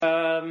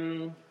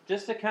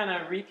just to kind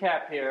of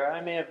recap here,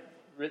 I may have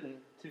written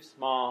too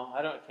small.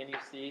 Can you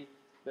see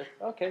this?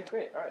 Okay,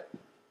 great. All right.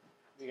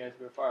 You guys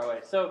were far away.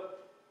 So,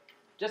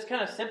 just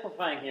kind of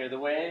simplifying here, the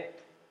way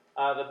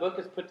the book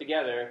is put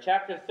together,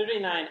 chapter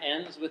 39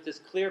 ends with this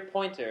clear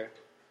pointer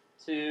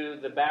to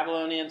the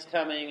Babylonians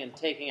coming and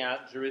taking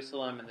out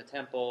Jerusalem and the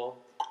temple.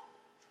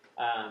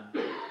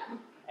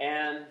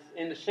 And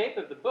in the shape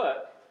of the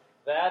book,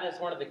 that is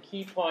one of the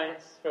key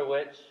points for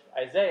which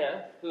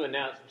Isaiah, who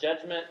announced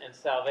judgment and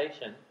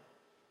salvation,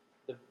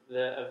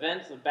 the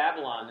events of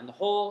Babylon and the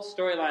whole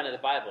storyline of the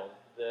Bible,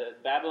 the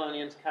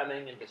Babylonians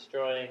coming and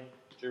destroying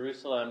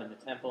Jerusalem and the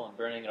temple and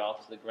burning it all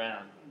to the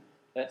ground,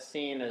 that's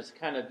seen as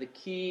kind of the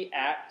key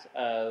act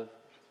of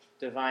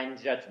divine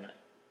judgment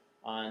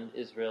on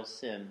Israel's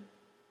sin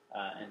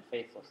and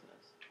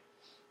faithlessness.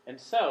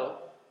 And so,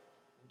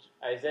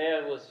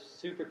 Isaiah was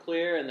super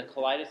clear in the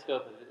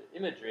kaleidoscope of the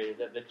imagery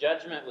that the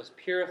judgment was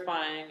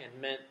purifying and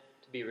meant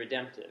to be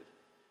redemptive,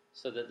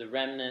 so that the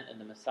remnant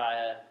and the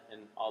Messiah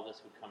and all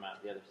this would come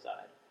out the other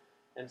side.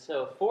 And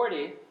so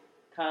 40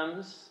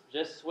 comes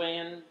just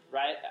swinging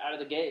right out of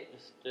the gate,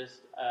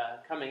 just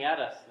coming at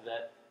us,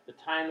 that the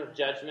time of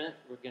judgment,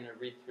 we're going to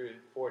read through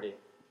 40.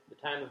 The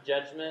time of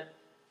judgment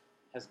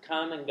has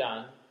come and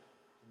gone.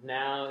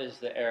 Now is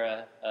the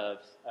era of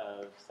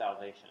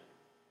salvation.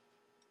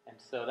 And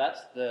so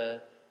that's the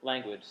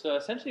language. So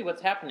essentially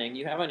what's happening,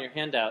 you have on your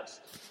handouts,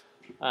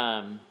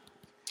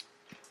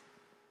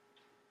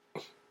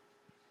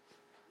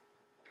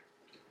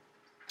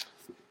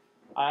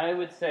 I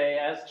would say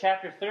as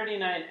chapter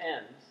 39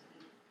 ends,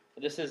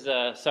 this is,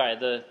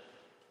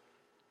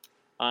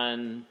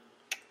 on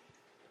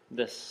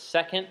the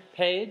second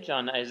page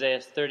on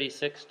Isaiah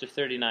 36 to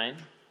 39,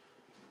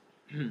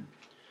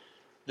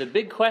 the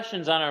big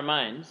questions on our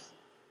minds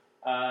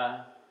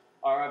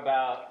are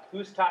about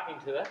who's talking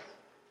to us.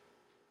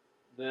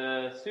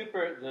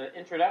 The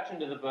introduction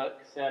to the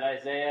book said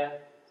Isaiah's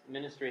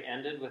ministry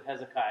ended with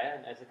Hezekiah,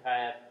 and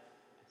Hezekiah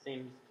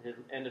seems the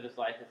end of his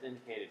life is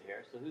indicated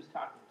here. So who's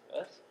talking to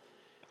us?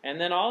 And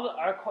then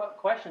our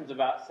questions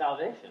about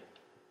salvation.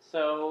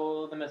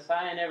 So the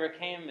Messiah never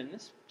came in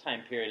this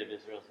time period of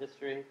Israel's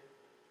history.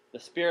 The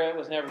Spirit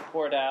was never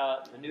poured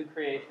out, the new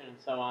creation and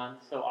so on.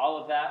 So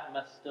all of that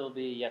must still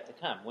be yet to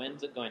come.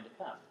 When's it going to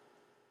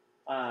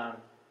come?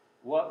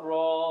 What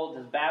role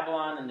does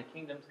Babylon and the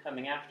kingdoms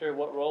coming after,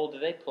 what role do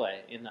they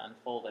play in the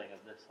unfolding of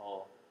this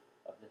whole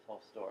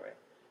story?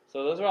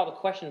 So those are all the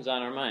questions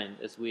on our mind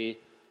as we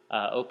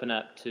open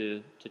up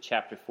to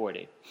chapter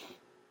 40.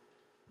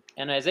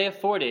 And Isaiah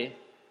 40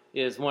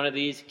 is one of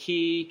these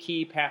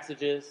key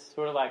passages,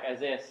 sort of like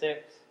Isaiah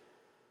 6.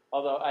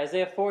 Although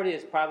Isaiah 40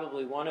 is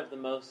probably one of the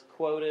most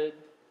quoted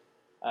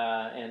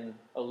and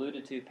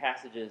alluded to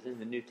passages in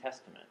the New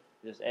Testament.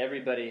 Just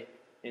everybody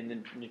in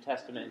the New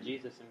Testament,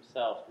 Jesus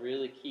himself,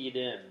 really keyed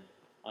in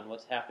on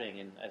what's happening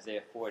in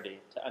Isaiah 40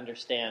 to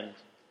understand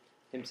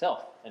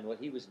himself and what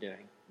he was doing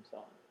and so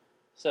on.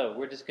 So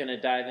we're just going to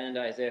dive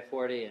into Isaiah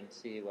 40 and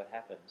see what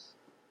happens.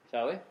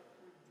 Shall we?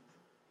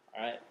 All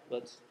right,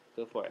 let's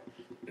go for it.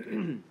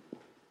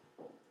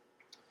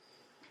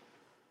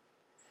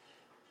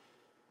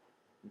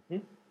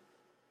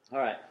 All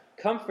right.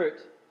 Comfort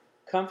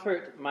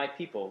my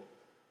people,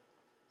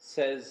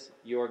 says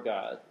your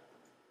God.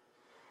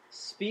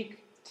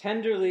 Speak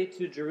tenderly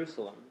to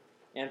Jerusalem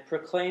and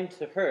proclaim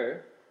to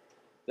her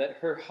that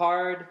her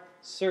hard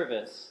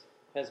service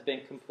has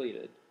been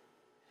completed,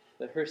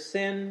 that her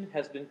sin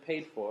has been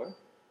paid for,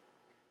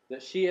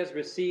 that she has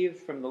received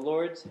from the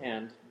Lord's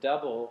hand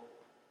double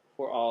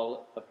for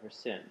all of her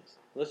sins.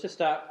 Let's just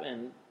stop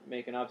and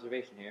make an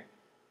observation here.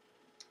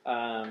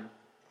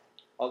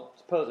 I'll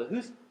pose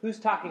it. Who's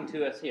talking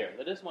to us here?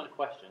 That is one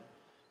question.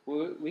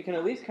 We can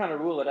at least kind of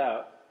rule it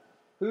out.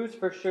 Who's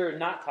for sure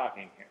not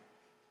talking here?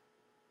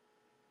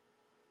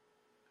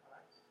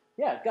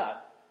 Yeah, God.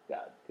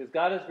 Because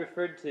God is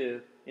referred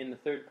to in the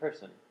third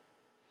person.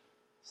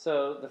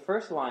 So the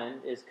first line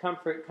is,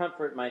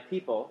 comfort my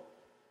people,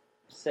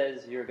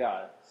 says your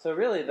God. So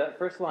really, that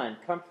first line,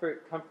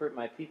 comfort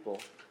my people,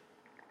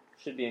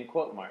 should be in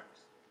quote marks.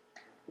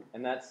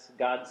 And that's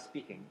God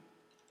speaking.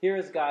 Here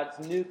is God's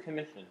new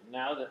commission.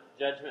 Now that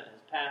judgment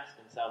has passed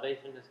and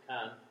salvation has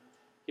come,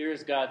 here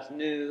is God's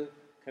new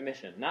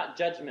commission. Not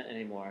judgment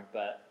anymore,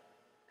 but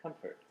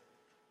comfort.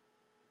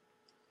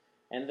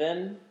 And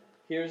then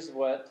here's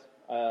what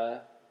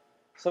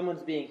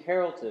someone's being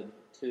heralded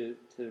to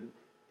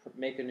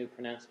make a new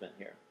pronouncement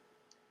here.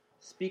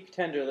 Speak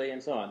tenderly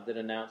and so on, that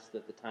announce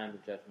that the time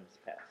of judgment is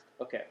past.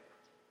 Okay,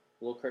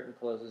 the little curtain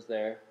closes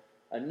there.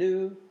 A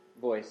new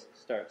voice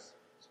starts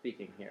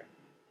speaking here.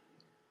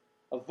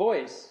 A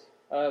voice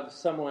of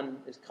someone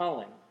is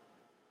calling.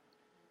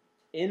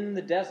 In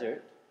the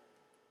desert,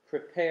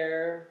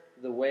 prepare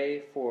the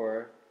way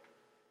for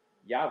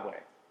Yahweh.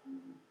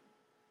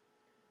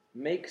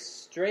 Make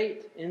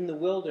straight in the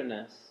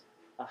wilderness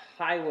a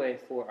highway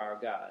for our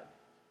God.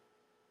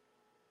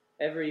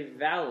 Every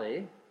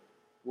valley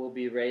will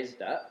be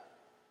raised up.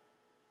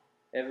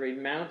 Every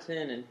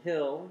mountain and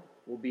hill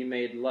will be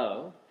made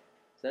low,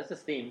 So that's a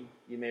theme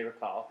you may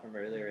recall from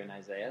earlier in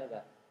Isaiah,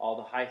 that all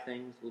the high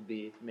things will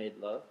be made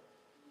low.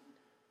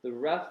 The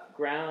rough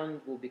ground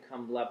will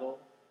become level.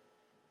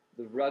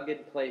 The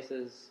rugged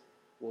places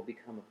will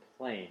become a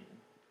plain.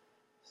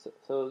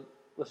 So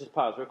let's just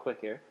pause real quick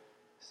here.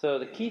 So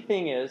the key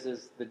thing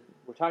is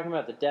we're talking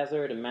about the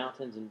desert and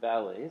mountains and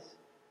valleys,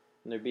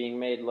 and they're being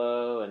made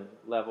low and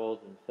leveled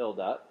and filled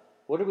up.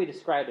 What are we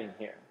describing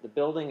here? The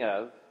building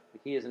of, the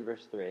key is in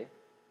verse 3.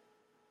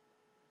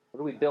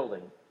 What are we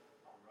building?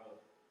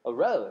 A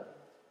road,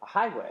 a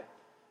highway.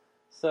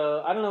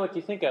 So I don't know what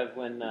you think of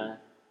when,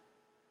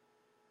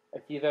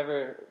 if you've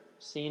ever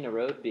seen a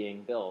road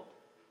being built,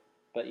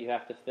 but you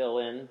have to fill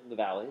in the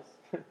valleys,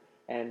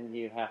 and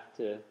you have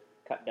to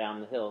cut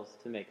down the hills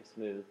to make a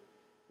smooth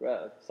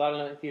road. So I don't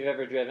know if you've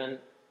ever driven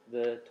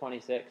the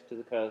 26 to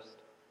the coast,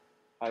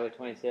 Highway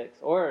 26,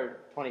 or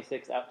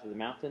 26 out to the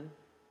mountain,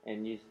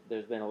 and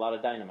there's been a lot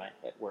of dynamite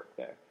at work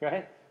there,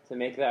 right? To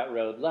make that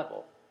road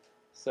level.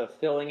 So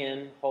filling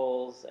in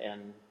holes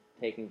and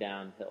taking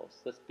down hills.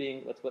 That's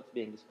what's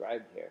being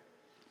described here.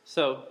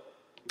 So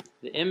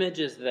the image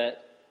is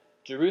that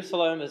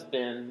Jerusalem has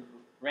been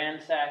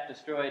ransacked,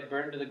 destroyed,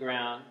 burned to the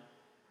ground,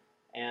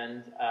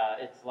 and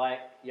it's like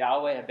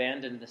Yahweh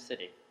abandoned the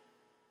city.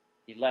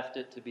 He left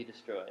it to be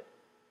destroyed.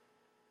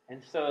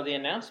 And so the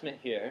announcement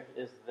here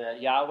is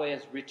that Yahweh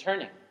is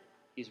returning.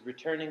 He's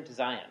returning to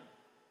Zion.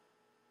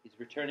 He's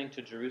returning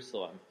to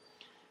Jerusalem.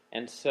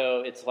 And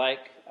so it's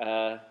like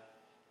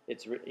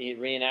it's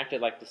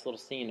reenacted like this little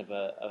scene of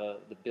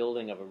the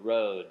building of a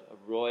road. A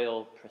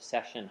royal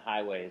procession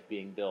highway is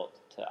being built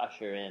to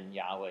usher in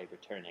Yahweh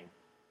returning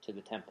to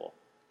the temple.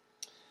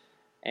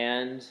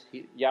 And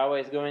Yahweh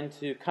is going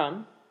to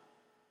come,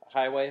 a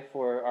highway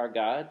for our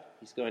God.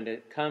 He's going to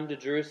come to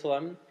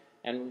Jerusalem,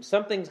 and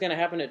something's going to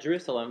happen at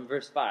Jerusalem,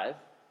 verse 5.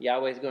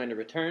 Yahweh is going to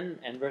return,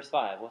 and verse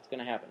 5, what's going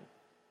to happen?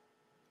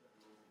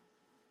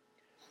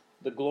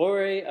 The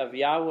glory of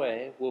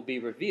Yahweh will be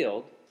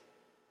revealed,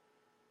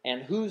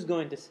 and who's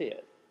going to see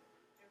it?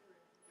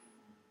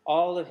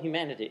 All of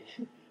humanity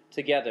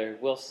together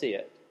will see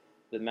it.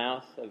 The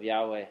mouth of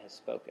Yahweh has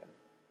spoken.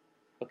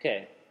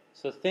 Okay,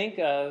 so think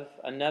of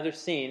another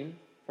scene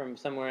from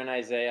somewhere in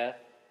Isaiah.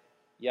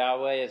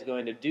 Yahweh is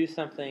going to do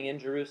something in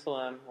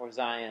Jerusalem or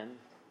Zion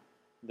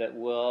that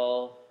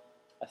will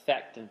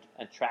affect and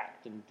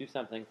attract and do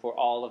something for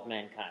all of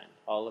mankind,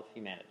 all of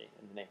humanity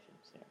and the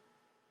nations. Yeah.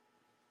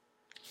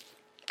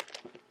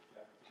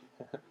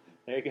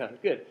 There you go.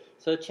 Good.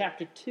 So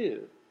chapter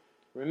 2.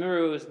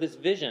 Remember, it was this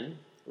vision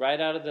right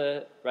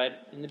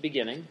in the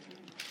beginning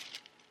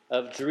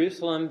of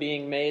Jerusalem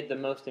being made the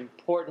most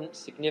important,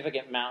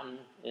 significant mountain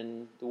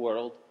in the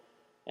world,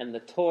 and the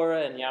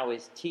Torah and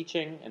Yahweh's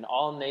teaching, and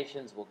all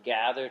nations will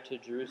gather to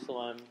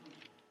Jerusalem,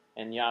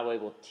 and Yahweh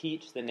will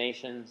teach the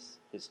nations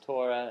his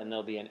Torah, and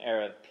there'll be an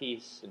era of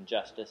peace and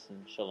justice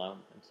and shalom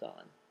and so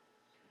on.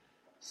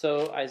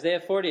 So Isaiah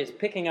 40 is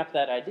picking up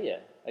that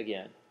idea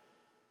again.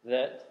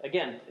 That,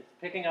 again, it's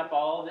picking up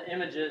all the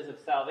images of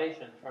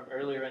salvation from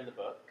earlier in the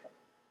book.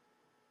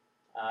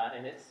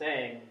 And it's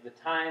saying the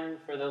time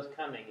for those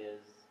coming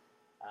is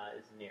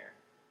near.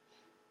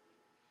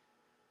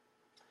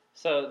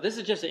 So this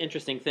is just an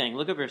interesting thing.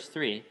 Look at verse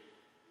 3.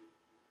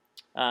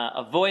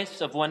 A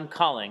voice of one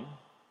calling,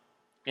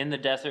 in the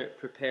desert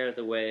prepare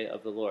the way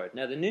of the Lord.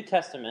 Now the New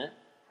Testament,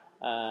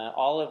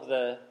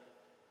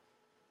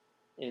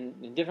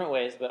 in different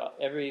ways, but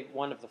every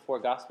one of the 4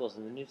 Gospels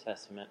in the New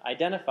Testament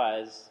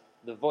identifies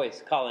the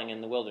voice calling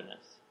in the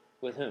wilderness.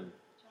 With whom?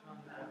 John.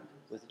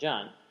 With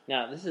John.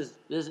 Now, this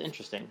is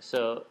interesting.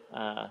 So,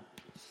 let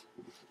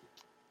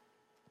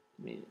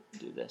me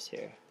do this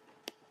here.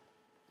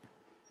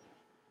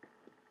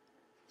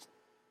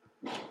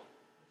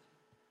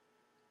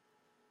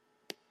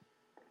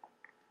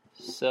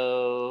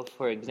 So,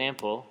 for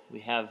example, we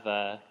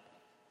have...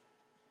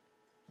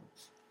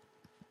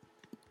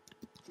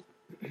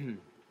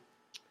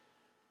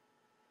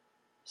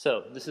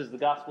 So, this is the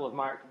Gospel of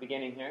Mark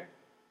beginning here.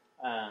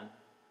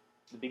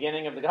 The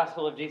beginning of the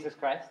Gospel of Jesus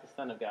Christ, the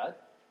Son of God.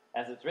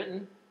 As it's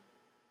written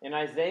in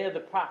Isaiah the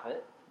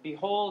prophet,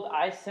 "Behold,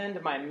 I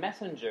send my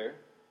messenger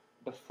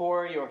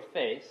before your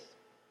face,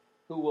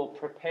 who will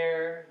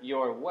prepare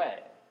your way."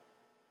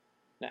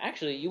 Now,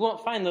 actually, you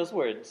won't find those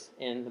words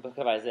in the book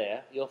of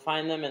Isaiah. You'll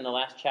find them in the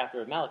last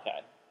chapter of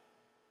Malachi.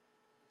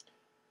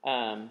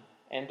 And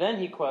then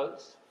he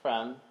quotes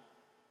from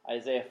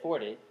Isaiah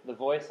 40, "The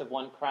voice of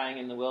one crying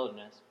in the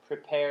wilderness,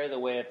 prepare the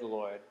way of the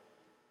Lord,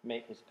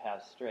 make his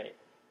paths straight."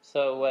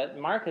 So what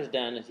Mark has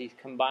done is he's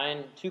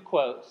combined 2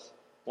 quotes,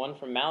 one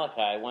from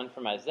Malachi, one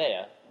from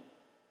Isaiah,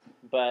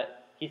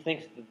 but he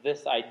thinks that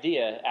this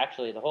idea,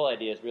 actually the whole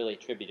idea is really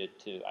attributed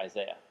to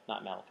Isaiah,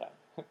 not Malachi.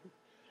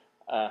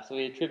 So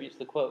he attributes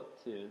the quote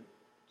to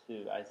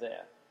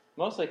Isaiah.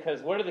 Mostly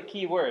because what are the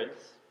key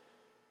words?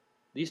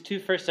 These 2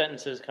 first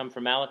sentences come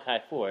from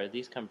Malachi 4.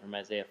 These come from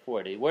Isaiah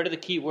 40. What are the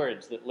key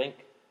words that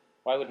link?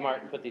 Why would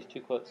Mark put these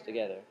 2 quotes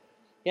together?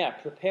 Yeah,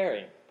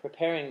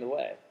 preparing the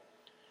way.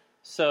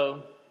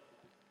 So,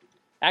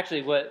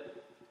 actually,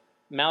 what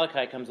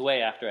Malachi comes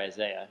way after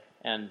Isaiah.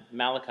 And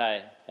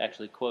Malachi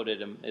actually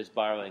quoted him as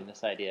borrowing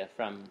this idea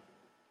from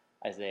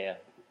Isaiah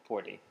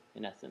 40,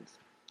 in essence.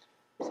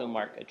 So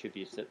Mark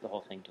attributes the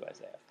whole thing to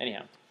Isaiah.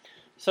 Anyhow,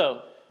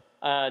 so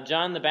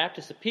John the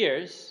Baptist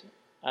appears,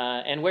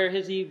 and where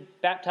is he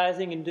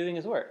baptizing and doing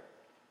his work?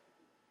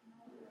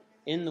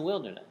 In the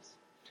wilderness.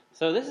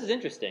 So this is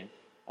interesting.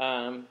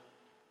 So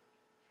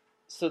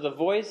the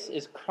voice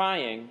is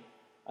crying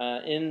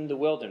in the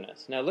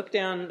wilderness. Now look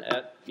down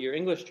at your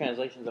English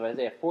translations of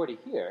Isaiah 40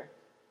 here,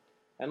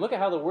 and look at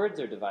how the words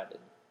are divided.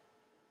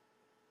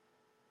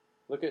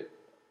 Look at,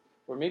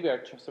 or maybe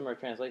some of our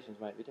translations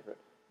might be different.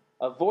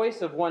 A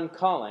voice of one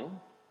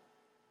calling,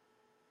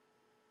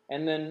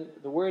 and then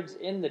the words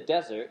in the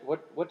desert,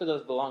 what do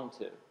those belong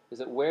to? Is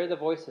it where the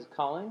voice is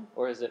calling,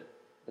 or is it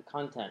the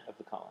content of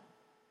the calling?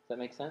 Does that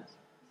make sense?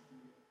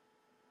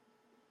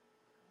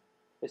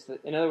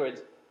 In other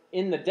words,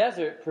 in the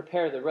desert,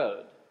 prepare the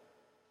road,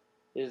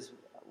 is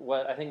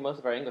what I think most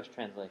of our English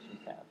translations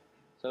have.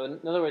 So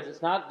in other words,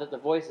 it's not that the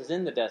voice is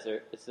in the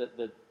desert, it's that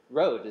the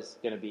road is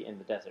going to be in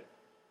the desert,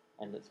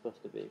 and it's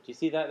supposed to be. Do you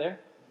see that there?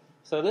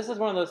 So this is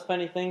one of those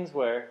funny things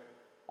where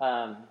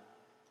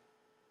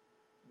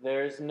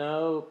there's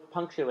no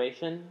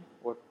punctuation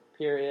or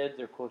periods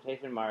or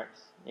quotation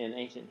marks in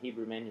ancient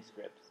Hebrew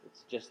manuscripts.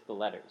 It's just the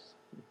letters.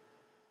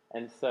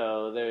 And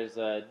so there's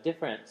a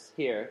difference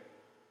here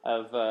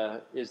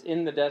of is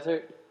in the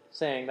desert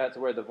saying that's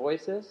where the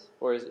voice is,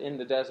 or is in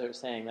the desert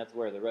saying that's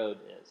where the road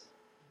is.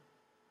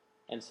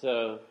 And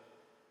so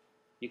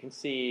you can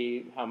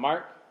see how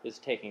Mark is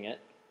taking it,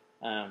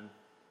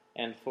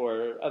 and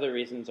for other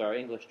reasons our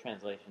English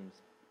translations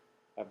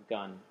have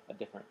gone a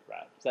different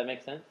route. Does that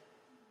make sense?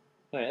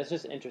 Anyway, it's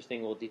just an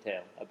interesting little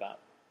detail about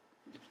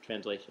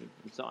translation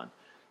and so on.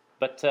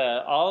 But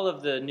all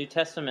of the New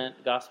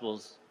Testament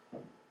Gospels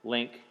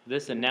link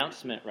this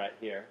announcement right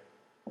here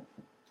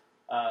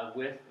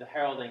with the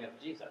heralding of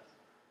Jesus.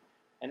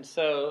 And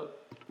so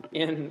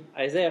in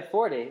Isaiah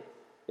 40,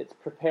 it's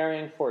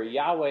preparing for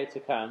Yahweh to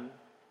come,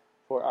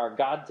 for our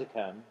God to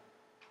come,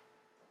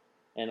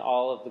 and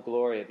all of the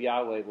glory of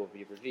Yahweh will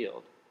be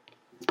revealed.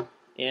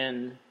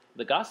 In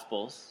the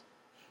Gospels,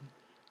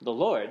 the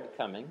Lord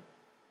coming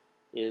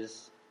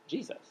is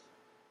Jesus.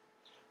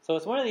 So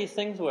it's one of these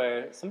things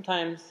where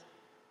sometimes,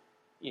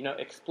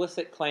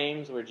 explicit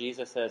claims where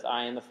Jesus says,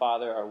 I and the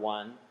Father are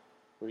one,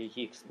 where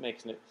he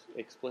makes an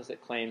explicit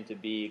claim to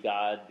be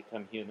God,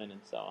 become human,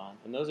 and so on.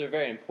 And those are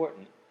very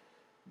important.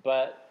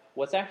 But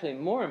what's actually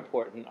more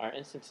important are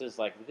instances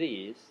like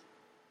these,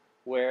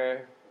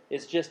 where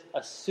it's just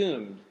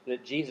assumed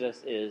that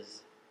Jesus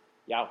is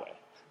Yahweh,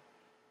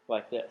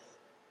 like this.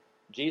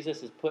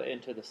 Jesus is put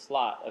into the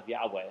slot of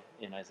Yahweh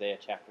in Isaiah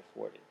chapter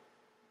 40.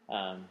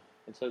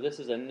 And so this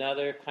is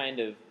another kind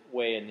of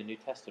way in the New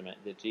Testament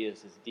that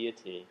Jesus'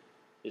 deity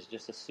is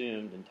just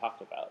assumed and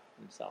talked about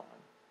and so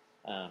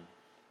on.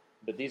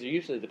 But these are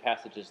usually the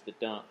passages that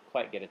don't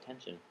quite get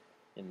attention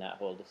in that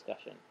whole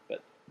discussion.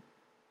 But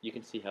you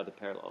can see how the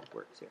parallel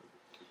works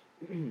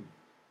here.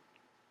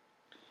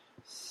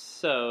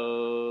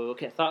 So,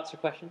 okay, thoughts or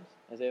questions?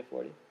 Isaiah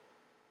 40.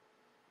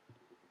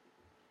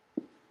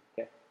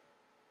 Okay.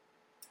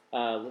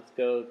 Let's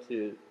go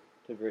to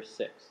verse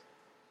 6.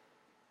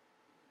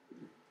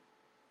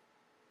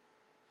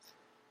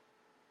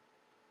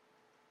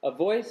 A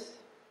voice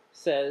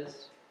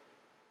says,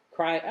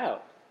 cry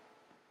out.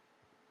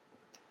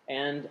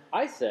 And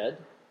I said,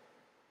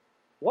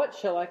 what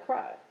shall I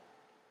cry?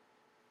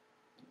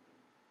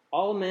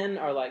 All men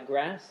are like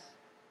grass,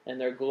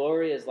 and their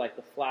glory is like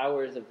the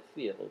flowers of the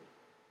field.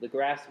 The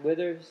grass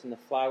withers and the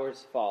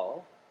flowers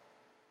fall,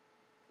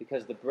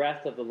 because the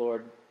breath of the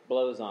Lord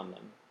blows on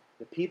them.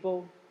 The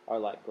people are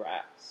like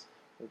grass.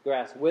 The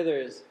grass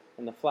withers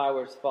and the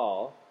flowers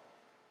fall,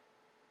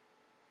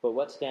 but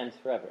what stands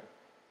forever?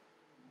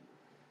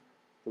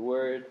 The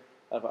word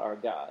of our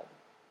God.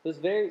 So it's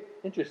very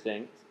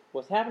interesting.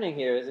 What's happening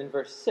here is in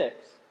verse 6,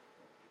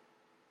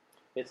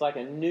 it's like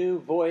a new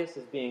voice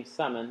is being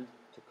summoned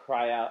to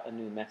cry out a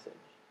new message.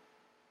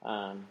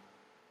 And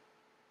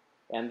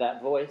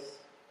that voice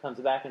comes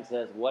back and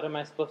says, what am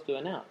I supposed to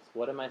announce?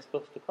 What am I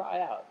supposed to cry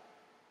out?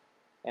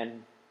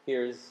 And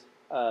here's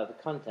the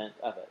content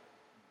of it.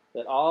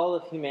 That all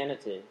of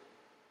humanity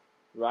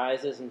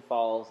rises and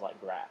falls like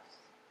grass.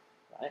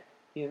 Right?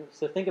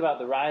 So think about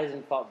the rise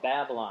and fall of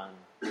Babylon,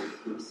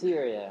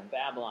 Assyria, and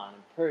Babylon,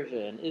 and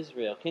Persia, and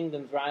Israel.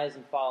 Kingdoms rise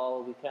and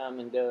fall, we come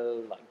and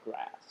go like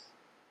grass.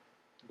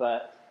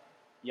 But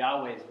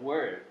Yahweh's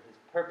word, his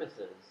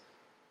purposes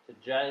to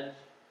judge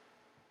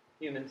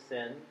human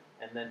sin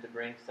and then to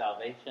bring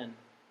salvation,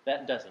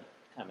 that doesn't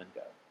come and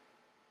go.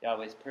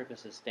 Yahweh's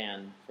purposes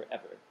stand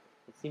forever.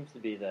 It seems to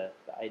be the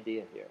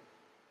idea here.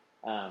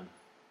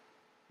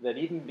 That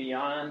even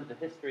beyond the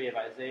history of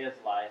Isaiah's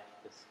life,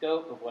 the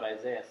scope of what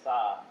Isaiah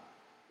saw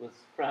was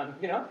from,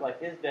 like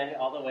his day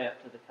all the way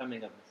up to the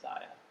coming of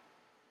Messiah.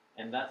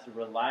 And that's a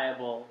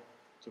reliable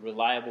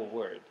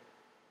word.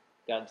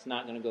 God's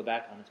not going to go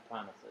back on his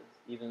promises,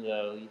 even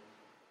though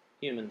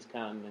humans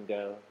come and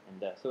go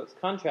and so it's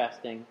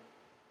contrasting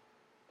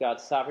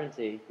God's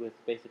sovereignty with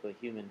basically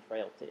human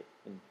frailty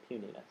and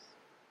puniness.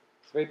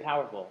 It's very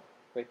powerful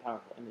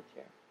image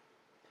here.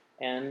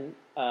 And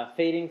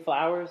fading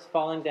flowers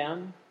falling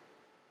down,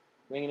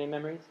 ringing in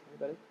memories,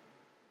 anybody?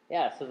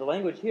 Yeah, so the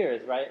language here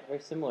is very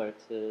similar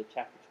to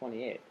chapter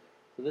 28.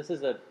 So this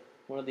is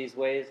one of these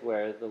ways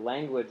where the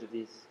language of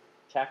these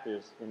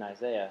chapters in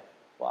Isaiah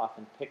will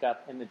often pick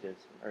up images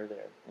from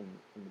earlier in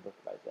the book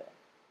of Isaiah.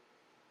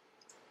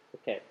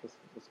 Okay,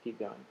 let's keep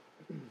going.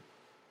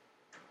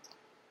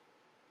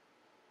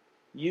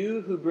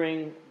 You who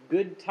bring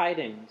good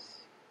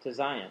tidings to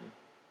Zion,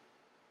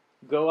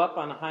 go up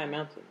on a high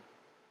mountain.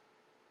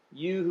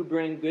 You who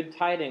bring good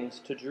tidings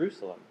to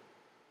Jerusalem,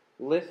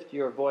 lift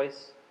your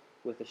voice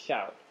with a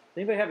shout. Does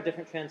anybody have a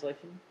different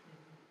translation?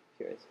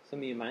 Curious. Some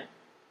of you might.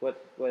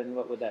 What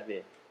would that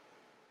be?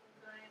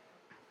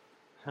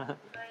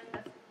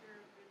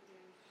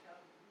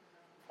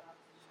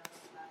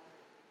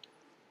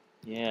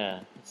 Yeah,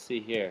 let's see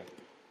here.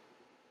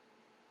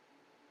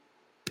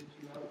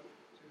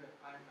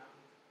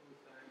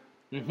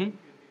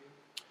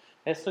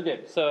 That's so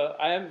good. So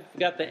I've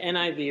got the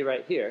NIV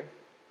right here.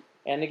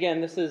 And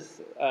again, this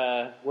is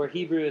where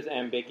Hebrew is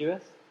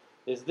ambiguous.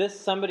 Is this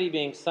somebody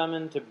being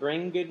summoned to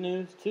bring good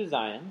news to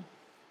Zion?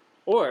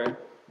 Or,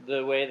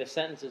 the way the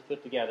sentence is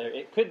put together,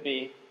 it could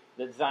be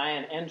that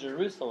Zion and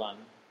Jerusalem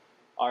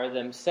are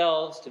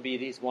themselves to be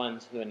these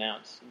ones who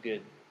announce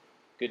good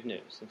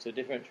news. And so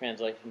different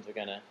translations are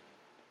going to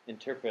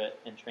interpret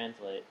and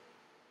translate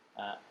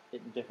it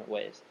in different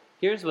ways.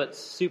 Here's what's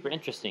super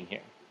interesting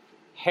here.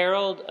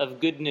 Herald of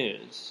good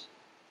news.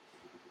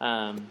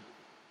 Go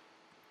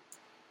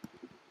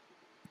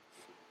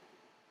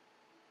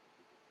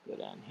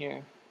down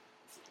here.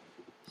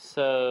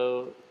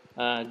 So,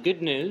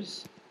 good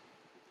news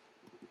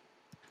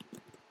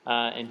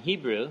in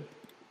Hebrew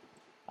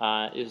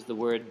is the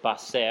word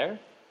baser.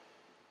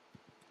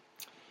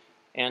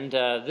 And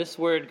this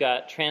word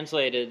got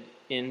translated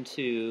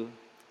into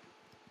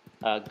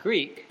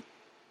Greek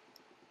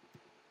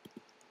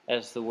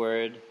as the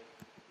word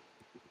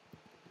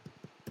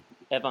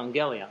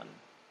evangelion,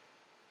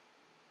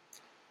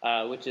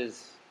 which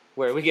is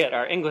where we get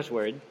our English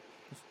word.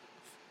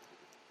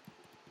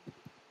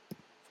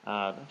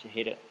 Don't you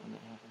hate it when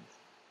that happens?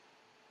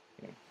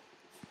 Here.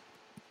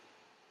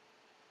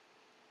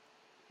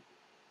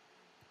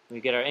 We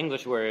get our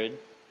English word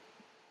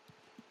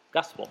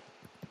gospel.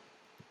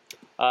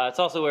 It's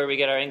also where we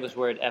get our English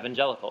word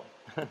evangelical.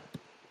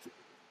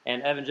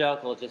 And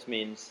evangelical just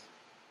means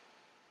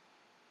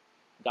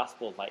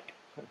gospel-like.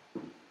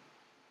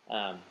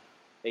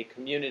 A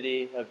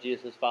community of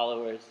Jesus'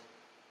 followers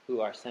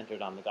who are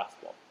centered on the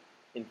gospel,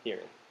 in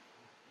theory.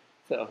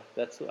 So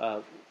that's,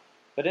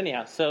 but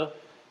anyhow, so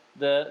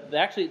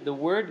the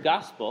word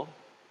gospel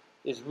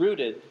is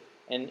rooted,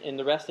 and in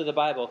the rest of the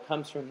Bible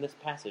comes from this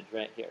passage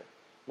right here.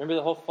 Remember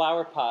the whole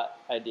flower pot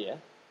idea?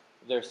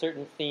 There are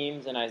certain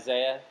themes in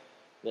Isaiah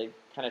that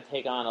kind of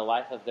take on a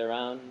life of their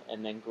own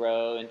and then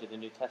grow into the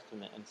New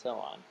Testament and so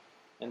on.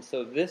 And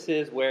so this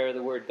is where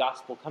the word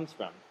gospel comes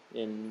from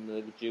in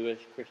the Jewish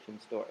Christian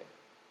story.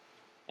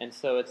 And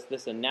so it's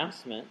this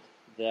announcement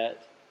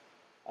that,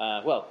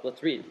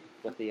 let's read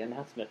what the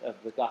announcement of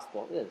the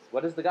gospel is.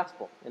 What is the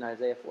gospel in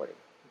Isaiah 40?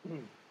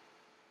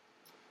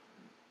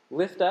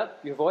 Lift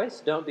up your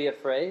voice, don't be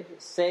afraid.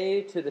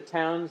 Say to the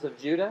towns of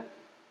Judah,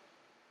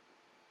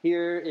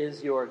 here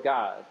is your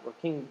God. Or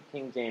King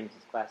James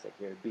is classic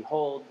here.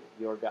 Behold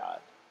your God.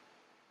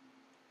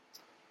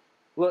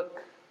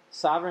 Look,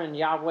 sovereign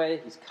Yahweh,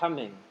 he's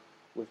coming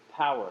with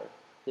power.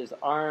 His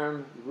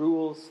arm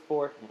rules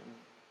for him.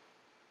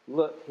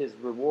 Look, his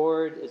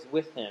reward is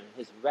with him.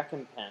 His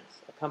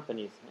recompense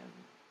accompanies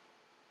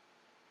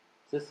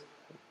him.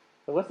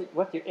 So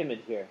what's your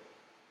image here?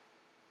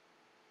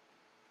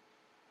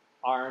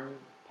 Arm,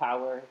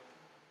 power.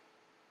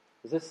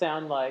 Does this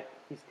sound like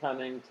he's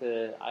coming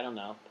to, I don't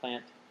know,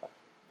 plant a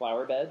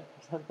flower bed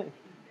or something?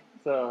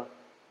 So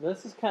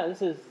this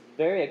is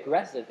very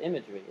aggressive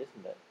imagery,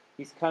 isn't it?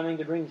 He's coming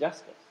to bring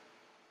justice,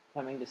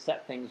 coming to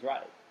set things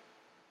right.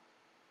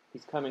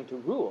 He's coming to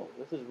rule.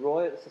 This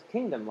is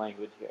kingdom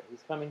language here.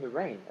 He's coming to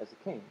reign as a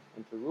king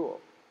and to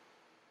rule.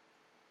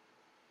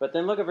 But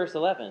then look at verse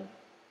 11.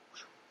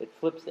 It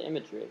flips the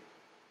imagery.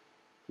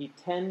 He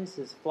tends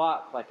his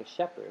flock like a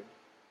shepherd.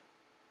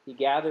 He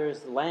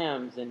gathers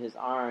lambs in his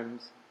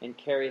arms and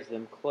carries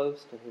them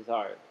close to his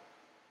heart.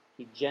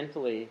 He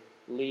gently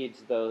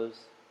leads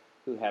those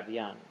who have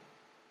young.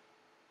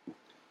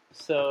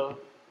 So,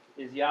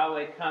 is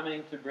Yahweh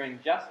coming to bring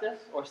justice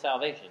or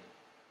salvation?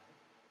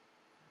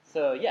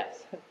 So,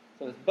 yes.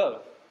 So it's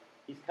both.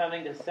 He's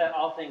coming to set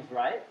all things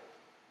right,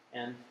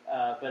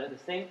 but at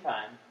the same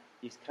time,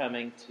 he's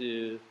coming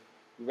to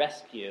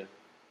rescue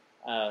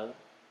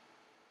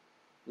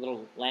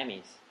little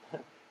lammies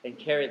and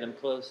carry them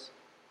close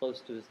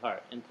to his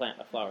heart and plant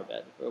a flower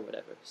bed or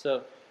whatever.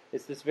 So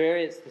it's this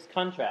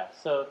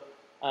contrast. So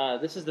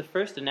this is the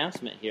first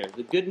announcement here,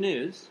 the good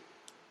news,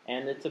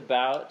 and it's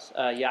about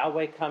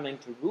Yahweh coming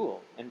to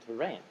rule and to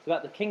reign. It's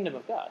about the kingdom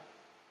of God,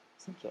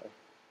 essentially.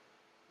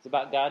 It's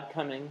about God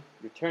coming,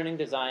 returning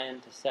to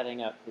Zion to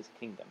setting up his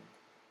kingdom.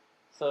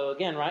 So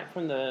again, right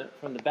from the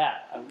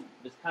bat, I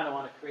just kind of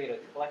want to create a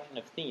collection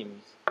of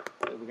themes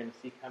that we're going to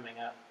see coming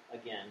up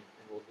again,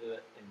 and we'll do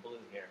it in blue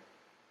here.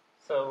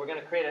 So we're going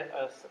to create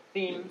a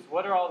themes.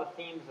 What are all the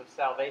themes of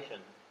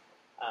salvation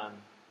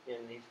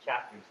in these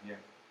chapters here?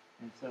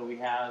 And so we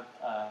have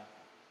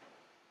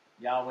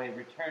Yahweh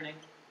returning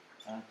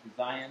to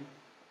Zion.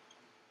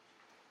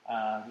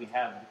 We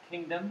have the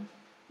kingdom.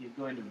 He's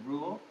going to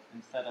rule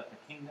and set up a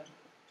kingdom.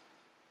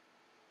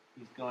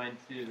 He's going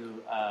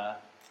to,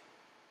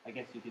 I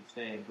guess you could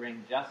say,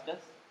 bring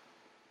justice.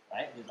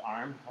 Right? His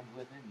arm comes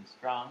with him. He's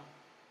strong.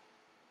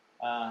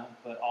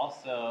 But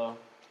also,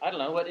 I don't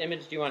know, what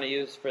image do you want to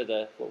use for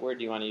what word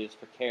do you want to use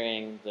for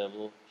carrying the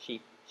little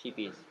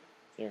sheepies?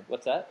 Here,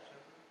 what's that?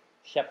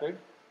 Shepherd.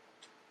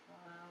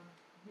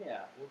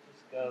 Yeah, we'll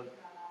just go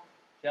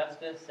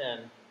justice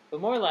but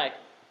more like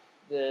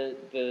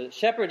the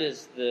shepherd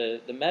is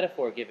the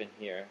metaphor given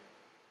here.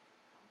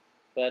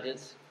 But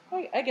it's,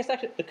 I guess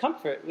actually, the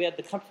comfort, we had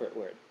the comfort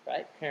word,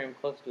 right? Carry him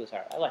close to his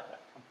heart. I like that,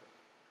 comfort.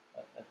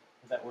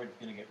 Because that word is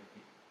going to get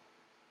repeated.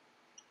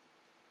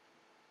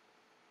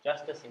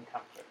 Justice and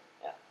comfort.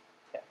 Yeah.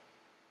 Okay.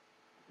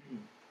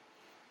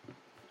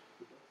 What's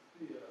the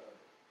meaning of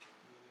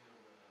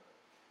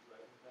the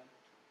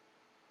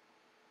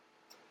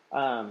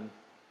recompense?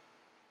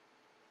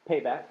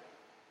 Payback.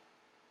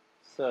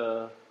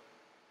 So,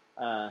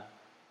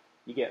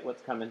 you get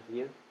what's coming to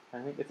you.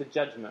 I think it's a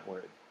judgment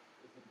word.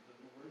 Is it a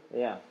judgment word?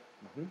 Yeah.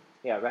 Mm-hmm.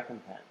 Yeah,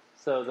 recompense.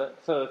 So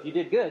if you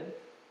did good,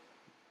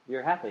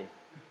 you're happy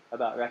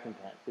about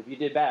recompense. If you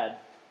did bad,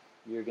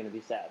 you're going to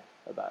be sad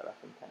about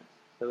recompense.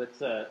 So it's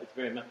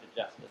very much a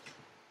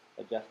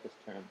justice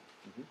term.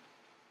 Mm-hmm.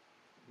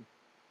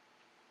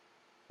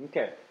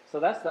 Okay, so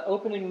that's the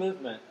opening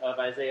movement of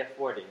Isaiah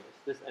 40.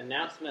 It's this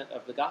announcement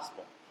of the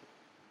gospel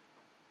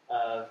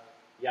of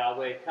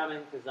Yahweh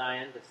coming to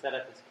Zion to set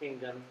up his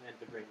kingdom and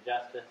to bring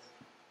justice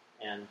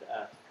and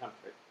to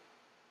comfort.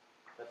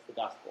 That's the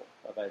gospel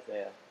of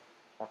Isaiah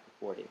chapter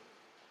 40.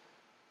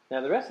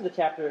 Now, the rest of the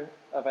chapter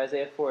of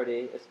Isaiah 40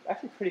 is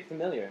actually pretty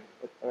familiar,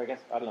 or I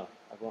guess, I don't know,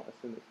 I won't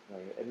assume it's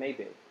familiar. It may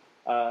be.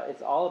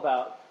 It's all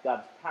about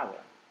God's power.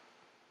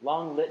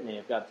 Long litany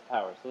of God's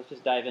power. So let's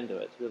just dive into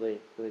it. It's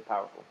really, really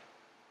powerful.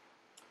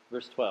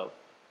 Verse 12.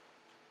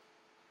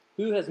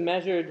 Who has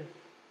measured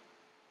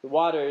the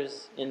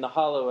waters in the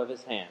hollow of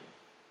his hand?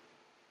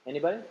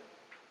 Anybody?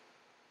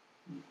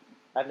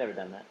 I've never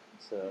done that,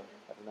 so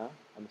I don't know.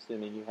 I'm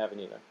assuming you haven't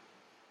either.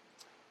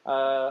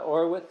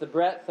 Or with the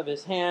breadth of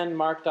his hand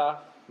marked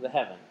off the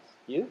heavens.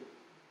 You?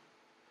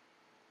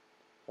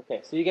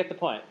 Okay, so you get the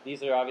point.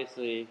 These are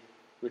obviously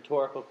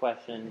rhetorical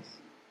questions,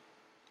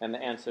 and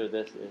the answer to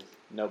this is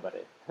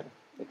nobody,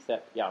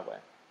 except Yahweh.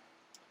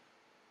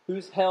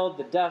 Who's held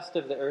the dust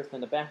of the earth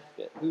in a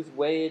basket? Who's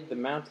weighed the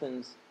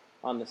mountains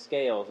on the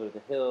scales, or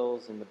the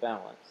hills in the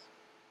balance?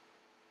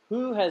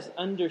 Who has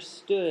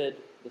understood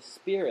the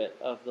Spirit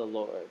of the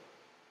Lord,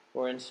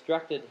 or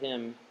instructed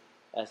him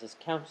as his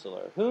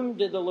counselor? Whom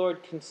did the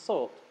Lord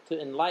consult to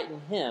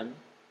enlighten him,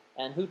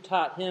 and who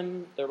taught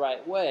him the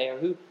right way, or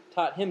who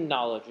taught him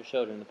knowledge or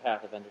showed him the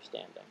path of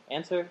understanding?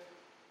 Answer?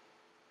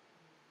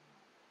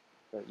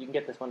 So you can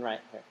get this one right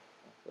here.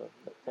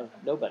 So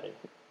nobody.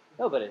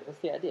 Nobody.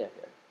 What's the idea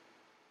here?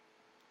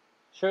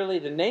 Surely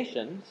the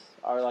nations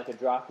are like a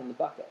drop in the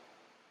bucket.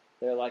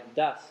 They're like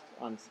dust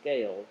on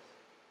scales.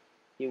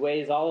 He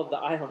weighs all of the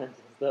islands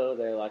as though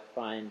they're like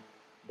fine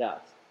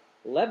dust.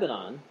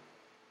 Lebanon,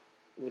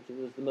 which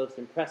was the most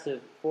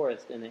impressive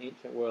forest in the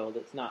ancient world,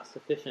 it's not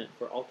sufficient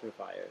for altar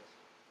fires,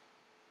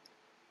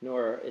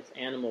 nor its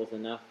animals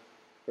enough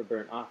for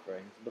burnt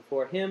offerings.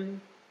 Before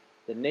him,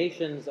 the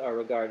nations are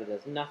regarded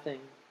as nothing.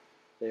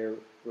 They're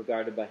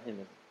regarded by him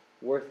as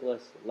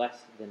worthless,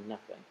 less than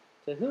nothing.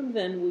 To whom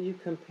then will you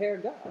compare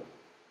God?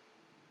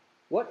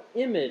 What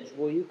image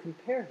will you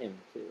compare him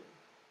to?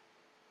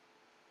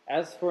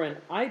 As for an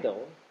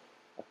idol,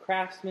 a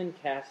craftsman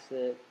casts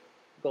it,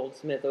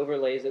 goldsmith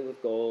overlays it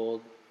with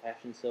gold,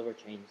 fashions silver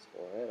chains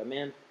for it. A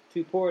man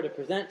too poor to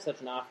present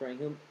such an offering,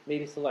 who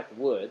maybe select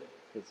wood,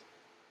 because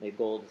maybe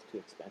gold is too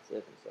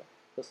expensive, and so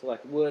he'll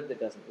select wood that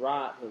doesn't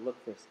rot. He'll look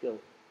for a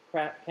skilled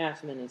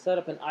craftsman and set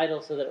up an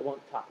idol so that it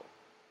won't topple.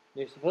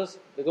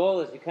 The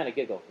goal is you kind of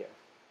giggle here.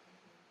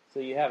 So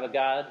you have a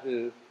God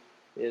who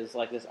is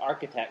like this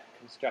architect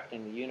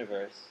constructing the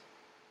universe,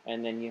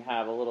 and then you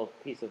have a little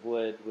piece of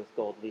wood with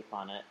gold leaf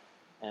on it,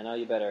 and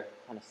you better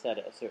kind of set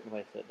it a certain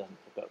way so it doesn't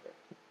tip over.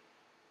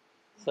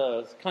 So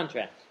it's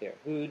contrast here.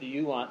 Who do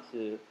you want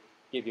to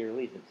give your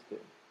allegiance to?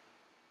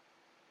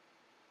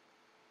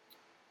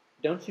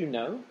 Don't you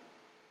know?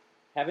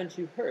 Haven't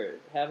you heard?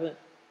 Hasn't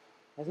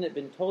it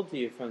been told to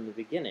you from the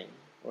beginning?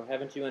 Or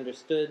haven't you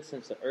understood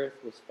since the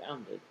earth was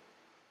founded?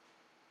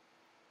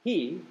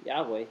 He,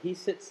 Yahweh, he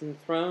sits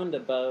enthroned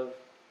above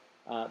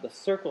the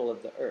circle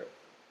of the earth,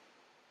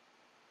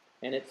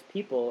 and its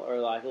people are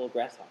like little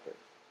grasshoppers.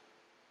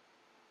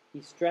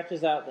 He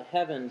stretches out the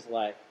heavens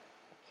like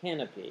a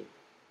canopy,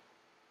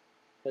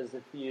 because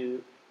if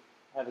you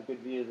have a good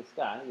view of the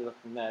sky, you look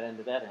from that end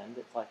to that end,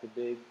 it's like a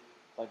big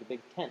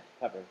tent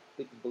cover,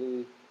 big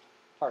blue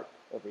tarp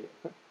over you.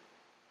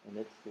 And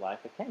it's like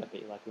a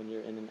canopy, like when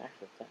you're in an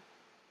actual tent.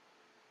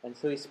 And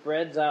so he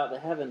spreads out the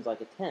heavens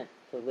like a tent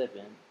to live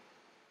in.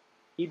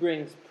 He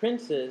brings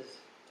princes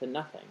to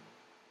nothing.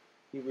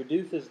 He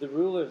reduces the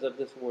rulers of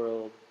this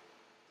world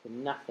to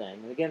nothing.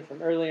 And again,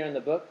 from earlier in the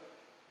book,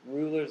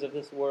 rulers of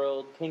this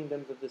world,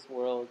 kingdoms of this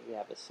world, we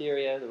have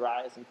Assyria, the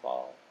rise and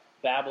fall.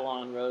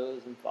 Babylon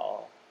rose and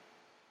fall.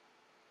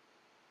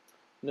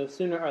 No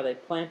sooner are they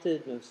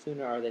planted, no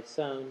sooner are they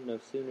sown, no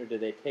sooner do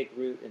they take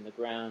root in the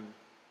ground.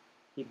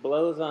 He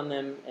blows on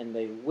them and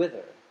they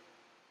wither.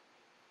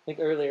 Think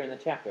earlier in the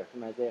chapter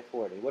from Isaiah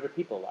 40. What are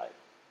people like?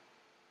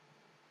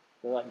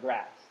 They're like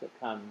grass that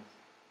comes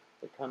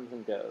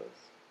and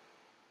goes.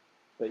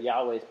 But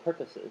Yahweh's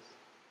purposes,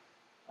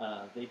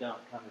 they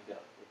don't come and go.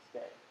 They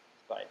stay.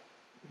 Despite.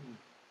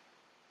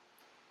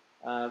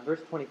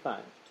 Verse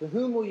 25. To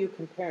whom will you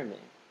compare me?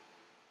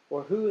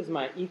 Or who is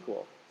my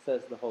equal,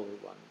 says the Holy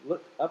One.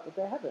 Look up at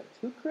the heavens.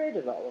 Who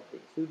created all of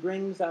these? Who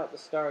brings out the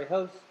starry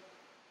hosts,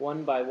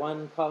 one by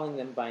one, calling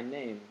them by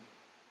name?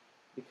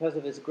 Because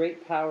of his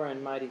great power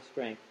and mighty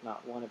strength,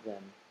 not one of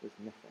them is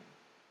missing.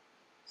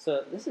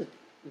 So this is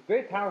a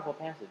very powerful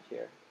passage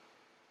here.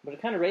 But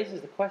it kind of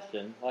raises the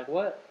question, like,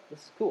 what?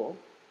 This is cool,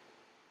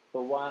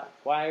 but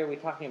why are we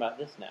talking about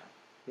this now?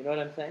 You know what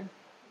I'm saying?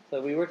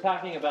 So we were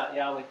talking about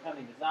Yahweh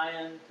coming to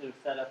Zion to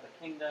set up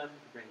a kingdom,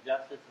 to bring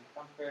justice and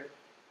comfort.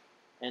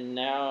 And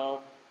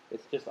now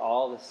it's just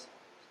all this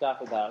stuff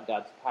about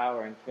God's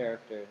power and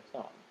character and so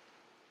on.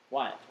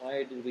 Why?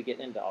 Why did we get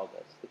into all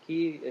this? The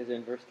key is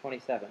in verse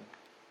 27.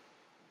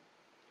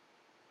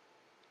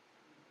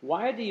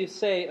 Why do you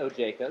say, O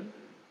Jacob,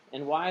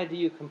 and why do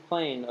you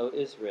complain, O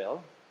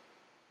Israel?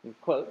 And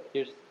quote,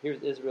 here's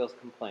Israel's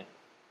complaint.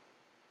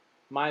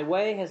 My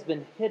way has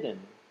been hidden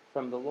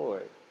from the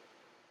Lord,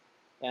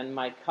 and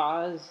my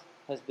cause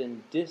has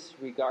been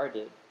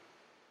disregarded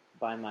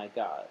by my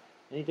God.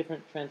 Any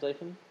different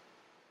translation?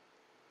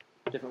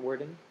 Different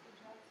wording?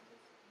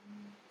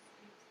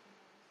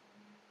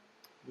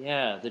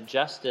 Yeah, the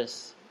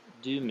justice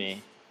due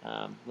me.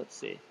 Let's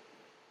see.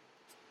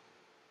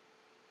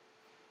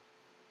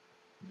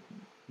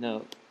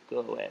 No, go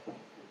away.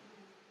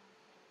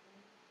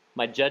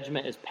 My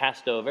judgment is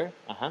passed over.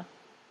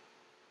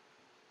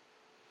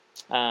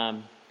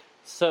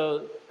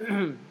 So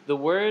the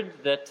word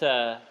that's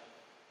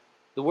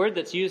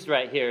used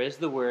right here is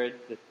the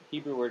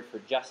Hebrew word for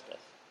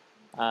justice,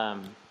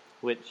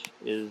 which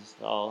is,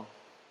 I'll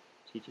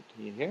teach it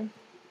to you here.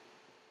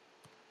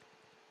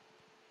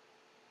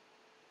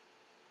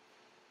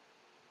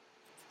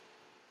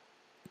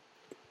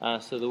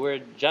 So the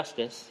word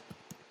justice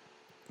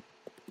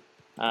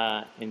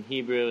in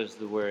Hebrew is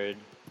the word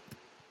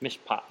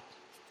mishpat.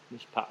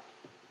 Mishpat.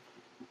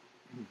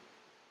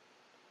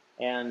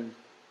 And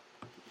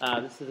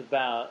this is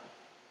about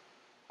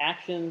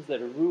actions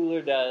that a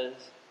ruler does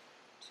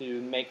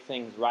to make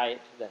things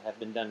right that have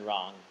been done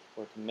wrong,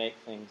 or to make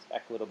things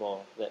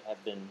equitable that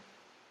have been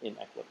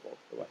inequitable,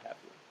 or what have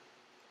you.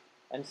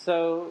 And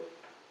so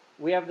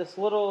we have this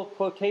little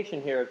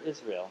quotation here of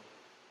Israel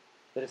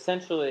that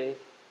essentially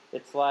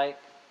it's like,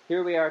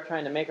 here we are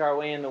trying to make our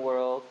way in the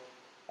world,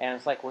 and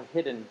it's like we're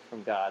hidden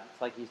from God.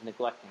 It's like he's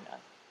neglecting us.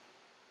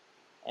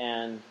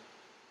 And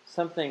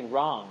something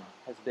wrong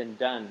has been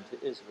done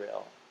to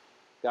Israel.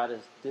 God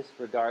has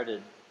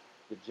disregarded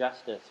the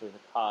justice or the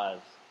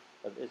cause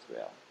of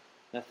Israel.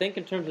 Now think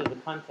in terms of the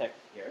context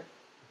here.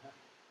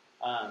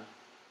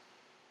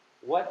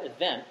 What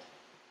event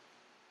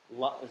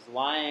is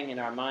lying in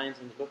our minds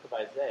in the book of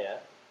Isaiah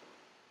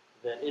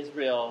that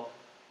Israel,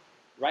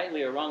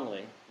 rightly or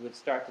wrongly, would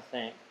start to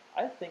think,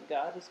 I think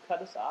God has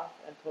cut us off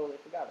and totally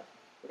forgotten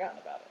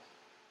about us.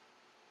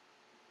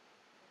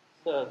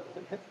 So,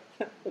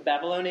 the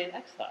Babylonian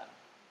exile.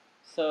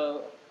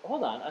 So,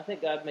 hold on, I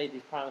think God made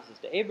these promises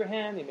to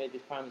Abraham, he made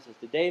these promises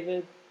to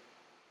David,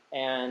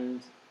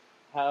 and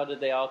how did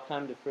they all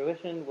come to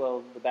fruition?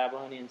 Well, the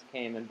Babylonians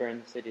came and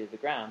burned the city to the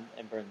ground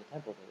and burned the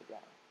temple to the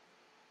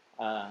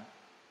ground.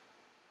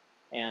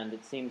 And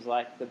it seems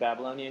like the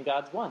Babylonian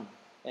gods won,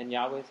 and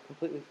Yahweh's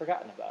completely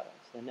forgotten about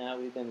us. And now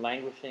we've been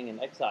languishing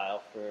in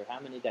exile for how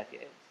many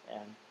decades?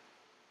 And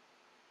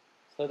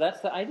so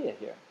that's the idea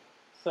here.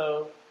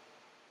 So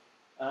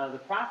the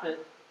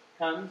prophet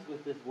comes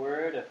with this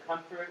word of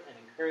comfort and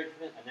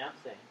encouragement,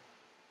 announcing.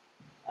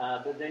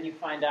 But then you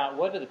find out,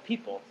 what are the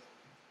people?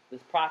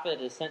 This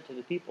prophet is sent to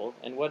the people,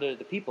 and what are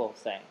the people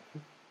saying?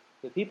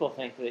 The people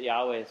think that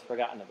Yahweh has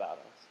forgotten about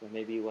us, or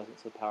maybe he wasn't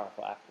so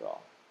powerful after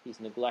all. He's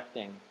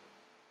neglecting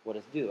what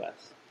is due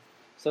us.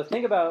 So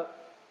think about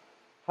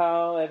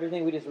how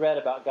everything we just read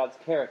about God's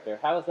character,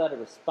 how is that a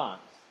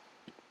response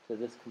to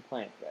this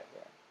complaint right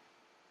here?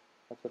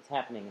 That's what's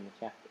happening in the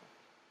chapter.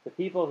 The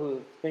people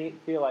who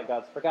feel like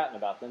God's forgotten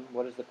about them,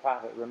 what does the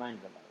prophet remind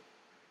them of?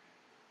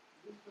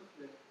 This book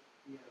that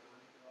we have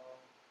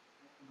Montreal,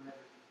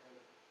 matters because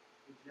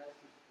the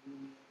justice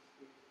really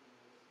escapes from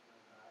the list of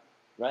God.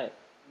 Right.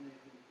 And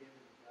they've been given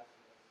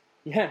justice.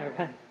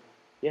 Yeah, right.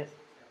 Yes.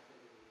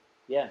 Accepted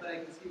Yeah. But I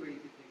can see where you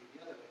could take it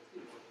the other way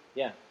too.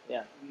 Yeah.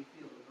 Yeah. When you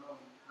feel alone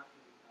after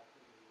the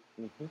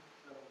captivity. Mm-hmm.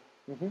 So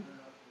Mm-hmm. I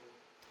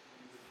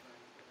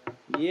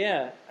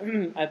don't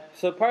know if Yeah.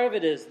 So part of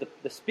it is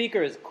the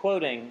speaker is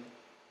quoting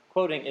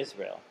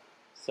Israel.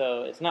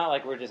 So it's not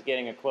like we're just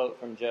getting a quote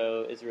from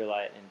Joe,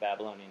 Israelite in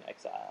Babylonian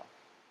exile.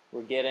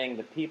 We're getting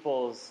the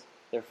people's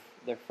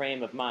their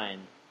frame of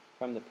mind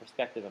from the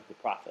perspective of the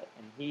prophet.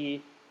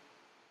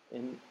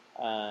 And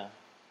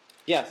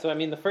so I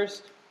mean the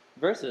first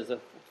verses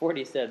of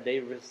 40 said they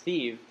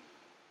received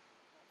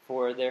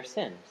for their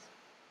sins,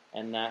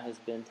 and that has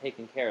been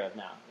taken care of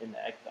now in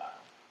the exile.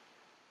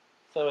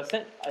 So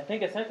I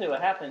think essentially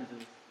what happens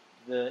is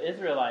the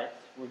Israelites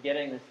were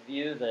getting this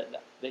view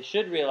that they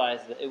should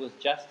realize that it was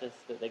justice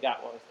that they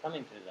got what was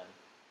coming to them.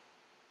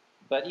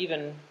 But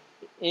even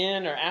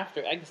in or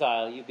after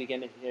exile, you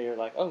begin to hear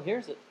like, oh,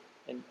 here's it,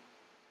 and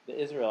the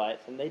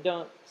Israelites, and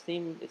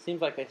it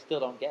seems like they still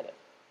don't get it.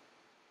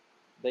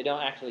 They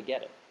don't actually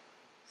get it.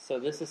 So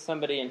this is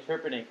somebody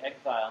interpreting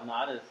exile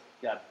not as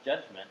God's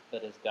judgment,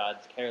 but as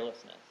God's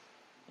carelessness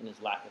and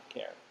his lack of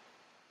care.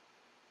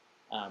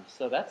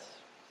 So that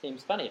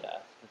seems funny to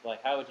us. It's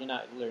like, how would you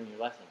not learn your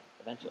lesson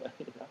eventually?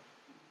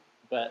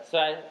 But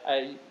so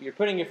you're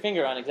putting your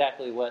finger on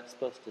exactly what's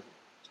supposed to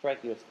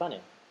strike you as funny.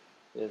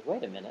 Is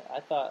wait a minute, I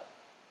thought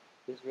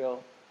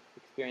Israel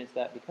experienced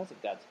that because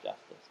of God's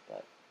justice,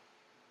 but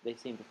they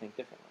seem to think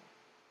differently.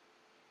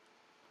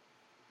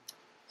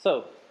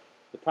 So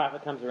the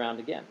prophet comes around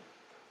again.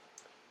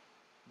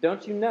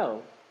 Don't you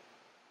know?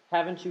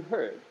 Haven't you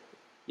heard?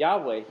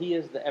 Yahweh, he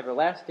is the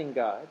everlasting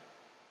God,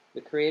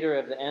 the creator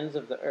of the ends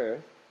of the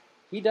earth.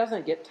 He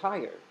doesn't get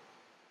tired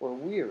or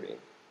weary.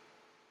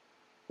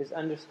 His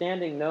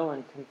understanding no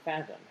one can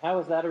fathom. How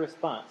is that a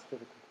response to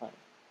the complaint?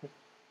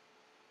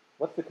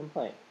 What's the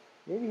complaint?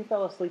 Maybe he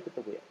fell asleep at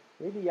the wheel.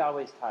 Maybe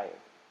Yahweh's tired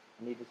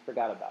and he just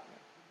forgot about me.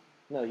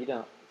 No, you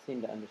don't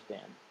seem to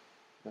understand.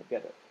 You don't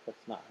get it.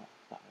 That's not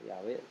how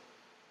Yahweh is.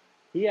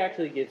 He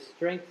actually gives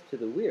strength to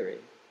the weary.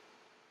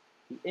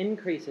 He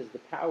increases the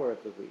power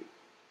of the weak.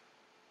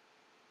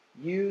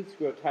 Youths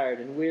grow tired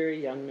and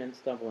weary, young men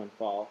stumble and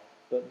fall,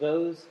 but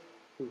those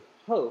who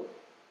hope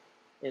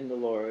in the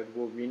Lord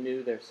will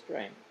renew their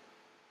strength.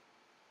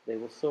 They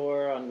will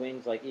soar on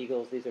wings like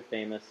eagles. These are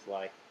famous,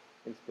 like,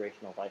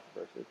 inspirational life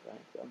verses,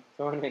 right? So,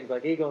 soar on wings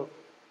like eagles,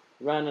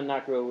 run and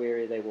not grow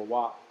weary. They will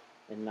walk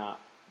and not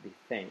be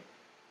faint.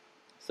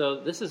 So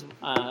this is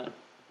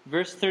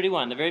verse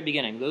 31, the very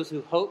beginning. Those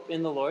who hope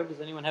in the Lord. Does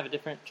anyone have a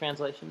different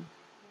translation?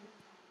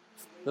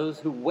 Those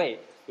who wait.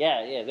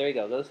 Yeah, there you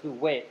go. Those who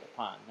wait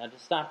upon. Now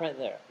just stop right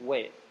there.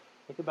 Wait.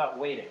 Think about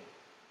waiting.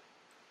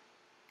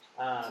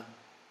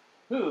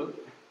 Who,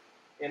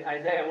 in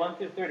Isaiah 1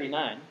 through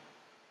 39,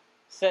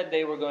 said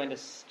they were going to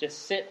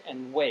just sit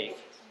and wait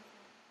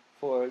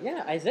for,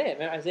 Isaiah.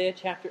 Remember Isaiah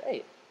chapter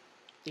 8.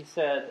 He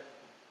said,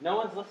 no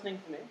one's listening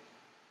to me,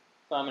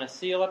 so I'm going to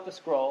seal up the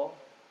scroll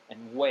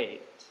and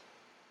wait.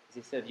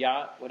 He said,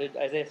 what did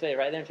Isaiah say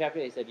right there in chapter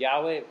 8? He said,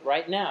 Yahweh,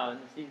 right now in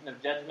the season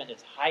of judgment,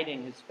 is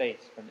hiding his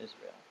face from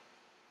Israel.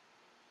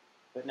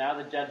 But now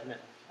the judgment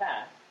has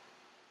passed,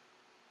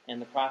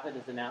 and the prophet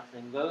is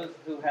announcing those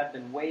who have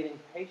been waiting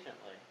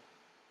patiently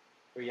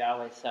for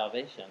Yahweh's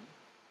salvation,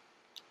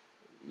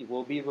 you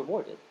will be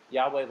rewarded.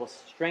 Yahweh will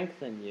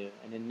strengthen you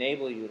and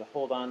enable you to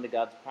hold on to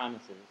God's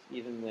promises,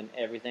 even when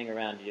everything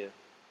around you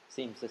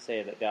seems to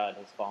say that God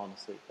has fallen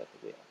asleep at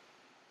the wheel.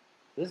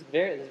 This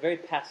is very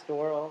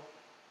pastoral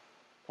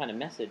kind of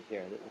message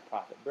here that the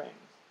prophet brings.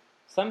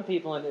 Some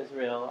people in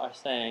Israel are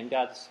saying,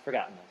 God's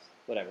forgotten us,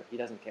 whatever, he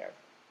doesn't care.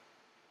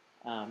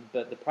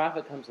 But the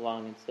prophet comes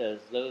along and says,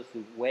 those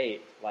who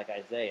wait, like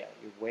Isaiah,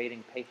 you're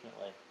waiting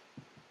patiently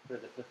for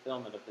the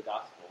fulfillment of the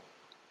gospel,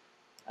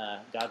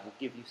 God will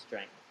give you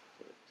strength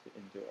to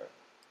endure.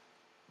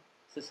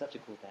 This is such a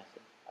cool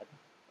passage. At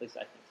least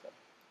I think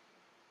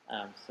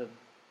so.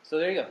 So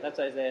there you go. That's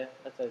Isaiah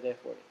 40.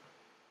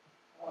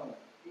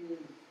 Is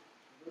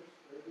verse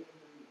 30 and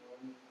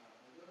 31, are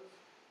those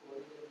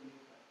quoted in the New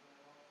Testament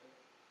at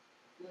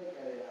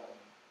all?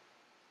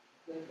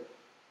 I feel like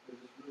they're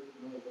just really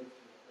familiar words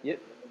to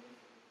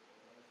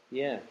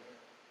Yep.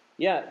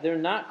 Yeah, they're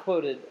not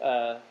quoted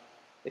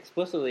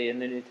explicitly in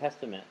the New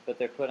Testament, but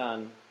they're put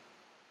on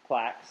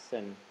plaques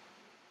and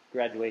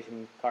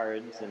graduation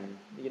cards, and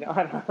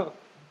I don't know.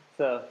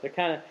 So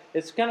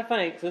it's kind of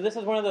funny. So this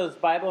is one of those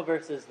Bible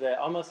verses that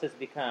almost has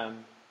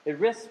it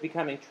risks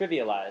becoming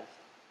trivialized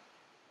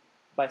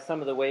by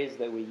some of the ways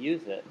that we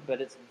use it,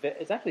 but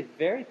it's actually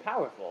very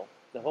powerful.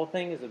 The whole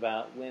thing is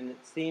about when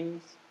it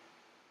seems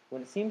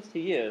to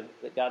you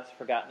that God's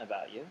forgotten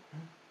about you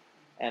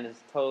and is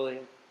totally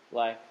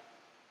like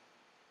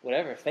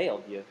whatever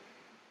failed you,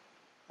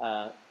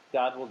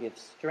 God will give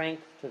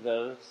strength to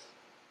those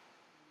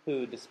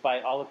who,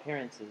 despite all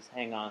appearances,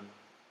 hang on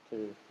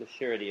to the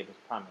surety of his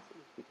promises.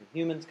 Because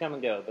humans come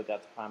and go, but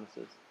God's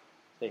promises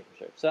stay for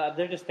sure. So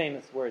they're just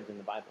famous words in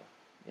the Bible.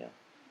 Yeah.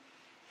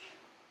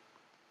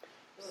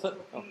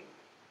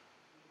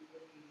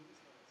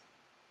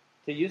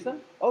 To use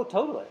them? Oh,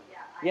 totally. Yeah,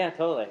 Yeah,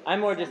 totally. I'm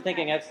more just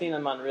thinking I've seen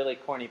them on really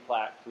corny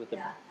plaques with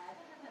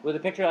a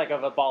picture like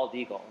of a bald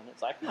eagle, and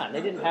it's like, come on,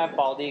 they didn't have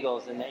bald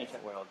eagles in the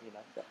ancient world, you know.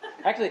 So,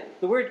 actually,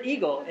 the word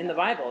eagle in the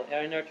Bible,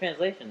 in our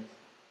translations,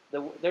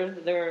 there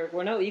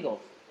were no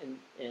eagles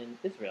in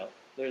Israel.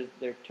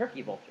 They're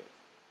turkey vultures,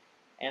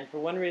 and for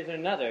one reason or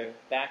another,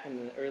 back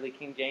in the early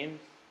King James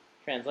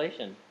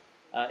translation,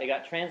 it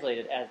got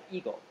translated as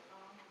eagle,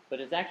 but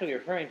it's actually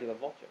referring to a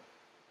vulture,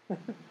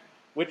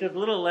 which is a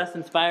little less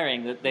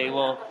inspiring that they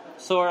will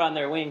soar on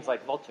their wings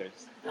like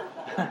vultures.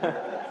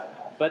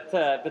 But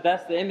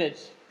that's the image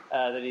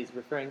that he's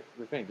referring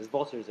because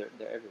vultures they're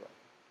everywhere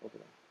over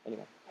there.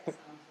 Anyway. That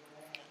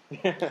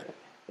sounds hilarious.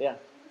 Yeah.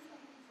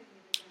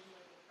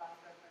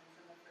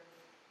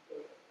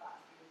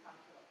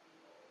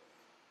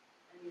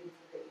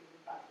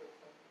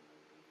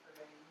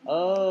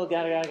 Oh,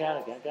 got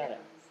it.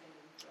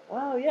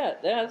 Oh, yeah,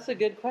 that's a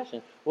good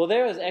question. Well,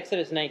 there was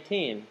Exodus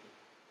 19,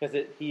 because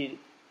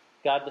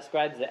God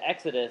describes the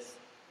Exodus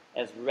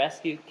as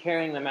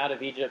carrying them out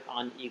of Egypt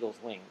on eagle's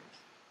wings,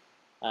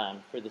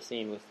 for the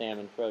scene with Sam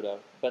and Frodo.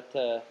 But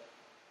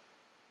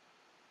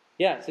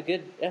yeah,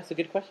 that's a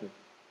good question.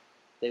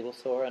 They will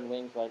soar on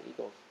wings like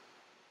eagles,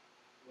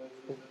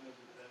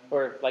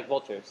 or like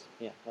vultures.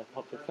 Yeah, like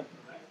vultures.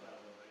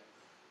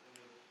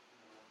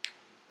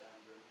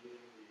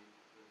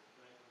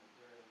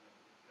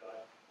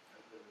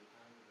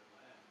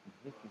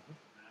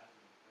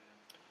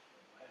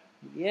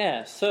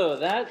 Yeah, so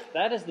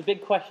that is the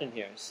big question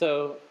here.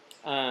 So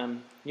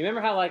you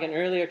remember how, like in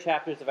earlier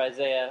chapters of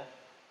Isaiah,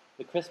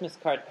 the Christmas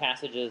card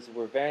passages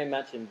were very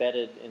much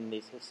embedded in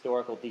these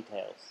historical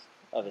details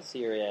of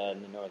Assyria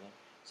and the northern.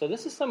 So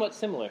this is somewhat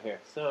similar here.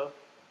 So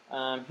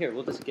here,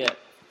 we'll just get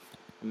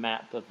a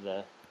map of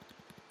the...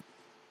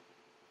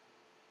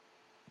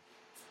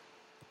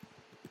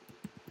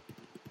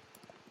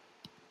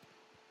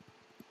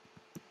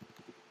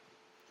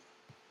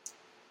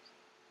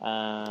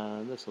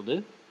 this will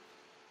do.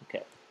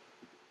 Okay.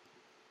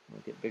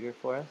 Make it bigger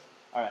for us.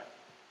 All right.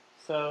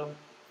 So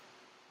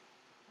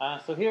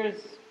here's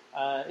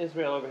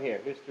Israel over here.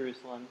 Here's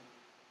Jerusalem.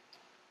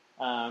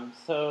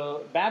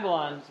 So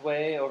Babylon's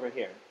way over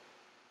here.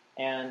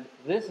 And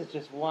this is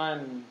just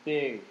one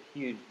big,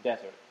 huge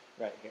desert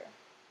right here.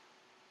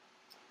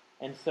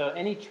 And so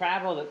any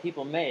travel that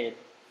people made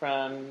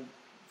from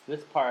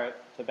this part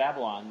to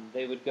Babylon,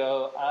 they would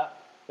go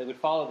up, they would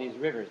follow these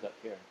rivers up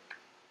here,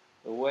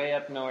 way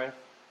up north,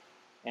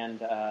 and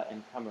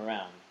come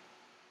around.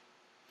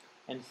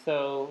 And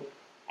so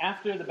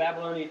after the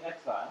Babylonian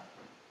exile,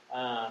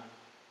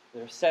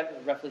 there were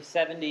roughly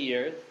 70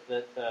 years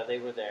that they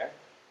were there.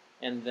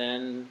 And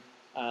then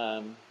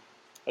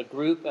a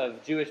group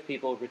of Jewish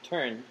people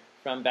returned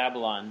from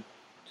Babylon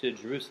to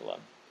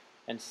Jerusalem.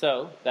 And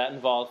so that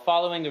involved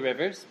following the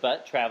rivers,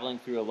 but traveling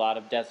through a lot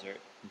of desert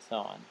and so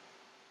on.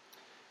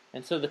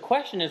 And so the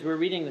question as we're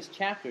reading this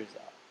chapter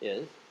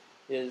is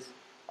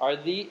are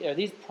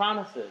these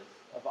promises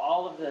of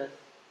all of this,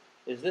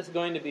 is this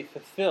going to be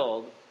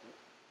fulfilled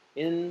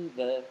in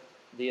the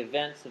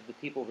events of the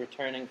people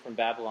returning from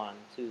Babylon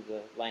to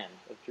the land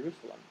of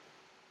Jerusalem?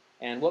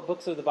 And what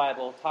books of the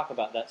Bible talk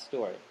about that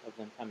story of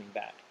them coming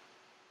back?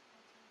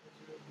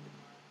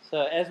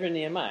 So Ezra and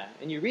Nehemiah.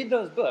 And you read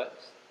those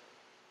books,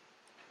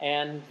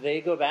 and they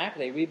go back,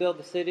 they rebuild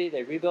the city,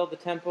 they rebuild the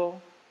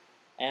temple,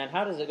 and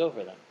how does it go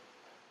for them?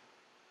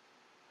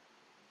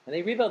 And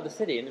they rebuild the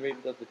city and they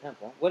rebuild the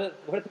temple. What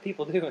do the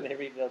people do when they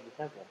rebuild the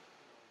temple?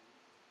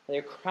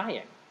 They're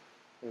crying.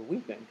 They're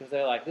weeping because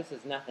they're like, this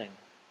is nothing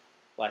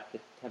like the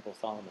temple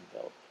Solomon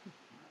built.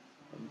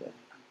 And,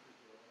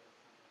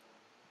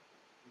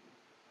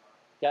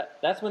 yeah,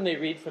 that's when they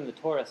read from the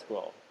Torah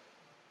scroll.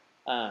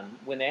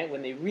 When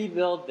they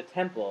rebuild the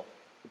temple,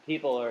 the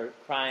people are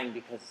crying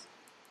because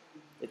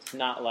it's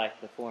not like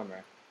the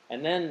former.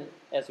 And then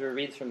Ezra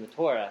reads from the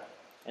Torah,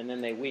 and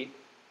then they weep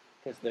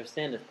because their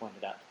sin is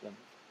pointed out to them.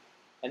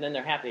 And then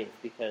they're happy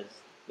because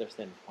their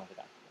sin is pointed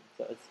out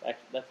to them. So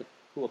that's a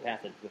cool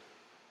passage with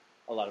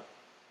a lot of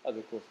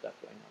other cool stuff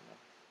going on there.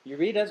 You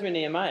read Ezra and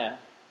Nehemiah,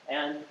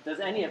 and does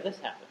any of this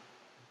happen?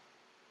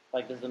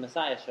 Like, does the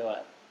Messiah show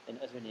up in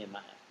Ezra and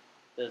Nehemiah?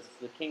 Does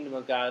the kingdom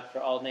of God for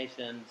all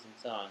nations and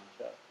so on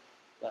show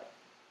up?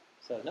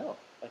 No.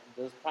 Like,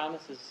 those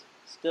promises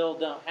still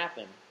don't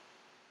happen.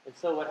 And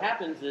so what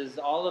happens is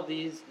all of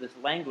this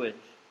language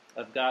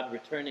of God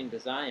returning to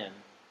Zion,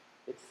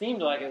 it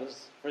seemed like it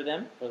was for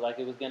them, or like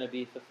it was going to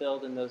be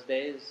fulfilled in those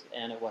days,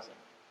 and it wasn't.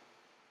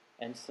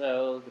 And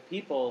so the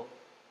people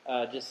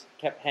just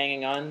kept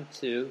hanging on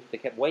they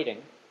kept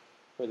waiting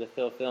for the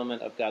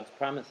fulfillment of God's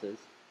promises,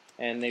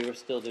 and they were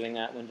still doing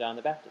that when John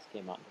the Baptist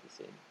came onto the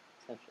scene,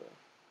 essentially.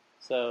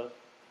 So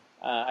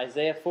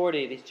Isaiah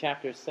 40, these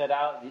chapters set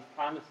out these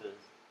promises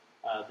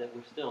that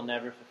were still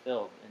never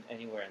fulfilled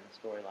anywhere in the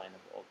storyline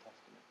of the Old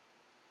Testament.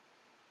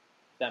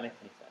 If that makes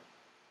any sense.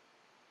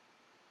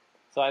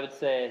 So I would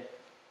say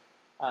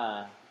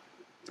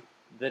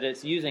that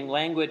it's using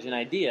language and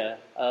idea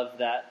of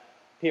that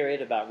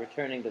period about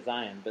returning to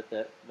Zion, but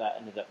that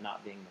ended up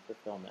not being the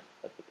fulfillment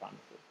of the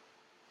promises.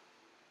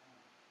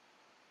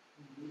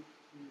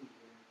 2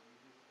 where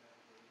Jesus had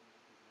David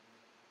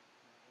presented the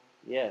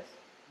temple, Yes.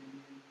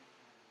 Simeon and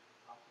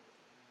Prophet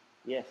Anna,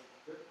 Yes.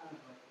 they're kind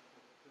of like a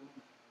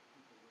fulfillment of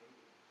people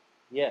waiting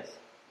Yes. to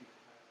see the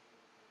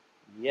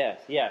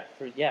Christ.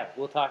 Yes. Yeah.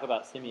 We'll talk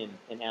about Simeon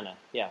and Anna.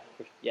 Yeah.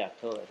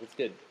 Totally. It's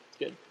good. It's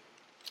good.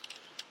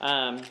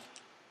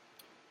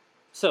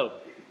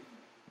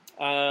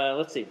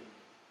 Let's see.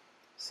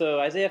 So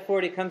Isaiah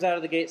 40 comes out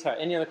of the gate. Sorry,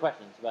 any other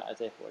questions about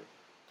Isaiah 40?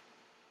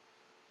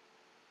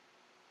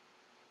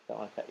 Don't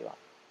want to cut you off.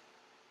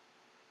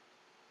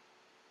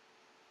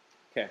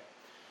 Okay.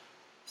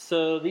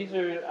 So these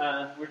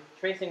are, we're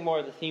tracing more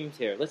of the themes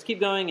here. Let's keep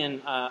going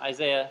in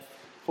Isaiah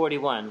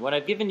 41. What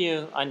I've given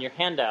you on your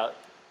handout,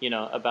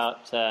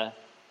 about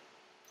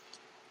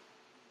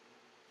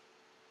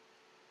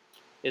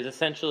is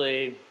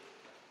essentially,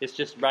 it's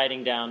just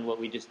writing down what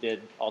we just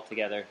did all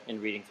together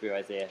in reading through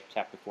Isaiah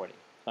chapter 40.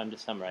 So I'm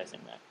just summarizing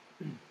that.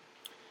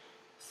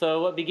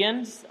 So what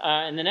begins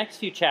in the next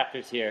few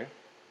chapters here,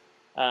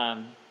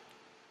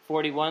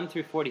 41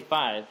 through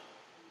 45,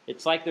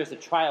 it's like there's a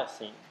trial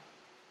scene.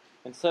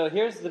 And so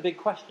here's the big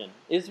question.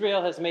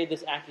 Israel has made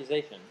this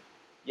accusation.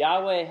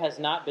 Yahweh has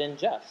not been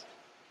just.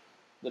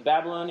 The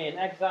Babylonian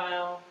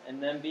exile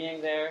and them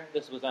being there,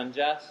 this was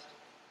unjust.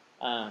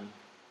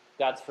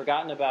 God's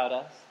forgotten about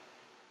us.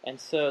 And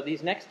so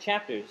these next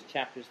chapters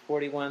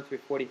 41 through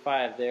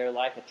 45, they're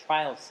like a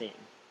trial scene.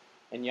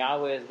 And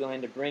Yahweh is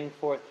going to bring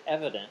forth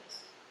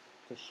evidence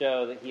to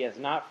show that he has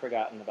not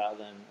forgotten about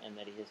them and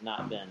that he has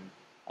not been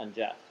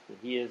unjust. That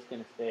he is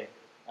going to stay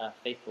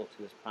faithful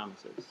to his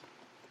promises.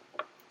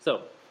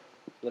 So,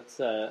 let's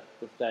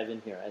dive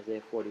in here,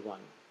 Isaiah 41.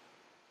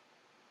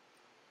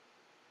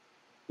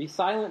 Be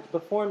silent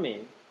before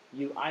me,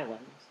 you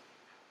islands,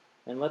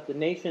 and let the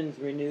nations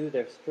renew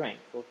their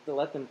strength.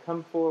 Let them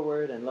come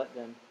forward and let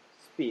them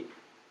speak.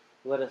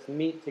 Let us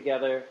meet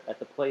together at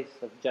the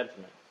place of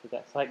judgment. So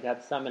that's like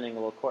God summoning a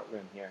little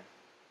courtroom here.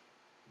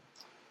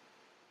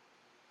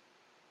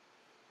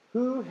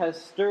 Who has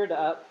stirred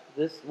up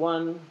this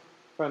one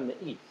from the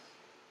east,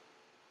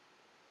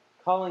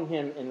 calling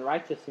him in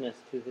righteousness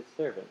to his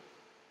service?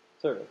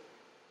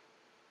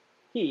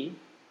 He,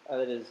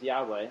 that is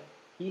Yahweh,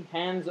 he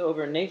hands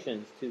over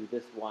nations to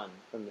this one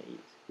from the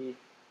east.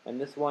 And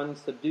this one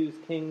subdues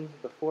kings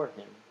before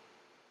him.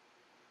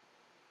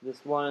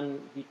 This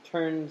one, he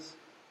turns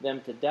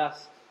them to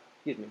dust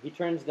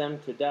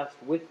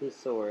with his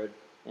sword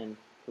and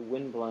to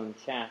windblown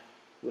chaff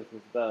with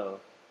his bow.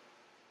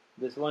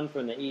 This one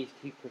from the east,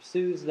 he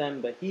pursues them,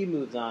 but he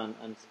moves on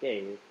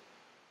unscathed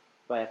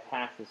by a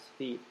path his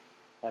feet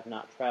have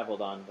not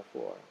traveled on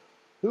before.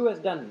 Who has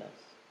done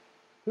this?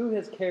 Who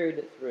has carried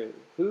it through?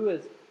 Who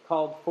has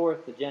called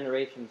forth the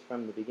generations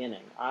from the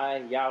beginning? I,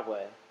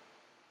 Yahweh,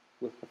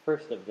 with the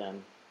first of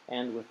them,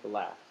 and with the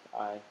last.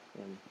 I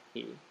am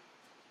he.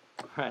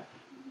 All right.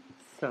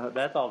 So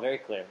that's all very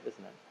clear,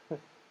 isn't it?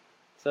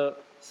 So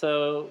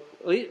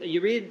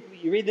you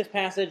read this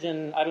passage,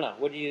 and I don't know.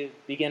 What do you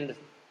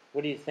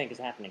think is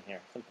happening here?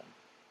 Something.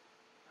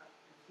 I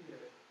see a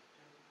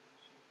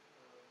juxtaposition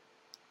of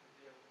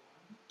Isaiah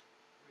 1,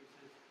 where it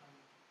says, "Come,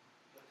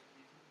 let us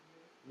reason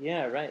together."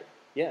 Yeah. Right.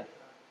 Yeah.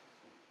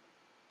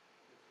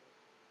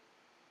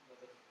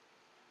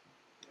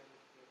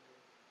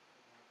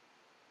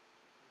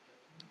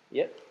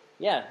 Yep.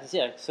 Yeah.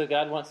 So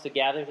God wants to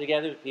gather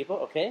together the people.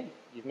 Okay,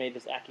 you've made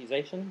this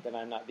accusation that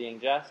I'm not being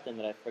just and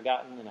that I've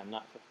forgotten and I'm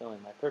not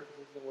fulfilling my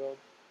purposes in the world.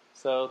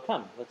 So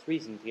come, let's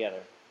reason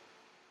together.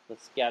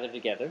 Let's gather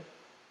together.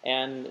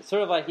 And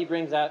sort of like he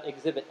brings out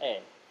Exhibit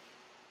A,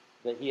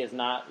 that he has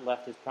not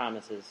left his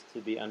promises to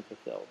be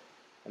unfulfilled.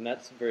 And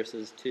that's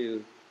verses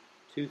 2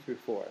 through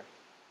 4.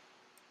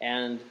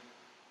 And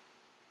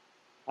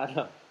I don't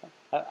know.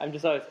 I'm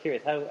just always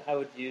curious. How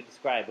would you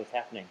describe what's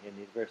happening in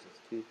these verses,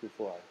 2 through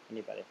 4?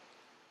 Anybody?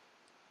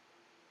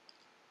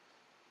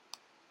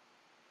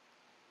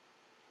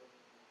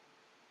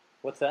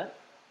 What's that?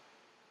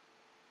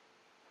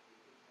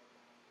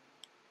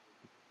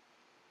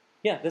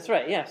 Yeah, that's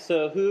right. Yeah.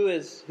 So who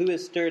is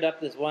stirred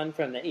up this one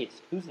from the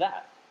east? Who's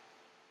that?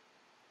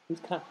 Who's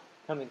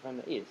coming from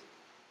the east?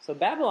 So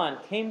Babylon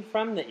came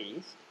from the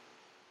east,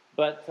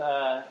 but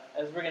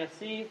as we're going to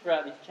see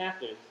throughout these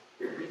chapters,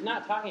 he's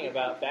not talking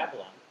about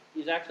Babylon.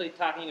 He's actually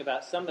talking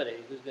about somebody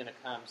who's going to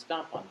come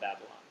stomp on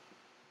Babylon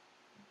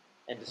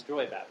and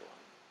destroy Babylon.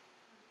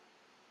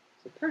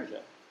 So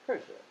Persia,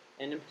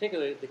 and in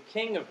particular the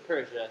king of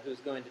Persia who's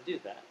going to do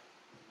that.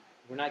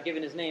 We're not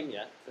given his name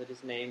yet, but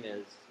his name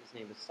is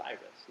Cyrus.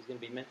 He's going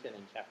to be mentioned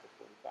in chapter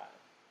 45.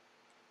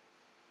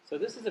 So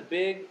this is a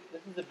big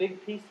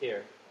piece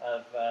here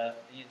of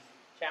these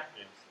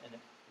chapters, and it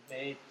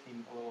may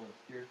seem a little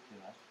obscure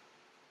to us,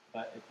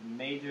 but it's a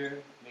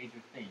major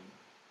theme.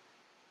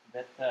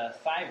 That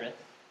Cyrus,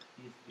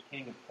 he's the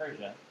king of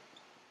Persia,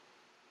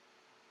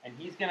 and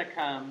he's going to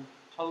come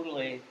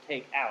totally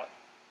take out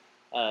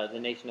the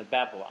nation of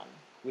Babylon,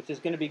 which is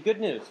going to be good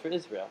news for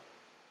Israel,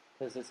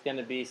 because it's going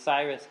to be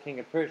Cyrus, king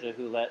of Persia,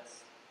 who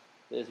lets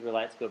the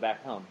Israelites go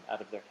back home out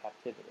of their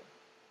captivity.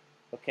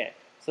 Okay,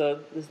 so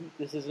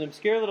this is an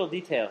obscure little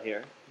detail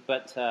here,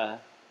 But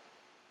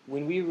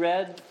when we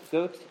read,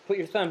 put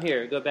your thumb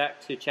here, go back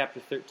to chapter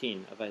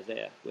 13 of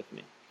Isaiah with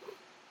me.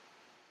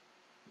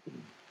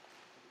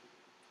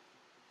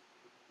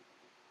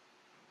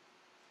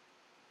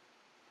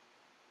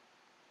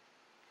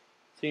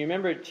 So you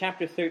remember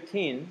chapter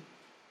 13,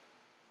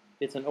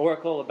 it's an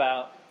oracle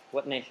about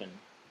what nation?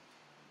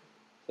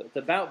 So it's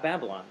about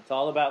Babylon. It's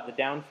all about the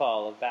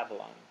downfall of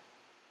Babylon.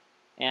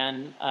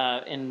 And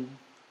in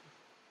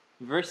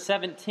verse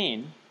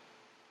 17,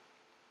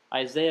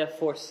 Isaiah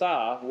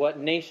foresaw what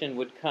nation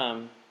would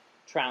come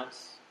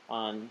trounce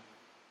on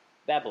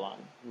Babylon.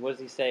 And what does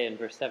he say in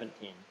verse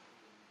 17?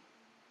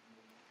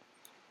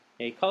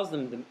 He calls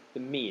them the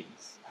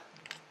Medes,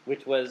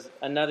 which was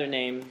another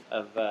name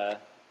of...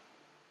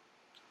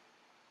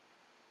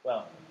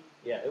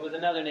 it was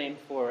another name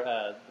for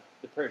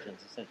the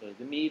Persians, essentially.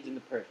 The Medes and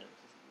the Persians.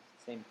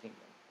 It's the same kingdom.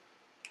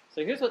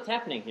 So here's what's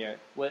happening here.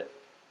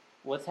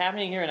 What's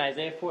happening here in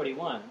Isaiah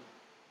 41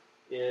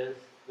 is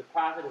the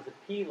prophet is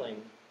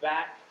appealing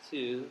back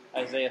to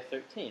Isaiah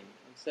 13 and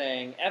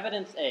saying,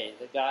 evidence A,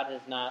 that God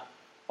has not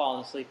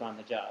fallen asleep on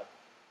the job.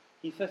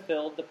 He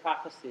fulfilled the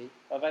prophecy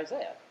of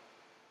Isaiah.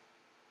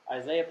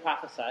 Isaiah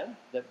prophesied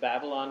that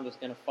Babylon was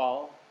going to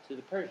fall to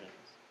the Persians.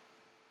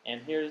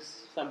 And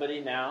here's somebody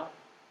now,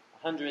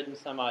 100 and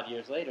some odd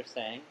years later,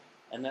 saying,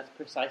 and that's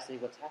precisely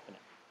what's happening.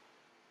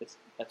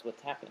 That's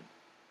what's happened.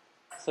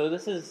 So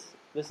this is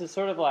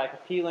sort of like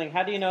appealing.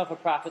 How do you know if a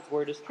prophet's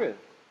word is true?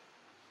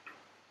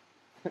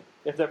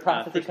 If their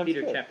prophecy comes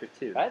Peter true, chapter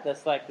 2. right?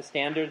 That's like the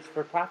standards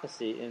for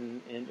prophecy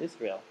in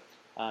Israel.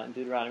 In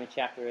Deuteronomy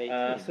chapter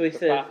 18. So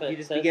he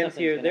just begins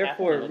here,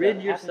 therefore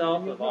rid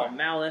yourself of all all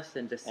malice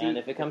and deceit, and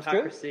if it comes true,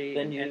 hypocrisy,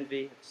 then and you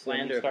envy, then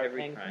slander you of start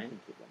every paying kind. attention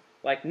to them.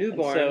 Like And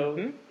newborn.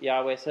 so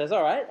Yahweh says,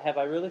 all right, have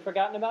I really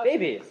forgotten about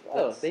Babies. you?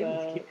 Oh, Let's, babies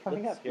keep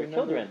coming let's up. Your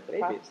remember children, the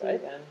babies, prophecy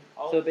right? and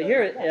all So, of but the-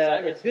 here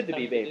Cyrus it's good to is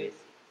be coming babies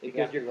because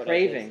exactly you're what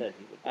Isaiah craving said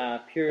he would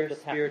do. pure That's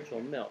what's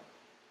spiritual milk,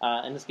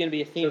 And it's going to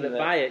be a so theme that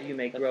by it you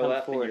may that grow comes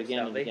up in forward your again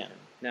and salvation. again.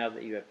 Now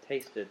that you have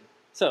tasted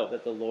So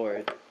that the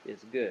Lord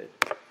is good.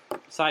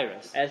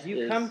 Cyrus, As you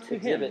is come to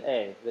exhibit him,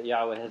 A, that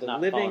Yahweh has the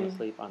not living fallen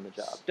asleep on the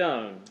job.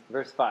 Stone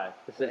Verse 5.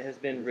 that has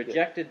been this is good.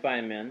 rejected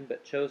by men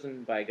but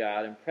chosen by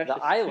God and precious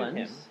The islands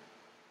to him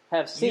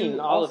have seen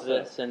You all of also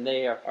this, and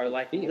they are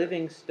like fear.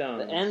 living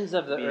stones The ends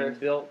of the being earth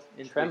built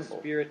into tremble. a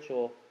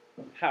spiritual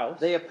house.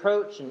 They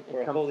approach and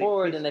or a come holy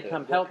forward, and they priesthood.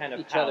 come What help kind of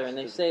each other, house and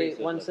they does the say,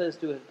 priesthood one live says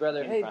to his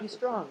brother, in? hey, be Prophecy.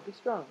 strong, be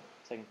strong.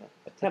 Second time.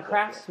 A The temple here.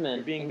 craftsman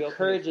You're being built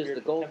into a encourages the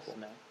spiritual temple.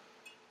 goldsmith,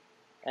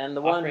 and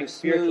the one Offering who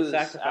spiritual smooths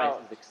sacrifices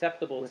out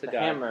acceptable with to the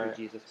God hammer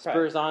through Jesus Christ.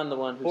 spurs on the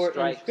one who For in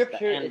strikes Scripture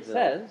the it anvil.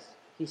 says,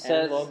 He and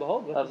says lo and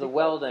behold, what of does the he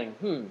quote?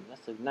 welding,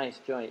 that's a nice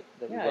joint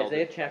that we Yeah, welded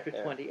Isaiah right chapter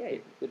there.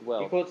 28. Good He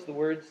weld. quotes the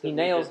words that He we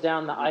nails just-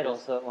 down the we idol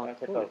just, so it won't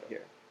tip quoted over.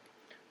 here.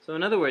 So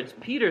in other words,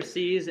 Peter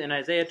sees in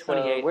Isaiah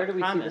 28 So where do we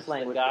see promise this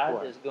language that God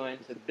before? is going to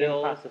It's the same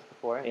build process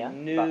before, a yeah?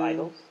 new about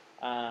idols.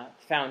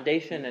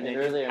 Foundation and a And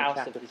new earlier in house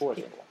chapter of his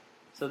 40. people.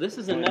 So this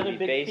is Going to another be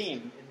big based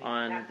theme in these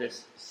on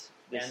chapters.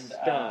 this And,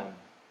 stone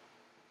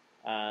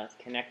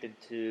connected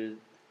to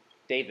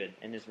David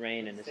and his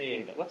reign and his See,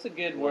 kingdom. what's a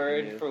good Nothing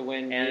word new. for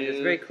when And you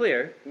it's very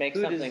clear make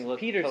who something does look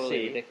Peter totally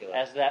see ridiculous?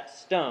 as that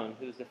stone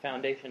who's the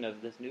foundation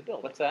of this new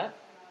building. What's that?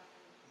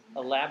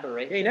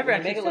 Elaboration. Yeah, he never You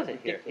actually make it says look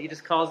it here. ridiculous. He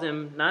just calls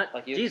him not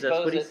Like you Jesus,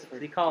 expose but it for-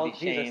 he to calls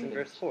be Jesus in shamed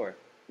verse and 4.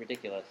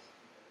 ridiculous.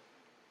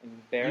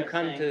 Embarrassing. You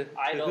come to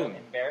idol, whom?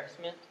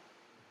 embarrassment.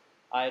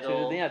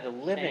 Idol. The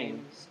living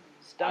shame,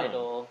 stone.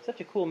 idol.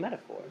 Such a cool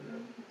metaphor.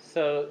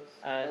 So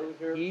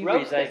Those are he roasting.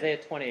 reads Isaiah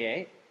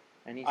 28,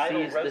 and he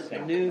Idol sees this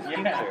roasting. new Yeah.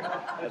 future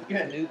That's of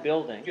this good. new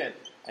building, Good.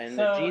 and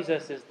So, that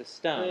Jesus is the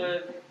stone. The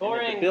And that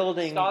boring the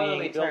building scholarly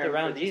being built term for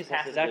around these Jesus is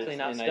passages actually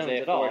not in stones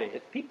Isaiah at all. 40.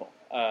 It's people.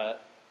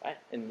 Right?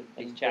 In these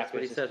And that's chapters,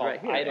 what he it's says called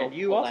right here. idol And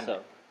you polemic.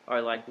 also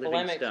are like living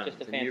Polemic's stones.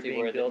 just a and you're fancy being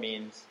word that built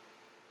means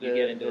you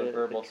get into a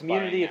verbal the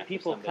community sparring of after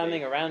people somebody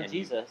coming around and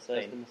you Jesus say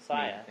as the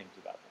Messiah mean things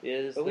about them.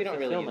 is But we the don't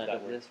really use fulfillment that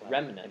of word this for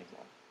remnant.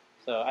 anymore.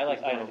 So I like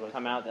He's going idol to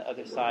come out the other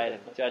roasting. side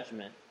of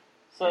judgment.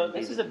 So and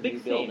this be is a the big new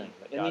theme building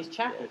that in God these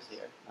chapters builds,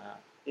 here.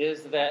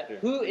 Is that after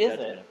who the is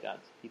judgment it of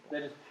God's people.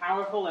 that is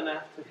powerful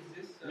enough to Is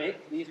this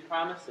make these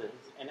promises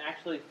and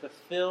actually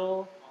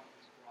fulfill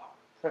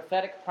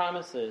prophetic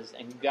promises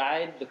and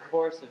guide the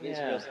course of Yeah.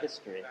 Israel's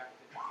history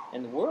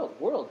and the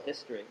world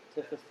history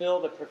to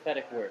fulfill the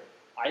prophetic word?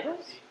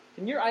 Idols?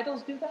 Can your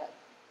idols do that?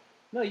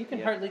 No, you can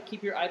Yeah. hardly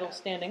keep your idol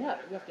standing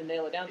up. You have to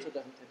nail it down so it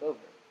doesn't tip over.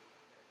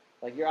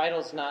 Like your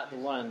idol's not the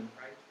one.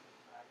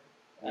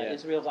 Yeah.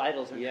 Israel's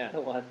idols are Yeah. not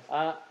the ones.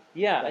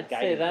 Yeah, That I'd say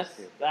guiding that's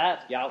history.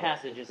 that Yahweh,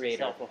 passage the is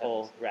creator itself a of the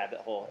whole heavens. rabbit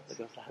hole that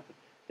goes lots of So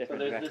different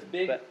there's directions. this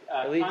big but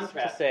at least to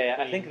contrast say, I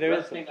between think there is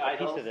roasting a piece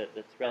idols of it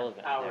that's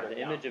relevant power there. of The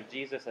Yahweh. image of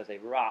Jesus as a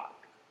rock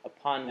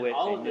upon And which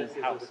all a of new this is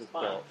a house is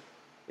response built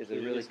is a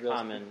to really Israel's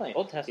common complaint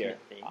Old Testament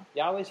here. theme.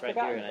 Yahweh's Right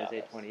forgotten here in about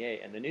Isaiah us.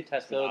 28, and the New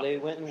Testament. So they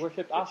often went and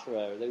worshipped just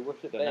Asherah, or they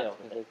worshipped go Baal, nuts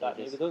because with they it. thought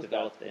They maybe just those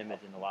developed gods the would image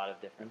help. in a lot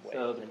of different ways.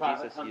 So the and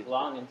prophet Jesus comes used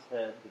along and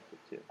said, it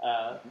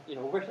too.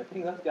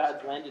 worshipping those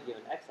gods landed you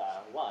in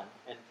exile, one,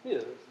 and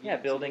two, Yeah,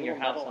 building your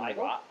house on the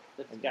idol. rock.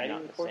 that's and guiding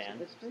not the the course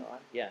sand of history? and so on.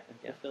 Yeah, And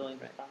yeah, fulfilling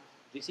that's His promise.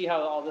 Do you see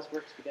how all this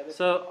works together?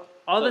 So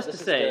all So this this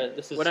to is say, the-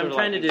 this is what sort I'm of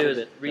trying like to do is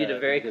exhibit, read a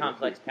very exhibit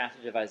complex two.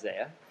 passage of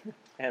Isaiah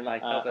and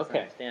like help us Okay.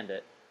 understand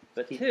it.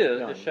 But Keep two,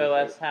 going. to show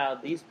us how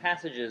these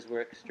passages were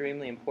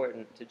extremely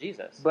important to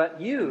Jesus. But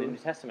and the you, New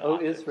Testament O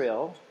authors,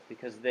 Israel,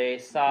 because they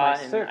saw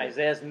my in servant.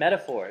 Isaiah's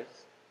metaphors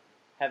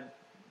have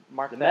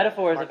mark the that-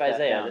 metaphors mark of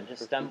Isaiah down that just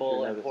for stumble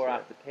future and notice pour here.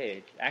 off the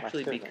page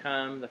actually servant.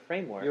 become the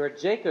framework You are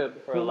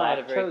Jacob, for a whom lot I of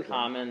have very chosen.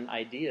 common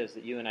ideas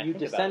that you and I You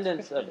think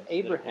descendants about as of Christians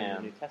that are in Abraham,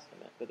 the New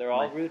Testament, but they're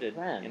all my rooted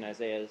friend. in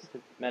Isaiah's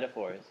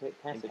metaphors Great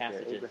in passage here,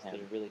 passages Abraham,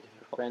 that are really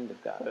difficult friend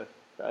of God.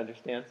 to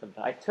understand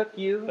sometimes. I took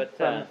you But,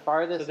 from the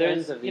farthest so there's,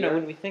 ends of the you know, earth,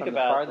 when we think from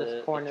about the farthest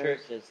the corners,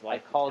 church as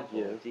like I called the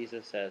temple, you,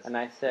 Jesus as and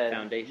I said,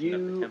 foundation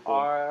of the you temple.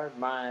 are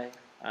my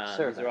These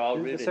servant. are all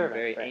Who's the rooted in servant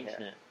very right here?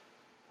 ancient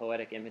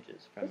poetic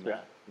images from Israel.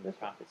 the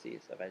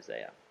prophecies of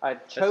Isaiah.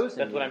 I've chosen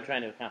That's what you. I'm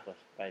trying to accomplish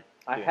by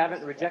I doing haven't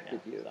this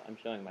rejected right now. you. So I'm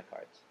showing my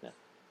cards. Yeah.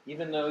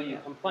 Even though you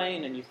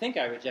complain and you think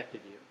I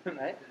rejected you,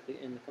 right?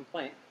 In the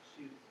complaint,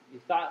 you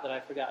thought that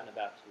I've forgotten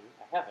about you.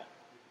 I haven't.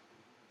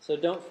 So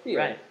don't fear,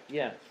 Right.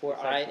 Yeah. for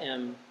I precisely.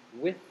 am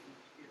with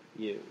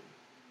you. Does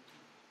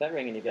that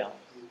ring any bells?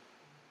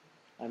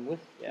 I'm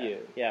with Yeah.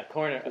 you. Yeah.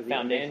 Corner So of the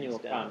foundation Emmanuel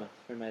stone. promise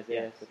from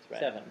Isaiah Yes, that's right.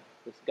 7.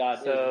 This God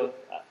So, is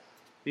with us.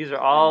 These are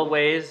all with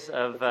ways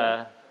of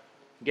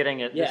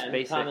getting at Yeah, this in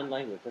basic. common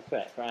language. That's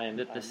right. For I am.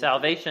 That I'm the with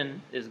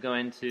salvation is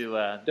going to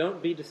you.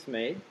 Don't be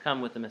dismayed.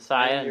 come with the I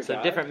Messiah, am and your so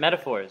God. different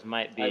metaphors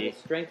might I will be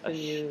strengthen a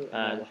you and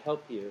I will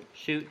help you.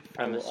 shoot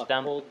I from a will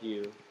stump, uphold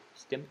you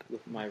stump,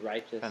 with my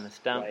righteous from a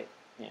stump, right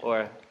hand.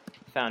 or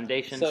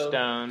foundation So,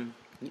 stone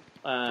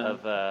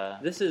of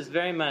this is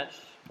very much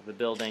the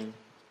building.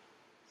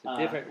 So Uh,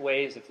 different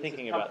ways of this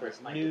thinking is about comfort,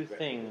 this my new good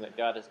thing friend. that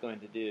God is going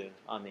to do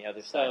on the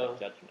other So, side of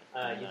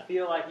judgment. you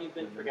feel like you've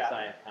been when the forgotten,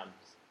 Messiah comes.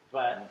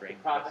 but and the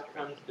brings prophet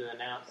restoration. comes to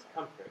announce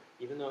comfort.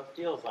 Even though it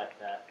feels like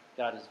that,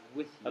 God is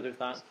with you. Other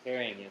thoughts?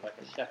 carrying you like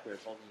a shepherd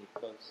holding you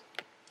close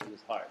to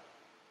his heart.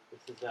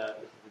 This is a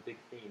big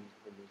theme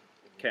in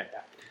the Okay.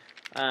 chapter.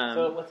 Um,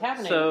 So what's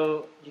happening?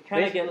 So You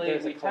kind of get basically,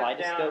 there's a we touched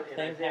down kaleidoscope in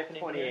thing Isaiah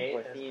happening 28 here,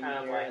 or as theme kind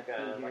of here, like and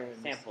a- theme like here, a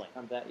and sampling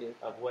comes at you.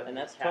 of what And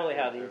these that's totally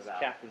how chapters are these about.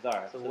 chapters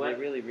are. So So what they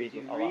really read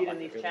you a lot read in like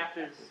these the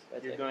chapters,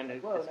 That's you're it. going to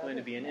Whoa, it's that going to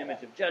is- be an yeah.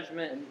 image of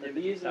judgment, And an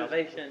image these of are the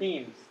salvation,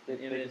 themes that an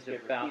they image just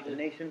get about the repeated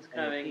nations and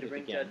coming to repeated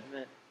bring again.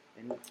 judgment,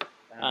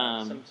 and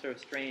Um, some sort of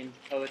strange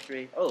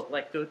poetry. Oh,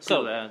 like go to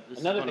So, this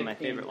is another one of big my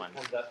theme favorite that ones.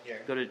 comes up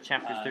here. Go to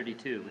chapter Uh,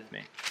 32 with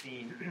me.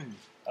 Theme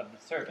of the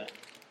servant.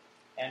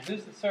 And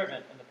who's the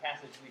servant in the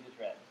passage we just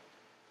read?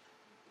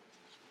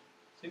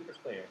 Super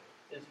clear.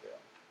 Israel.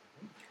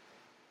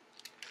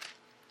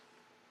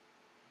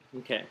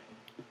 Okay.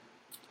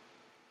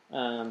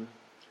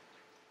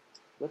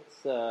 Let's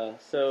So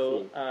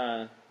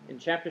see. in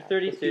chapter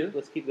 32,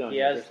 Let's keep going. he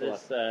here. has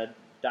Verse this 11.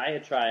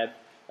 diatribe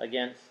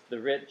against the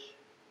rich,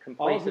 All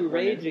complacent who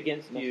rage women,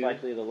 against most you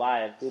likely the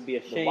lives, will be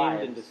the ashamed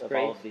wives and of all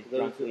disgraced. of these Those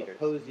drunk who leaders.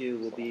 oppose you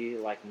will be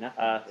like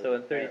nothing. They So will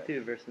in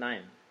 32, verse 9,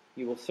 perish.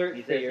 You will search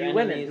he for says, your "You enemies,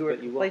 women who are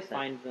but you won't complacent,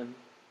 find them.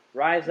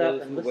 rise up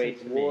Those and who listen wage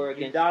to war me.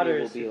 against You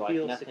daughters you will who be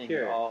feel like nothing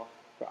secure. at all.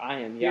 For I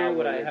am Hear Yahweh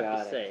what I your have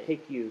to God. say. I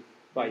take you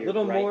by A your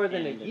little right more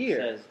than hand a and year.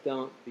 says,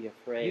 "Don't be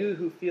afraid." You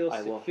who feel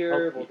I will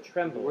secure help will you.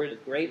 tremble. The word is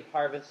Great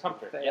harvest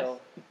comfort, fail. yes?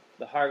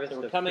 The harvest So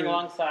we're of coming fruit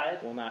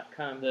alongside will not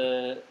come.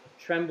 the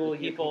Tremble, the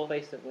you people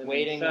complacent women.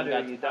 waiting on Shudder,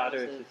 God's you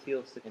daughters who promises, feel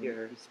and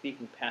secure. he's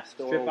speaking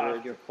pastoral Strip words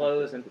off your of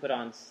clothes comfort. and put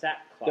on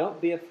sackcloth. Don't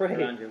be afraid.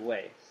 around your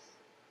waist.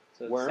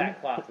 So Worm?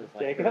 sackcloth is like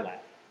Jacob?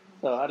 burlap.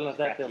 So I don't know if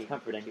that feels Scratchy,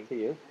 comforting itchy. to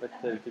you, but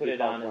You to put be it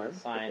called on as a worm.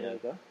 sign But there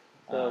of, you go.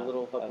 So a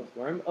little of helpless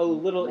worm. Oh,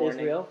 little mourning,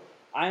 Israel,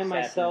 I sadness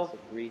myself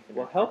of grief and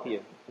will help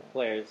you,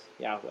 declares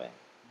Yahweh.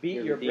 Beat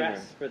your your Redeemer,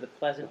 breasts for the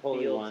pleasant the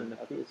Holy fields One and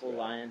the of fruitful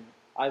Israel. lion.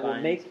 I will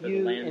vines make for the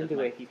you land of into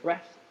my a people.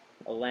 fresh,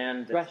 A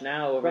land fresh, that's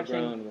now overgrown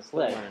threshing with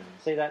sledge. thorns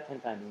Say that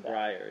 10 times. and fast.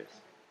 briars.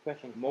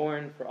 Threshing.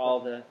 Mourn for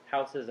all the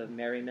houses of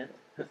merriment.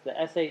 It's the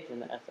SH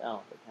and the SL.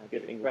 That kind of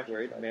Good get English threshing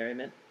word, sledge.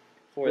 merriment.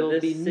 For Will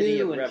this be city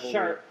new of and revelry.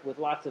 sharp with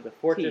lots of The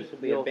fortress teeth. will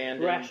be You'll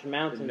abandoned. thresh The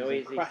mountains and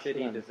noisy crush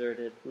city them.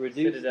 deserted.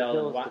 Reduce Citadel the and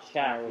hills to watchtower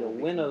chaff. will You'll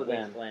become winnow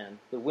them. wasteland.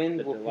 The wind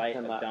The will pick delight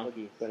them of up,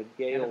 donkeys but a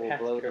gale and a will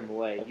blow pasture them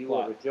away. of You will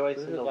flocks. rejoice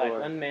This in is the like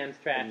Lord. one man's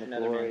trash, in the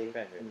another glory, man's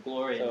treasure. in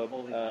glory and So,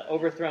 holiness.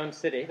 overthrown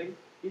city.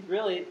 He's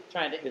really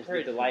trying to is the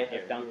encourage delight them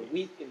of here. You're donkeys.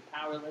 weak and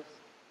powerless,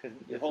 Because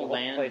Your it's whole a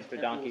land place and for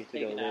temple donkeys was to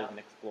go taken live out. and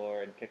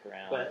explore and kick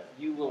around. but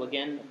you will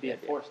again be a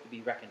idea. force to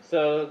be reckoned with.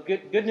 So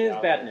good news,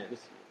 Yahweh bad news.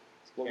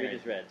 is What we caring.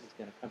 just read. He's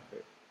going to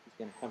comfort. He's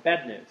going to comfort.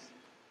 Bad news.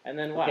 And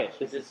then watch. Okay,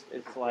 this is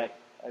it's like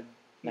a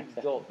next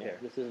huge jolt section here.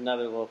 This is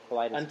another little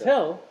kaleidoscope.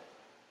 Until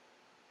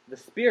the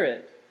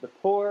Spirit the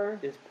poor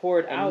is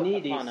poured and out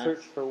needy upon search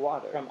us for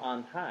water, from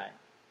on high.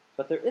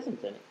 but there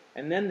isn't any.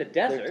 And then the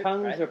desert,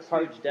 tongues right, are this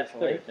parched huge with thirst.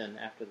 desolation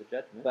after the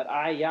judgment. But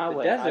I,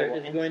 Yahweh, the I desert will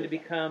is going answer to them.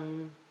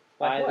 become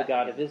I, like the what?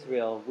 God of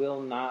Israel,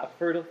 will a not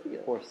fertile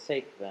field.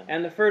 forsake them.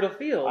 And the fertile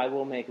field I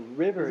will make is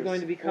rivers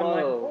going to become like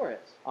a flow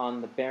forest.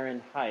 on the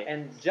barren heights.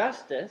 And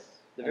justice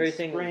The very and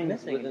thing that's springs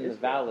missing within in the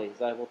Israel.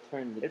 valleys. I will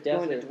turn the It's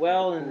desert going to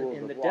dwell into pools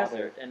in the of water,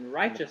 desert, and and the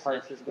righteousness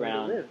parched is going to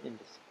ground live into in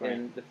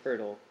springs. the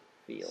fertile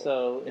field.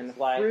 So and it's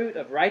the like fruit of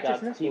God's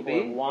righteousness will people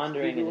are be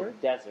wandering in a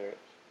word, desert,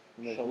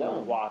 and there's no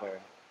shalom. water.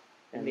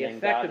 And the then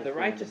effect God of the is going to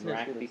righteousness will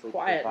be miraculously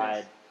quietness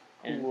provide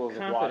and pools of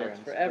water confidence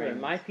and forever.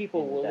 springs My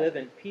people in the will live desert.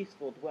 in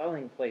peaceful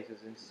dwelling places,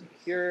 in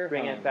secure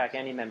Bring homes, it back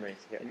any memories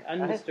here. in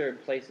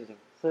undisturbed places of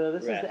So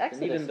this rest. is the And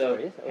Exodus even though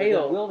stories, or the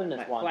hail wilderness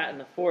might wandering. flatten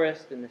the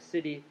forest and the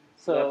city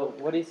So level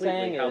what he's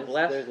completely, saying how is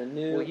blessed there's a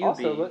new. will you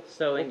also, be look,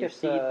 sowing look your at,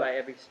 seed by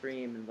every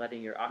stream and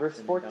letting your oxen verse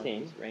and 14.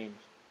 donkeys range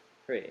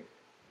free.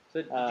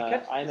 So did you I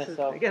catch this?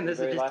 myself, Again, this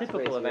the is very just last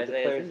typical of phrase here,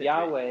 Isaiah's declares imagery.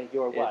 Yahweh,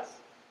 your what? It's,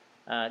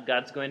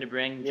 God's going to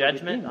bring Your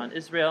judgment Redeemer. on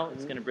Israel.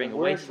 It's going to bring the a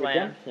word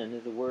wasteland. redemption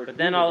is a word. But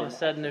then all of a rooted in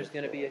sudden there's Exodus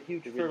going to be a story.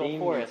 huge To fertile redeem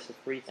means forest to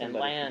free and somebody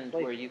from land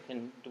where slavery. you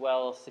can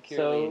dwell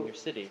securely in So, your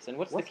cities. And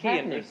what's the what's key in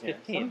happening verse here?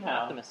 15? Somehow,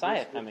 Not the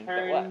Messiah this coming, but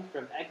return what?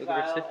 from Look at verse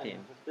exile 15.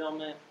 and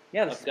fulfillment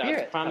Yeah, the of Spirit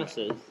God's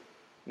promises.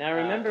 Now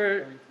remember,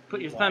 going to put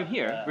be your thumb like,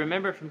 here.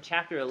 Remember from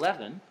chapter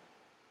 11,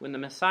 when the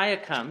Messiah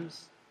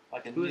comes,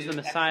 like a who is new the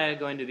Messiah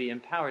going to be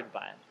empowered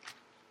by?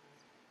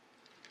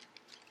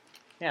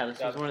 Yeah, this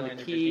God's is one of going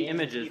the to key redeem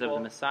images of people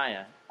the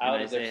Messiah in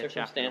out of their Isaiah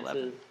chapter 11.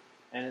 circumstances,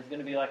 and it's going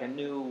to be like a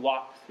new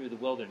walk through the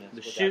wilderness. The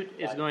with shoot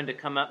that is light. going to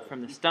come up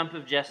from the stump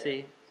of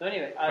Jesse. So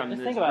anyway, From just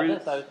the think about roots,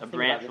 this. I was a just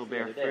branch thinking will about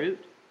bear this the other day.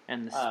 fruit,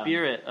 and the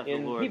Spirit of the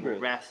in Lord will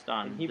Hebrews, rest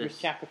on in Hebrews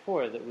this chapter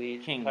 4 that we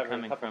king covered a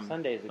coming couple from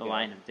Sundays the ago.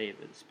 line of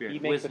David, the Spirit He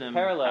of makes wisdom, a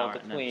parallel power,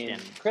 and between understanding,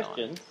 and so on.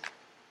 Christians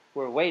who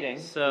are waiting.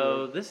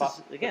 So who this fought-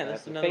 is, again,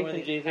 this is for another faith one of in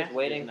these Jesus, passages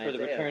waiting in for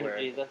the Isaiah return where of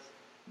Jesus,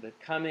 the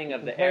coming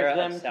of the compares era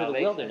them of to the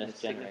salvation wilderness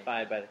is generation,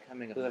 signified by the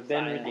coming of who the have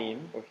been Messiah.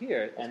 redeemed, Or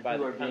here, it's and by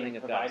who the are coming being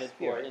of provided God's for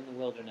Spirit in the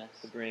wilderness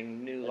to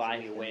bring new as life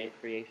we and await new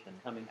creation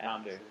coming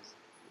after promises,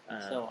 and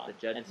uh, so on. the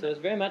judgment. And so it's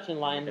very much in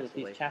line and with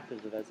these desolation.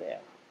 chapters of Isaiah.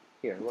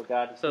 Here, what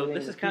God is So doing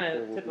this in is the kind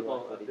future of will be typical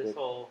like what of he this did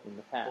whole in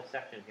the past.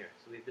 section here.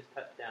 So we've just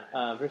touched down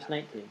on it. Verse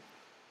 19.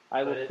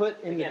 I will But put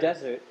it's, in the again,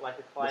 desert it's like a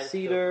the kaleidoscope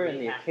cedar and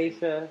the rehashing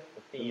acacia,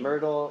 the themes,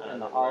 myrtle and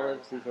the that were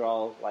olives. These are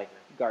all like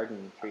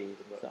garden trees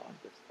and so on.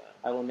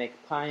 I will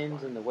make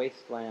pines in the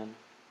wasteland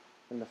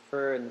and the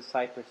fir and the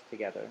cypress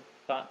together,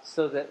 Thoughts?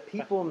 so that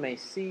people may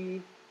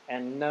see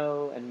and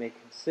know and may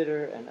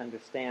consider and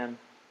understand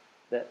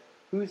that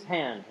whose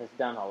hand has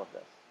done all of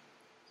this?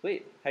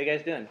 Sweet. How you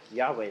guys doing?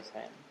 Yahweh's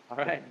hand. All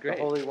right, great.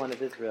 The Holy One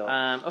of Israel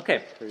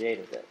Okay,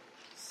 created it.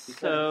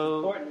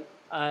 so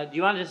do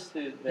you want to just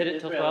to hit it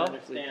till 12?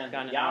 We've understand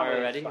gone an Yahweh hour is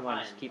already. You want to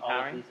behind just keep all of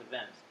powering? these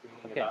events,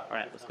 bringing Okay, about all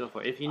right, let's go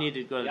for it. If you need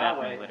to go to the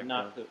Yahweh, bathroom later,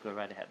 not go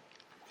right ahead.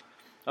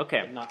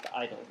 Okay, Not the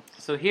idols.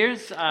 so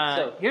here's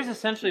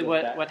essentially Goes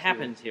what back to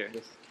happens here.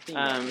 this theme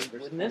Um, of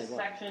verse When this 21.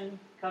 section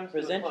comes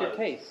Present to a your close,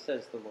 case,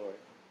 says the Lord.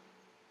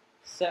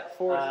 Set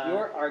forth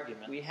your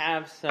argument. We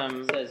have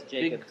some says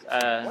Jacob. big.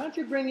 Why don't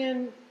you bring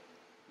in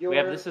your? We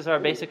have this is our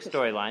basic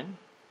storyline.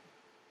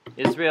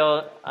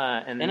 Israel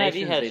and the NIV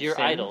nations has they've your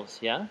sinned. idols,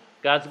 yeah?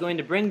 God's going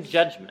to bring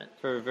judgment.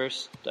 For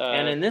verse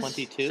And in this,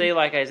 22. say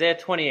like Isaiah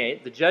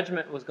 28, the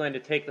judgment was going to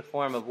take the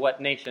form of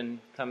what nation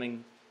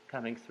coming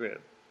through?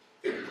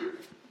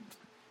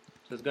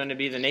 So it's going to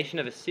be the nation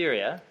of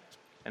Assyria,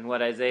 and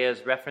what Isaiah is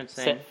referencing.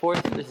 Set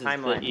forth, this is the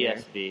timeline here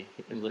ESV,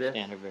 English this.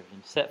 Standard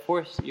Version. Set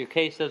forth your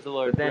case, says the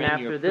Lord. But then bring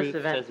after your this proof,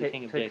 event says the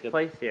King of takes Jacob.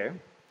 place here,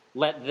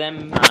 Let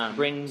them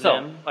bring so,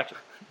 them. actually,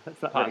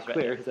 That's not pause very right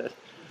clear, there. is it?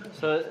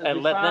 So And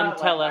we let saw, them like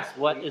tell us last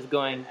what week, is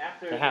going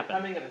after to the happen.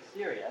 coming of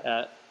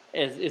Assyria,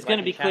 It's Like going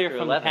to in be clear chapter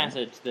from 11, the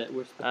passage that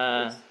we're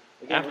uh,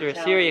 again, after we're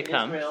Assyria challenging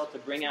comes, Israel to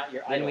bring out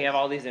your then idols. we have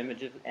all these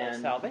images of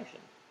And salvation.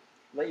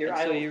 Let your And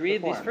so idols you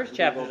read these perform. first You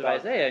chapters go of back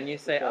Isaiah, and you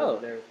to say, show oh,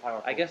 that they're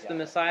powerful I guess the Yahweh.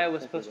 Messiah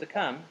was Simply supposed to look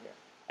come at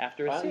that.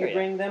 after Why don't Assyria. you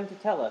bring them to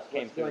tell us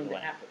came what's through going the to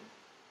land. happen?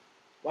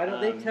 Why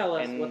don't they tell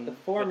us and what the what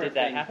former did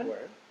that things happen? were,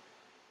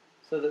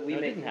 so that we No,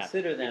 it may didn't happen,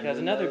 consider them? because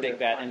and another know big their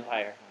bad final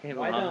empire outcome? came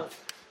Why along don't these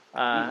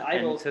and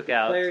idols took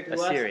out declare to us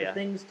the Assyria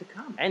things to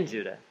come? and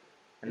Judah,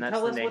 and that's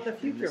tell the us nation. what the and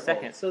future the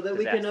second holds, so that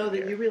we can know disaster that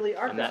here. you really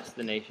are And God. that's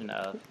the nation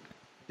of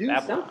Do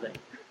Babylon. something.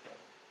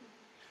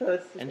 So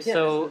it's, And again,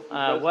 so, this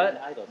is what-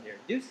 the idols here.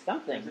 Do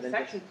something. there's a than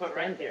section just put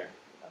right stand here.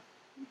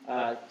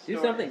 Do Story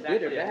something is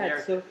good or actually a bad,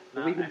 narrative, so it's that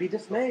not we can be actually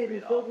dismayed supposed to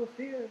and be filled all. with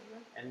fear.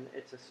 And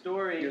it's a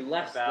story You're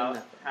less than about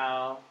nothing.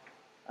 how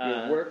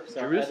Your works are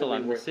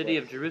Jerusalem, utterly the city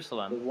of worthless. The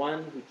Jerusalem,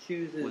 one who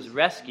chooses was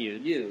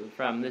rescued you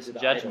from talking this to the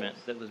judgment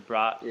idols that was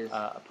brought is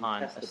upon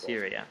detestable.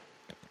 Assyria.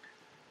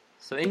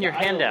 So in The your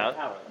idols are handout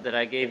powerless. that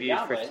I gave And you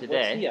for Yahweh, What's he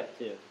today, up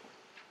to?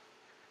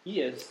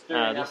 He is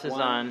stirring this up is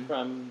one on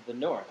from the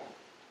north.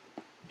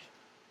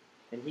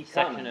 And he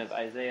section comes, of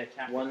Isaiah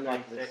chapter one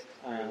like 26 this,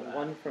 through,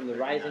 one from the 39.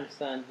 rising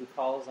sun who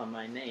calls on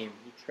my name.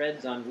 He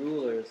treads on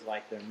rulers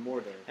like their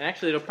mortar. And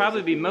actually, it'll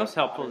probably be most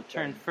helpful to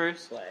turn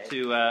first Play.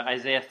 to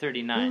Isaiah Who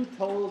 39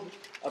 told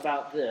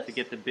about this to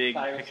get the big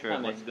Cyrus picture of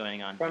coming what's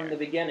going on from the here.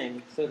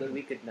 beginning so that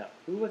we could know?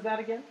 Who was that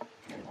again?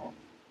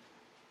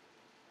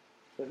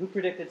 So who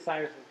predicted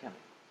Cyrus was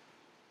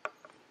coming?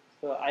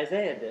 So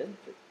Isaiah did.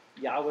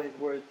 Yahweh's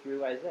word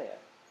through Isaiah.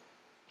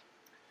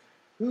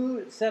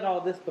 Who said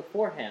all this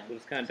beforehand? We'll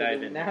just kind of so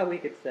dive that in. now we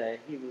could say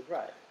he was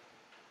right.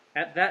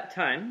 At that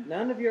time,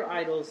 None of your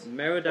idols told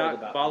Merodach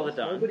about this.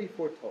 Baladan, Nobody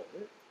foretold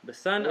it. the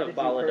son Nor of did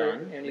you hear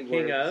Baladan, any the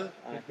king words,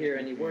 of hear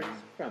any words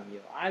from you.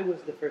 I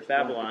was the first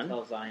Babylon. one to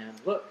tell Zion,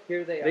 look,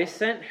 here they are. they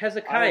sent I was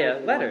Hezekiah the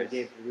one letters who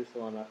gave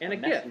Jerusalem and a a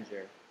gift,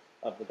 messenger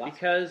of the gospel.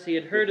 because he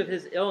had heard of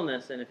his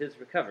illness and of his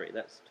recovery.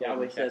 That's told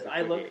Yahweh in says, chapter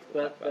I 48. looked,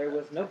 We'll but talk about there that.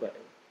 was nobody.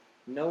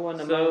 No one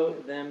So,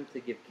 among them to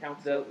give The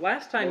counsel.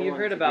 last time No you one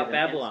heard to about give an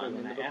answer Babylon when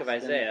in the I book of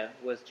asked them. Isaiah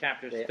was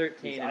chapters These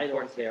 13 and idols,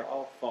 14. they are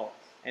all false.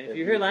 And if Their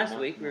you were here deeds are last not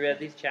week, we nothing. read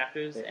these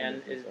chapters, Their and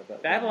images is are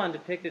but Babylon one.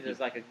 depicted as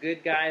like a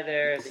good guy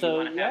there that you So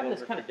want to you have have this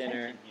over kind for of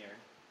dinner, tension here.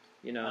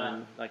 you know,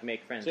 and like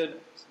make friends. So, with. do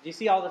you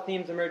see all the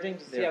themes emerging? Do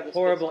you see how They're a this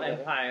horrible fits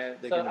together? empire.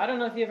 They're So gonna I don't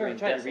know if you ever bring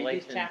tried to read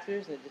these desolation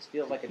chapters, and it just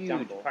feels like a huge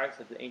jumble. parts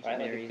of the ancient Right,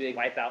 like a Near East, big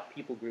wipe out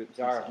people groups,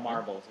 jar and of so on.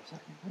 marbles or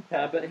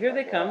something. But here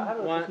they come, Well, how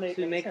does want this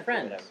to make sense or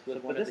friends whatever? with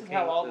So, one this of is the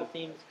how all kings the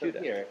themes of come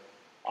Judah. here.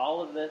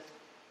 All of this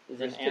is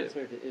an Verse 2.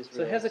 answer to Israel.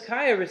 So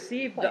Hezekiah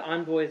received the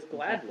envoys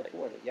gladly,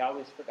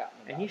 Yahweh's forgotten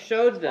about and he it.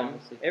 showed It's them fallen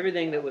asleep.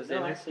 everything that was No,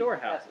 in his actually,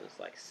 storehouses,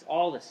 like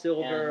all the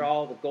silver, And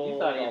all the You gold,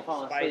 thought all you'd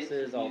fallen the asleep spices,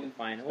 because all you the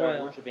fine started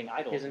oil, worshiping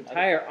idols. his and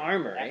entire others.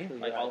 armory, Actually,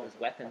 like your all idols his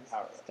are weapons,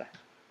 powerless. stuff,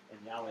 And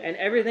Yahweh and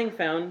everything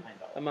found behind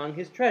all of it. among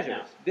his treasures.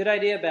 Now, Good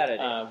idea, bad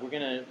idea. We're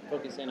going to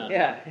focus in on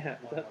Yeah,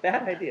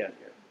 bad idea.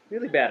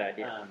 Really bad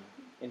idea.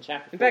 in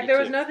chapter 42. In fact, there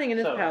was nothing in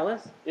his So,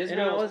 palace and in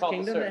Israel all was his called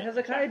kingdom the that servant in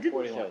Hezekiah chapter didn't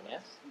 41, show them.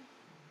 yes?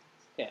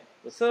 Okay.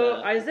 So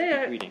keep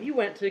Isaiah, reading. he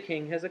went to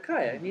King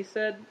Hezekiah and he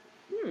said,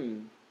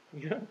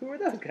 who are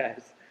those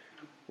guys?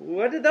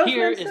 What did those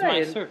Here men is say? my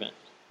And servant,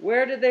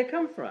 where did they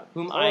come from?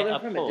 whom Oh, I they're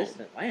from a uphold.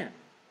 distant land,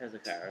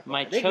 Hezekiah replied.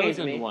 my They came to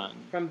chosen me one,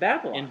 from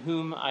Babylon. in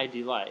whom I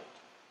delight.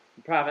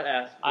 The prophet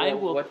asked, I well,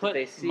 will what put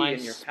did they see my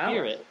in your palace?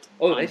 spirit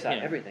Oh, on they saw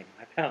him, everything in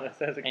my palace,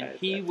 Hezekiah and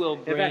he said. will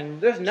In bring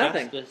fact, there's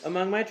nothing justice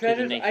among my the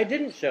treasures I nations.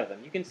 didn't show them.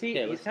 You can see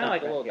Okay, he's let's kind of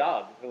like stop a little right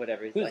dog or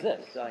whatever. He's Who's like,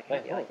 this? he's like,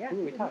 Wait, yeah,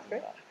 who are we yeah, talking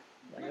great.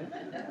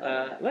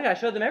 about? Look, I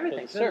showed them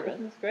everything. So the servant.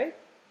 Isn't this great?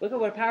 Look at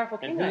what a powerful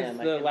And king I who's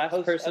am. I the can last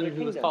host person other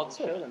who was kingdoms called and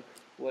show servant? them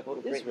what Well,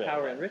 great Israel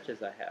power was. and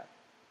riches I have.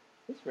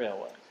 Israel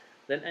was.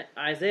 Then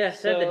Isaiah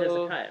said to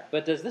Hezekiah,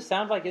 But does this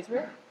sound like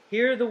Israel?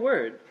 hear the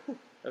word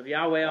of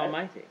Yahweh Right.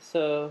 Almighty.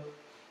 So,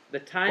 The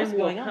time what's will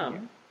going on come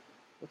here?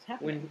 What's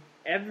happening? when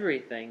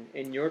everything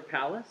in your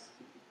palace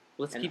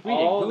Let's and keep reading.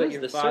 all Who that is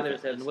your the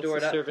fathers servant? have And what's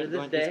stored the up to servant this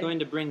going? day He's going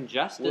to bring will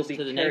justice be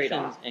to the carried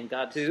nations, off and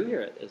God's to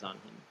Spirit is on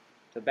him.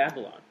 to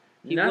Babylon.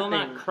 He Nothing will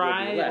not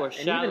cry will be left. or And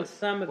shout even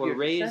some of or your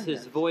raise his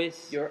descendants,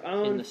 voice your in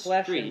own the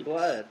flesh streets. and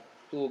blood,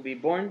 who will be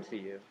born to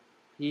you,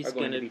 He's are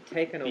going to be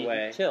taken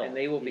away, chill. and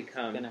they will He's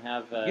become going to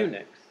have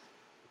eunuchs.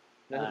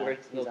 In other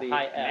words, he's they'll a be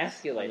high S on the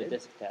emasculated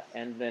disc test.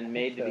 and then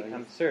made to So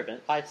become he's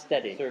servants. high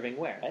steady. Serving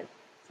where? Right?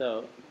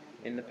 So,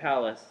 In the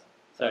palace.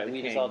 sorry, of the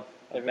we just king all, of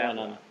everyone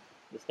Babylon. on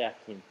the staff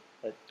team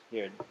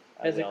here.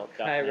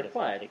 Hezekiah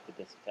replied, Take the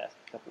disc test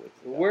a couple weeks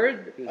The ago.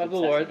 word He was of the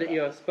obsessing Lord that about you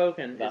have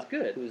spoken is about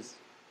good. Who's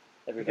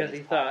Because everybody's he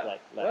top, thought,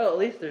 like, well, at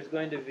least there's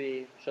going to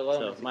be shalom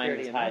so and mine security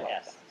was in my high life.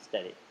 S,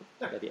 steady.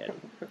 Steady Eddie.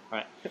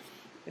 Right.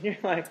 And you're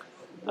like,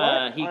 what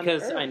on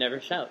Because earth? I never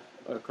shout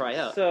or cry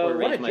out So, or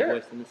what raise a my jerk,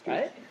 voice in the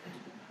streets.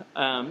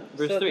 right?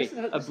 Verse So 3. this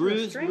is a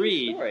bruised strange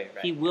reed story,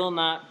 right? he will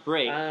not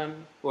break,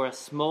 or a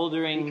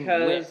smoldering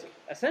Because wick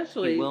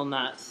essentially, he will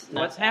not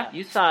snap what's at. happened?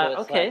 You So thought,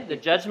 it's okay, like the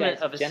this judgment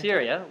guy's of gentle.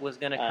 Assyria was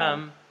going to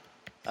come,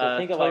 So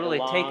think of like a totally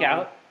long, take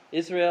out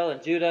Israel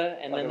and Judah,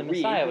 and like then a the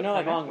reed. Messiah You would know,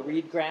 like come long afterwards.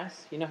 reed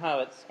grass. You know how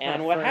it's kind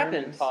And of what firm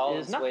happens and tall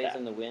is and not sways that.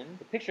 in the wind.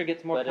 The picture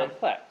gets more But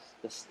complex.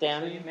 The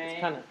stem So you may-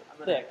 is kind of I'm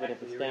gonna thick, but if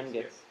the actually stem erase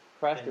gets here.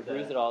 crushed or And,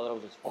 bruised at all, it'll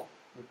just Recall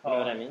You know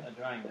what I mean? A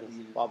drawing that we just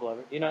used wobble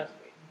over. You know, last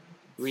week.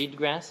 Reed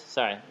grass?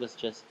 Sorry, let's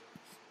just.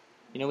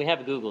 We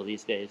have Google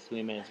these days, so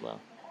we may as well.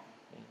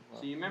 Okay,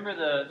 well, So you remember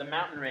the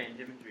mountain range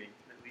imagery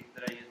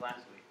that I used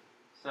last week.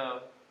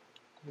 So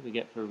what do we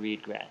get for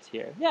reed grass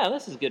here? Yeah,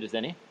 that's as good as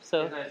any.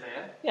 So here's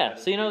Isaiah. yeah.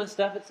 So you know this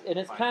stuff. It's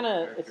Fine, kind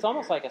of very it's good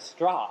almost here. like a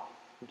straw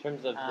in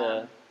terms of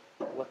Um,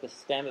 what the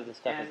stem of the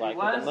stuff And is like.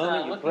 he But was, the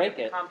moment you looking break at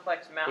the it,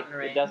 complex mountain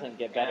range, it doesn't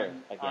get better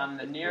and again. on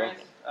the It's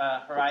nearest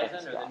broken. horizon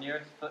It's like a or the straw.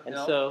 nearest foothill.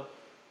 And so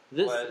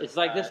this was, it's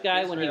like this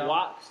guy when he Israel,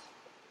 walks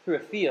through a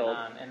field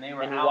and they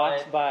were and he out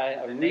walks at by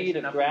a the reed nation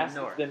of up in grass the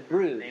that's north. been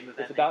bruised. Name of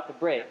that It's about to nation.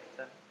 break.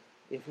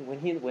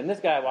 When this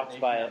guy walks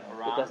nation by of it,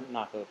 Aram. it doesn't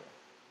knock over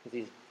because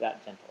he's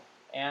that gentle.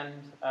 And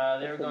they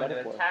That's were the going to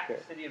metaphor attack here.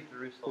 the city of So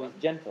Jerusalem.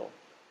 he's gentle.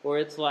 or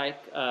it's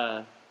like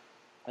A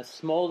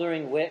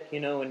smoldering wick,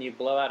 when you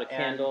blow out a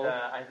candle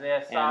And Isaiah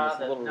and saw this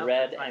that little no,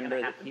 red that's not gonna ember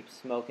that happen keeps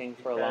smoking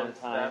for a long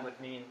because time. That would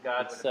mean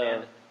God would So,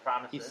 abandon his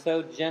promises. He's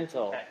so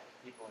gentle. to protect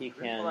people in he can,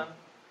 Jerusalem.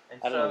 And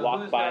I don't know, so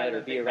walk who's by going it or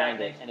to be big around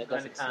bad it, nation and it going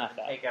doesn't to come snuff and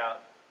out. take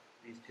out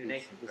these two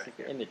nations This right is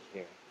the here. image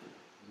here.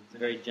 The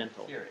very nation of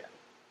gentle. Syria.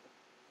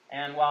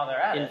 And while they're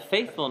at in it,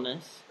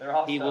 faithfulness, they're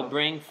also he will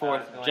bring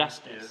forth going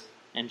justice.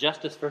 And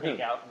justice for whom?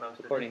 take out most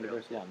According to of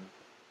verse Israel.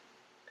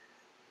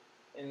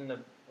 1. In the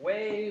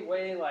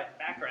way like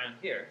background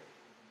here.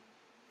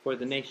 For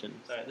the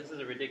nations. Sorry, this is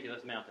a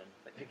ridiculous mountain.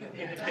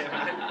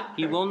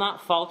 He will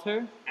not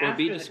falter or After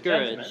be the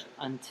discouraged judgment,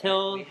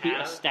 until we he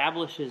have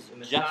establishes the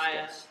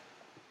Messiah, justice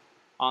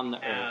on the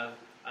earth. have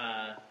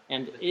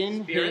And the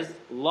in Spirit, his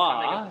coming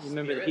law, of the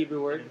remember the Spirit Hebrew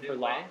in word a new for way,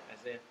 law?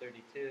 Isaiah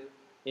 32.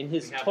 In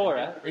his We have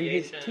Torah, the new in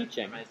his creation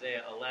teaching, from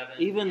Isaiah 11.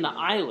 even the in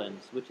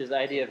islands, which is the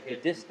idea of the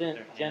kids can distant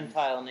put their hands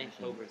Gentile in nations.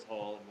 Clover's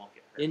hole and won't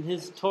get hurt. In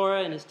his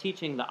Torah and his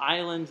teaching, the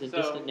islands and So,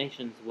 distant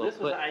nations will this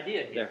was put the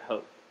idea here. their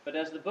hope. But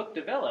as the book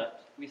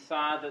developed, we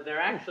saw that there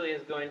actually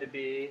is going to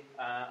be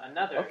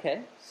another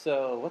Okay,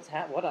 so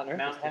what on earth is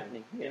mountain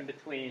happening in here?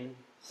 between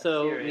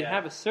So we Assyria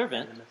have a and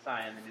servant the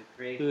Messiah and the new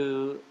creation.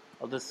 who,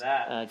 I'll just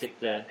That get big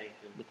the bad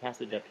nation,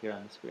 passage up here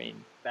on the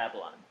screen.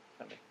 Babylon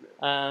coming through.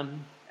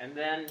 And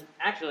then,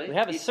 actually, We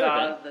have a he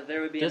servant. saw that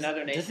there would be Does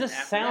another nation this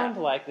after sound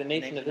that. like the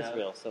nation of Nation of-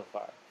 Israel so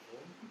far?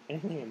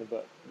 Anything in the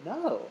book?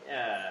 No.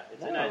 Yeah,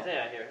 it's in No.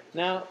 Isaiah here.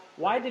 Now,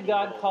 why did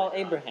God call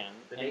People, Abraham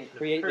the and nation of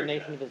create the Persia.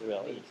 nation of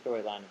Israel in the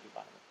storyline of the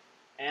Bible?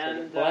 And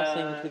So the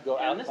blessing to go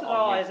out and this to is all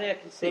all nations. Isaiah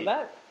can So see.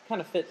 that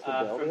kind of fits the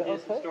bill. from his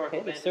Okay, historical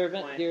the vantage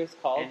servant point, here is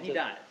called and he to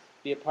dies.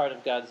 be a part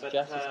of God's But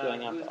justice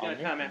going out who's to all going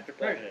to come nations. after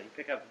Persia? You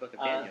pick up the book of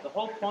Daniel. The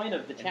whole point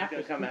of the And who's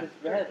chapters gonna come we just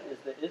after read Persia? is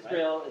that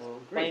Israel is Well,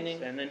 complaining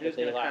Greece. And then that who's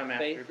they going to lack come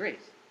faith, after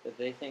Greece? that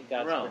they think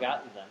God's Rome.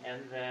 forgotten them.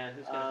 And then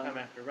who's going to come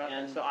after Rome?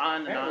 and And so on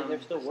and apparently on.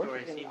 they're still the story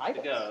worshiping seems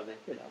idols, to go.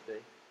 you know. The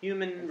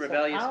human And so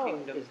rebellious how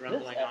kingdoms is this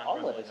rumbling at on, all a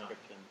rumbling on.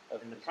 description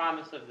of And the Israel?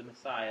 promise of the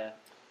Messiah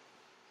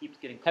keeps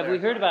getting Have we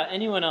heard clarified. about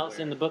anyone else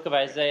in the book of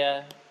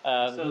Isaiah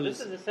So who's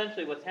this is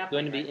essentially what's going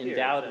happening to be right here,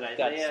 endowed is with that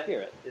God's Isaiah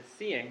Spirit? is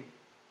seeing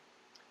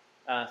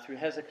through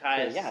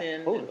Hezekiah's So, yeah,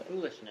 sin totally. and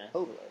foolishness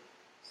Totally.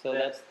 So that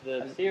that's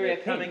the Assyria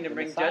the king, coming to the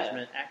bring Messiah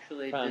judgment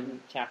actually from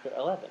didn't chapter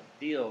 11.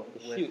 deal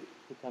The with shoot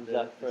who comes the,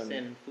 up the from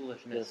sin and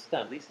foolishness, the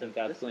stump, at least and of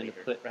God's this going to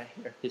leader put right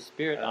here, His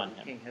Spirit on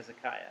him. King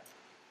Hezekiah.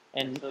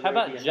 And So how there would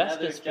about be another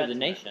justice for the judgment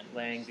nation?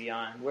 laying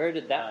beyond, Where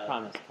did that uh,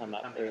 promise come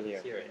up coming of earlier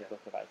Assyria? in the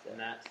book of Isaiah?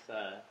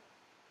 and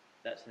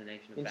that's the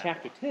nation of In Babylon.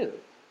 chapter 2.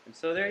 And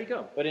so there you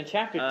go. But in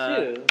chapter Uh,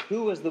 2,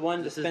 who was the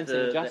one this is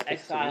dispensing the justice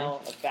exile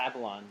to the of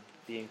Babylon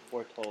being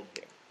foretold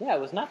here. Yeah,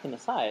 it was not the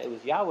Messiah. It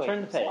was Yahweh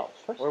Turn the page,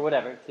 himself. or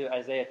whatever, to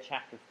Isaiah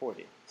chapter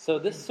 40. So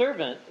this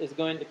servant is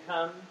going to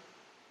come,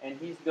 and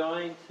he's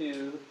going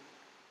to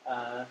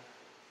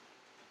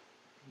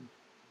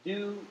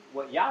do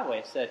what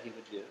Yahweh said he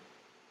would do.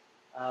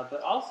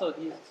 But also,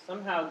 he's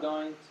somehow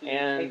going to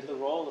And take the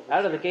role of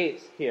Out of the servant,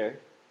 gates here,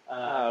 we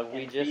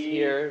and just be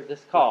hear this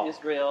what call.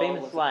 Israel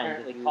Famous was line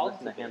apparently if you called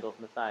listen to to be. Handel's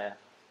Messiah.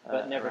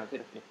 But never around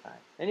could. Christmas time.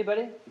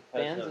 Anybody?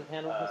 Fans of, of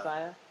Handel's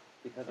Messiah?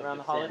 because Around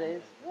the of sin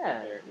holidays? and Yeah,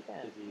 their you can.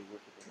 busy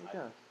worshiping There you go.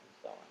 idols and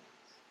so on.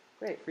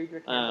 Great,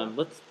 Friedrich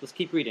Handel. Let's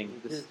keep reading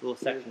this His- little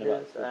section his,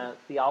 about servant.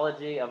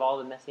 theology of all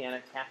the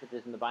messianic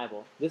passages in the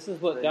Bible. This is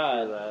what Into,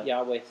 God,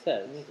 Yahweh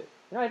says. Music.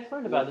 You know, I just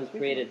learned The about one this who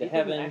created the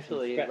recently. He didn't heavens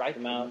actually and stretched write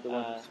them out, the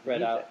one who spread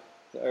music. out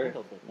the earth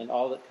Handel did. and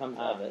all that comes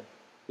of it,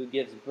 who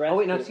gives breath Oh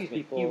wait, no, to his excuse me.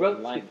 people He wrote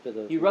and life to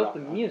those he who wrote walk the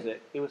on it.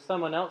 music. It was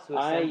someone else who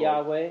I, assembled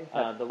Yahweh,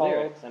 have the called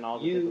lyrics and all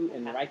the you biblical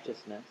in passages.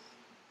 righteousness.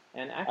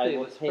 And I actually, it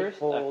will was take first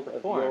hold of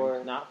performed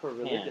your not for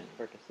religious hand.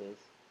 purposes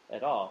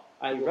at all.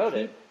 I he will wrote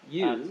keep it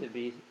you to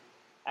be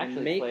and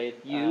actually make played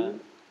you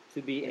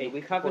to be in the a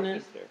week before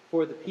covenant Easter.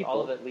 for the All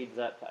people of it leads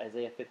up to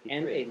Isaiah 53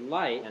 and a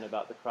light and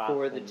about the cross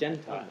for the and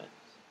Gentiles. atonement.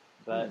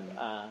 But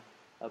Hmm.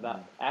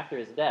 about after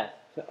his death,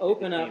 to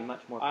open it up became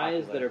much more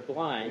eyes popular that are during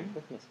blind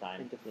Christmas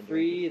time, and to than during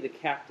free Easter. the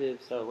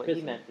captives So from what he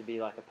prison, meant to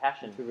be like a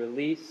passion and to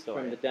release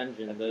story from the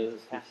dungeon of those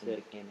Jesus' who passion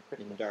sit became a in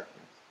Christmas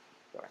darkness.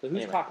 story. So who's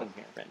Anyway, talking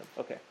here? Random.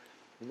 Okay.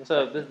 In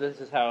So section. this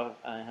is how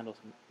Handel's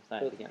Messiah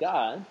So it's begins.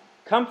 God.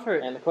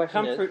 Comfort, And the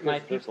question comfort is, my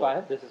verse people.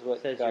 5, this is what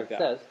says God your God.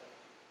 says.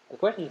 The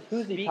question is,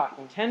 who's he Speak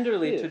talking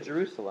tenderly to? to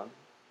Jerusalem,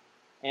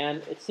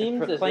 And it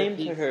seems and as proclaim if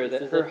to he's- her it's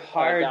that as her if,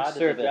 hard God is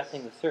service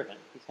addressing the servant.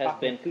 He's has talking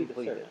been to the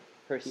completed. servant.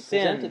 Her He sin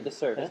presented the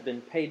servant has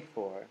been paid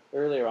for.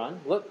 earlier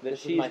on. Look, That this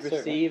is she's my servant.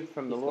 received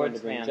from the He's Lord's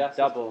going to bring hand justice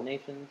double to the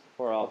nations.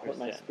 for all I'll her put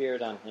my sin.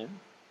 spirit on him.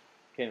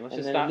 Okay, let's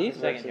And just then stop in for these a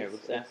second verses, here.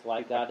 Let's ask it's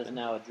like two God is questions.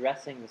 now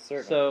addressing the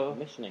servant, So-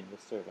 commissioning the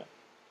servant,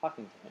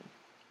 talking to him.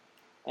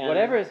 And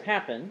Whatever has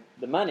happened,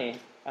 the money,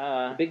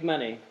 the the big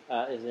money,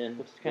 is in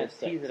let's kind of verse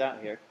tease 6. it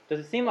out here. Does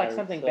it seem like So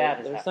something bad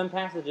has There's happened? some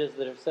passages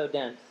that are so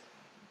dense.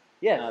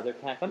 Yes, They're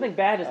packed something with,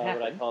 bad has what I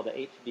happened. call the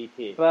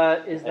HDT.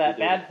 But is Had that to do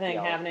bad with thing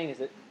theology. happening? Is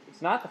it?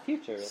 It's not the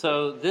future. is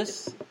So it?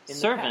 this It's in the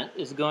servant past.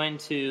 is going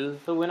to,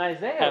 So when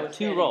Isaiah have was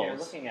two standing roles, here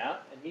looking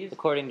out, and he's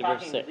according to verse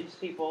talking 6. to these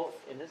people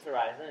in this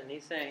horizon, and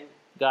he's saying,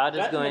 God is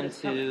judgment going is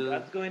coming. to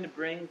God's going to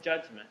bring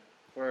judgment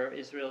for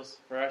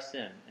for our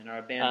sin and our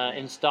abandonment.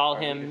 install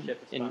our him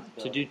leadership to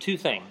responsibility. do two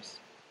things.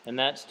 And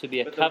that's to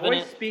be a But the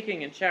covenant voice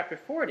speaking in chapter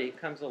 40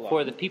 comes along.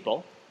 for the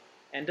people,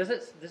 And does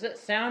it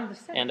sound the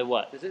same? and a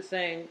what? Is it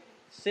saying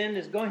sin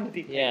is going to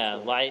be paid Yeah,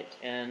 for, light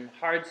and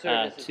hard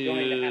service is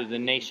going to to have the to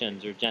be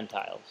nations or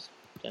Gentiles.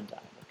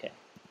 Gentile, okay.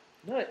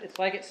 No, it's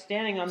like it's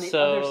standing on the So,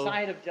 other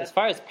side of judgment. as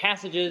far as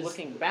passages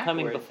looking backwards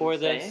coming before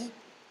and this saying,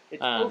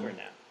 it's um, over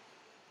now.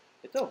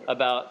 It's over.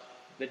 about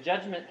The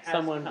judgment has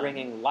someone come.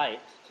 bringing light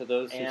to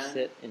those who And,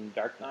 sit in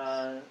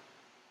darkness.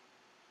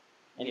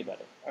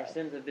 anybody. Our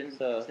sins have been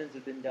So,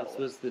 dealt This with.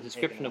 was the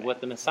description of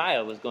what the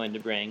Messiah was going to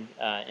bring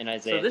in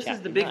Isaiah. So this is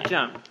chapter the big 9.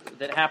 jump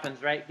that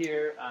happens right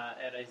here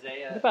at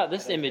Isaiah. What about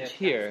this at Isaiah image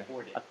chapter here?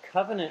 40. A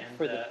covenant And,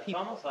 for the it's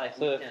people. almost like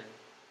So we if can,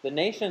 the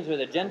nations or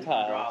the we can draw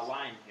a Gentiles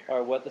line here.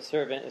 are what the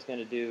servant is going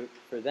to do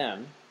for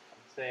them.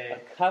 Say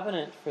A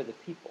covenant for the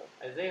people.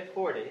 Isaiah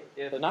 40.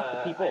 If So not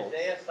the peoples.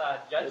 Isaiah saw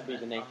That judgment would be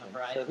the on nation. the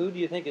horizon, So who do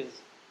you think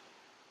is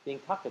being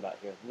talked about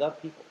here? The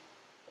people.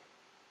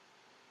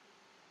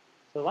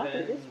 So like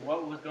then it is.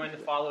 what was going to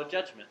follow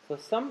judgment? So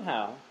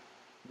somehow,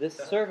 this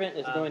servant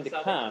is going to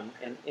come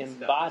and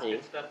embody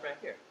This stuff right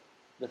here.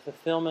 the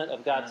fulfillment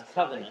of God's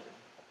covenant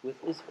with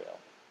Israel.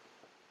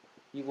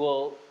 He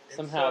will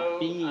somehow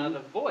be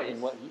the voice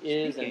in what he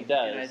is speaking and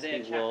does. in Isaiah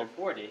He chapter will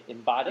 40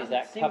 embody doesn't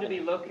that seem to covenant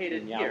be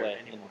located in here Yahweh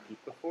and anymore, the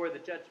people. before the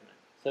judgment.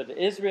 So to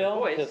Israel, The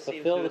voice to seems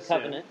fulfill to the assume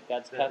covenant,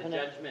 God's that covenant, the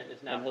judgment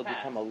is now and he'll past,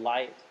 become a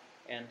light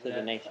and to the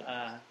that, nations.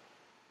 now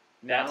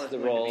That's is the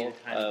going to be role the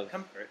time of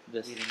comfort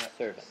this leading up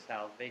servant. to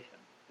salvation.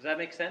 Does that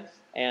make sense?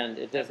 And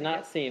it does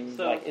not seem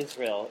So- like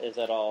Israel is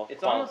at all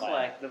It's almost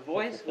qualified like the to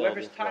voice, fulfill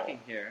whoever's this role. talking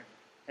here,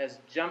 has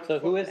jumped. So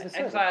who is the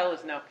servant? Exile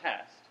is now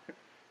past.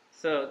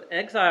 So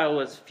exile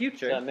was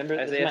future. So remember,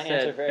 this is Isaiah my answer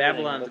said for everything in the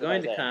Babylon's book of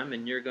going to Isaiah. come,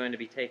 and you're going to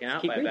be taken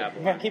out Keep by reading.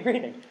 Babylon. Yeah, keep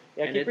reading.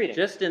 Yeah, And keep it- reading.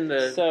 Just in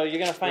the So you're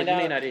going to find you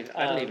out. may not even,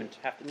 I don't even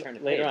have to turn the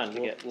later page on. to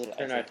We'll, get we'll to turn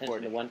our Isaiah attention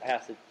 40. to one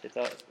passage. It's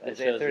all, that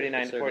Isaiah shows that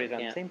 39 the to 40 is servant on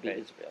the can't same be page.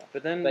 Israel.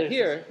 But then But there's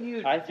here, this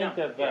huge I think jump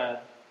of here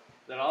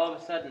that all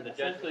of a sudden the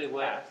essentially judgment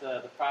what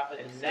the prophet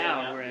is is setting now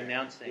out we're here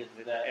announcing is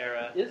the that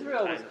era.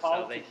 Israel the was time of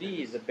called to salvation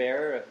be is- the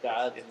bearer of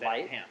God's if that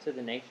light counts. to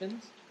the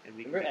nations. and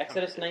we can Remember be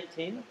Exodus comforted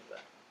 19? with that.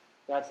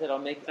 God said, "I'll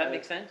make." Does that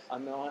make sense?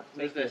 I'm going to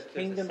There's make you a, a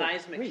kingdom there's a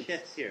of seismic priests,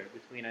 shift here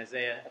between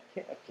Isaiah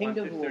a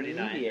kingdom 1 who through will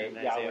 39 mediate and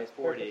Isaiah Yahweh's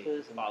 40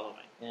 purposes following.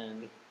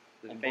 and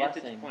The and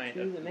vantage blessing point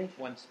to of the the nation.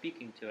 one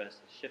speaking to us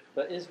is shifted.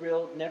 But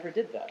Israel never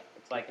did that.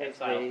 It's like because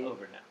exile's they,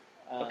 over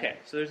now. uh, Okay,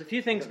 so there's a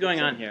few things took going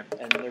the on sin, here.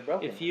 and they're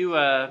broken. If you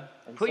And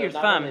put so your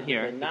not thumb only did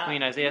here they not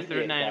between Isaiah mediate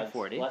 39 and God's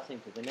 40,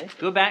 blessing to the nation,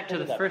 go back they to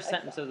did the that first by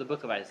sentence exile. of the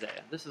book of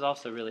Isaiah. This is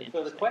also really So the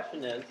interesting.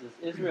 question is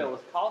Israel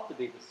was called to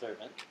be the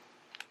servant,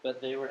 but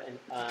they were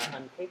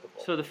incapable.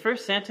 So the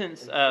first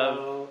sentence And of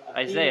so a theme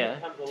Isaiah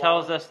that comes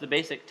tells along us the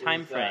basic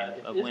time frame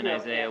if of when Israel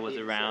Isaiah can't was be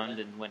the around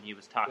servant, and when he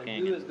was then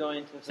talking who is and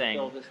going to saying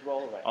fulfill this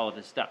role right all of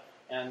this stuff.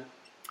 And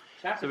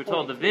chapter So we're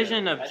told the 42,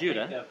 vision of I think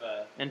Judah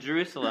of, and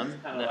Jerusalem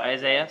kinda that like,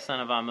 Isaiah, son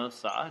of Amos,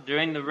 saw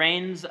during the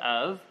reigns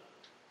of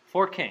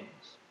 4 kings.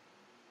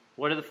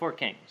 What are the 4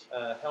 kings?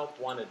 help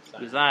wanted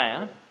sign.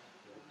 Uzziah,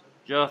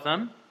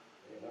 Jotham,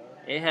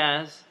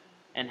 Ahaz,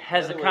 and In other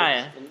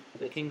Hezekiah, words,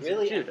 the it's kings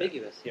really of Judah.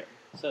 ambiguous here.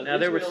 So Now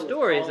there were Israel was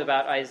stories called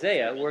about to be the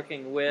Isaiah servant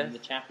working in with the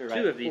chapter 2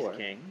 right of these before.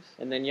 kings.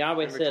 And then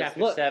Yahweh Remember says, chapter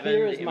 "Look, 7,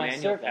 here is the my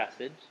Emmanuel servant,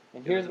 passage.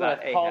 and It here's was what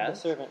about I've called the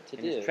Ahaz servant to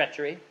and his do."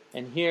 treachery.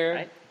 And here,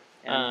 Right?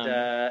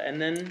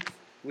 And then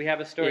we have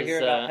a story here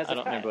about Hezekiah. I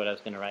don't remember what I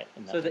was going to write.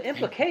 In that So the one.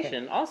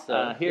 implication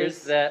also here's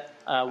is that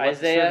what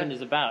Isaiah, the servant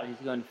is about. He's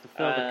going to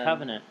fulfill the um,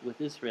 covenant with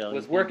Israel.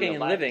 was He's going to be working a and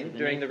light living to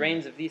during the nations.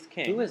 reigns of these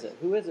kings. Who is it?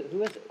 Who is it?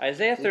 Who is it?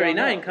 Isaiah We don't know.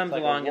 39 It's comes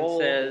like a along and role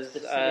says that's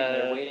just sitting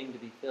there waiting to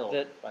be filled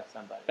that by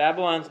somebody.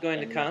 Babylon's going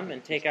to And come nothing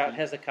and take is out keep-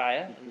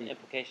 Hezekiah, keep and the reading.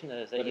 implication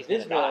is But that he's if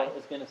going to die. Israel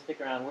is going to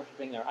stick around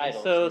worshiping their And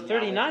idols, so then Yahweh's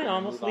 39 gonna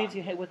almost move leaves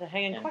on. you with a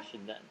hanging And,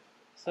 question then.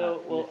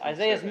 So, well, commission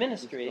Isaiah's servant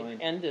ministry who's going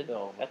to ended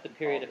fulfill what at the he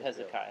period of called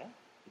Israel Hezekiah.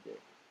 to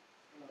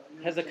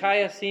do.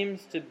 Hezekiah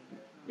seems to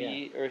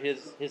be, or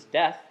his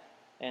death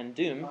and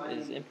doom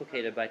is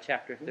implicated by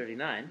chapter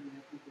 39.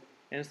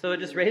 And so it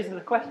just raises the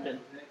question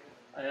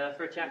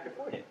for chapter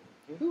 40.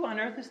 Who on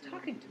earth is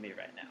talking to me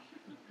right now?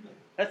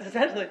 That's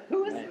essentially,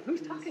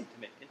 who's talking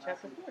to me in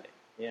chapter 40?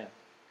 Yeah.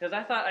 Because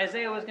I thought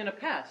Isaiah was going to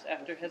pass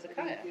after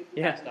Hezekiah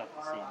passed off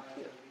the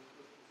scene too.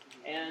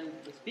 And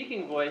the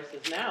speaking voice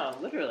is now,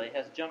 literally,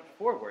 has jumped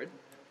forward.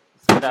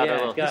 Without Yeah, a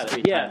little got it.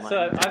 history Yeah, timeline.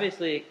 so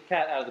obviously,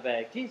 cat out of the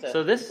bag. Jesus.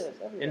 So this, Jesus,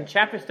 everywhere. in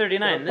chapter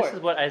 39, So, of this course. is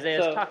what Isaiah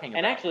is So- talking about.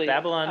 and actually,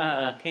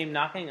 Babylon came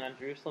knocking on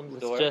Jerusalem's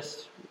It's door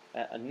just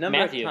a number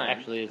Matthew of times.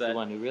 actually is the but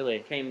one who really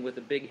came with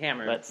a big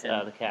hammer lets,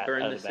 and the cat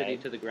burned out the of the city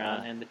bag. to the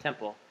ground and the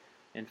temple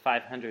in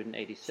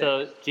 586.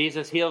 So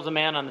Jesus heals a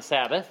man on the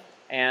Sabbath,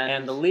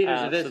 and the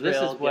leaders of so Israel this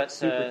is get what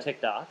super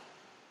ticked off.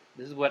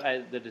 This is what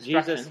the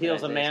destruction Jesus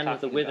heals a that man Isaiah's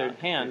with a talking withered about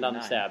in hand on the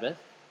 39.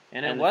 Sabbath,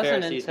 And it the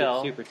wasn't Pharisees get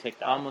until super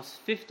ticked off. almost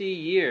 50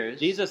 years,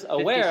 Jesus, 50,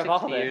 aware of all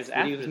 60 this, years that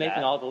he after was making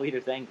that, all the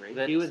leaders angry,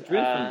 that, he withdrew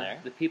from there,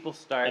 the people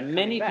started and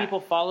many coming back. people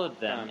followed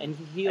them, from and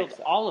he healed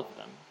exile. all of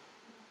them.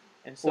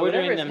 And so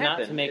ordering whatever has them not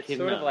to happened, make it's him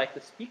sort of known. like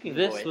the speaking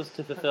This voice. was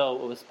to fulfill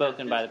what was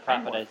spoken by the this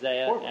prophet framework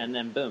Isaiah, forward. and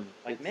then boom,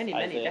 Like it's many,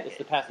 many Isaiah. decades. It's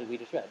the passage we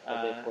just read,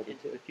 Isaiah into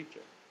 42. the future.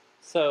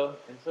 So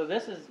And so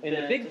this is In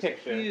the big just a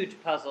picture,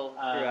 huge puzzle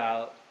uh,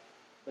 throughout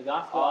the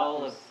gospel all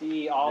authors of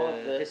see all the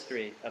of this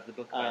history of the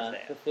book of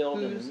Isaiah.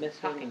 fulfilled in Who's the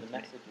mission talking and the to me?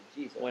 message of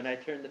Jesus. When I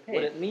turn the page,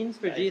 What it means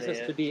for Isaiah Jesus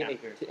to be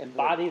chapter to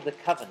embody the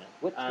covenant.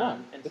 Which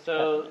one? and Which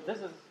so covenant? this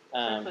is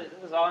Um, essentially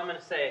this is all I'm going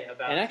to say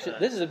about. And actually,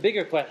 this is a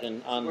bigger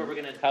question on where we're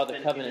gonna how the spend a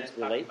few covenants minutes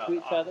talking relate about to the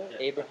each other.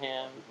 authorship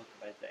Abraham, of the book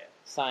of Isaiah.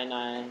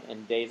 Sinai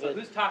and David? So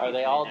who's talking Are they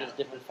to me all now? just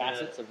different With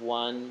facets of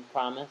one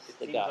promise it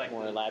that seems got like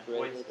more the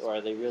elaborated, voice or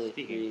are they really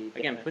speaking. three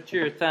Again, different put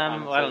your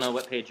thumb. Well, I don't know promises?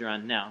 what page you're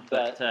on now,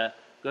 But- but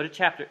go to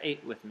chapter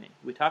 8 with me.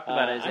 We talked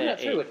about Isaiah I'm not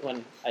 8. sure which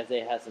one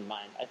Isaiah has in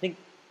mind. I think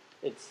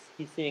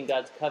he's seeing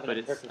God's But covenant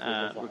it's, purposes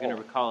as a we're going to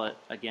whole. recall it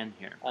again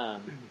here.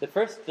 The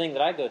first thing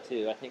that I go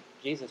to, I think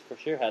Jesus for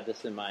sure had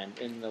this in mind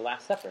in the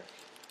Last Supper,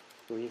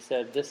 where he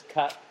said, "This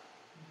cup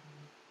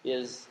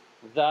is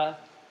the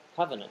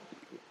covenant,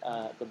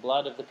 the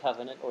blood of the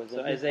covenant, or the So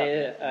new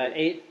Isaiah covenant,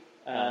 8,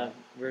 the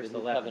verse new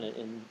 11. covenant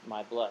in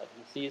my blood."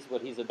 He sees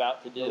what he's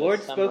about to do. The Lord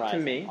as spoke to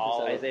summarizing me, all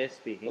this is of Isaiah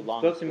speaking, the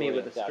long spoke to me story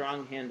with a of God's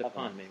strong hand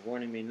upon me, covenant.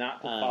 warning me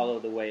not to Um, follow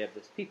the way of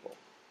this people.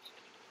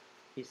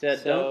 He said,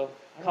 So, don't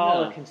I call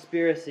don't a know.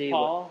 conspiracy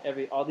Paul-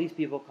 what all these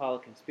people call a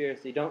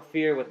conspiracy. Don't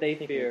fear what they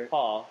Thinking fear. of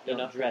Paul,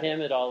 Don't for dread it.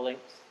 him it all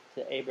links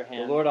to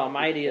Abraham. The Lord He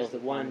Almighty is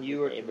fulfills the one promises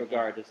you are to Abraham.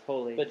 regard as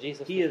holy. But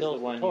Jesus He is the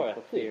fulfills one Torah you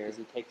shall too, fear. because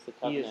he takes the He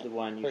covenant is the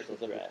one you curses shall of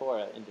the dread.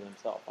 Torah into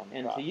himself on the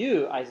And cross. to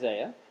you,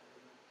 Isaiah,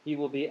 he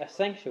will be a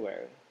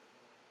sanctuary.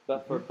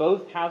 But for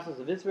both houses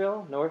of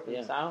Israel, north and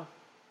Yeah. south,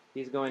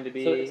 he's going to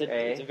be So it's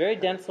a very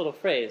dense little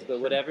phrase, but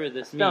whatever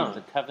this stone. means,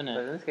 a But covenant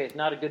in this case,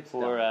 not a good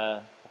for stone.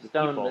 the a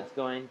stone people. that's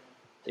going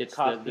to It's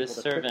cause that this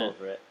people to trip servant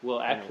over it, will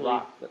and a actually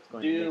rock that's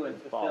going to do make and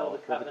them fulfill fall. the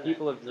For covenant the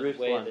people of in the way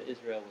Jerusalem that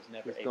Israel was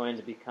never is able going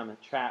to. to become a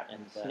trap and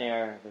And,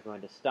 snare. They're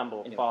going to stumble,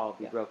 anyway, fall,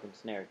 be yeah. broken,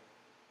 snared,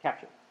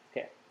 captured.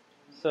 Okay.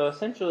 So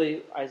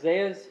essentially,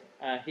 Isaiah's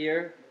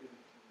here.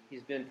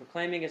 He's been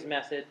proclaiming his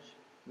message.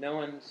 No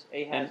one's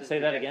Ahaz And is say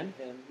that rejecting again?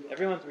 him.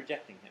 Everyone's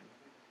rejecting him.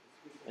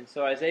 And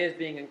so Isaiah is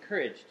being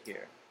encouraged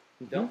here.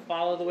 Don't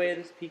follow the way of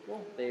this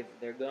people.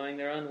 They're going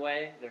their own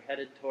way. They're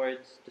headed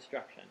towards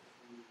destruction.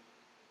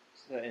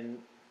 So, and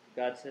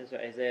God says to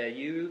Isaiah,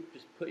 you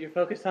just put your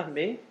focus on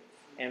me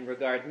and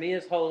regard me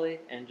as holy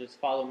and just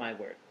follow my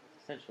word.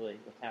 That's essentially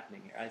what's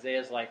happening here.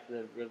 Isaiah's like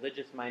the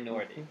religious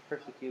minority,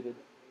 persecuted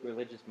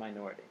religious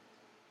minority.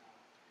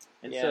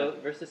 And Yeah. so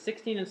verses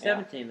 16 and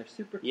 17, they're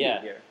super key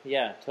Yeah, here.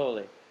 yeah,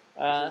 totally.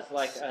 This is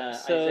like So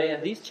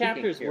Isaiah these speaking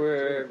chapters here, were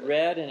specifically.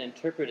 read and He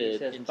interpreted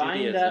says, in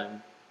bind Judaism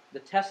up the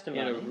in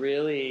testimony a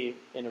real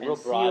and broad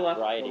seal up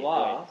the variety of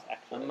law ways,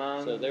 actually.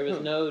 among So there was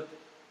whom? no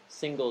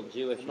single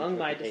Jewish among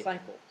my interpretation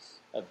disciples.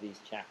 of these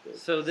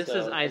chapters. So this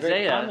is a Isaiah,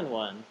 very common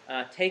one.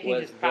 Taking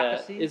was his that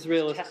prophecies,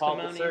 Israel his is called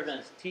the testimonies, servant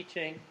his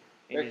teaching,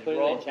 very and he's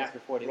clearly in chapter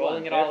 41.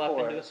 rolling it all up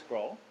Therefore, into a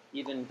scroll.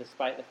 Even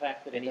despite the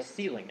fact that And it he's doesn't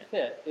sealing seem it.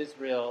 fit,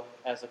 Israel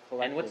as a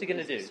collective. And what's he going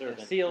to is the do?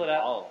 servant Seal it of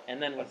up. all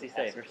And then of what's the he say?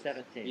 passages, Verse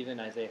 17. Even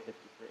Isaiah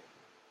 53.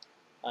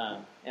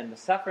 And the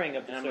suffering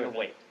of the And I'm going servant. to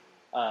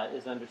wait.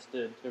 Is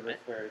understood to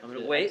refer I'm to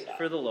going to wait exile.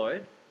 for the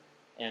Lord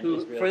And who,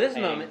 Israel for this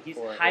paying moment, he's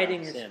for their hiding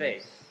own his sins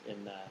face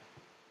in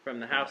from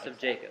the house of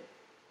exile. Jacob.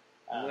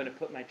 I'm Um, going to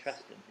put my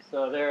trust in him.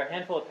 So there are a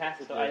handful of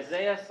passages So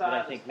Isaiah that saw I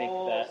this think make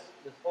whole, that.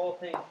 this whole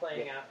thing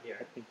playing Yeah. out here.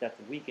 I think that's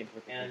a weak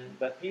interpretation. And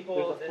but people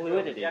there's a of Israel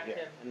fluidity reject here,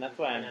 him, and that's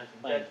why I'm and as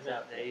playing this judgment,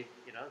 out. they,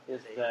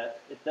 Is they that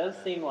it does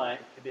seem like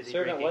too the busy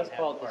servant drinking was and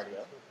called having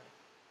Israel,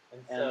 And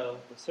and so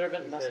the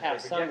servant he must says,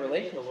 have "They some rejected me."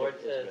 relationship The Lord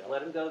with says, Israel.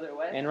 "Let them go their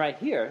way." And right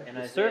here, And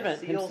the Isaiah servant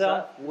seals himself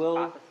up his will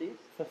prophecies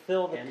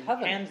fulfill the and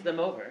covenant hands them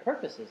over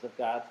purposes of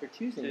God for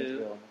choosing to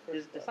Israel in the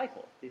his first place.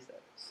 disciple. He said,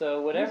 So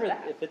whatever,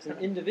 that? if it's an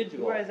 "Who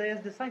individual, are Isaiah's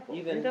disciples?"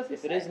 even He doesn't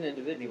if it say is an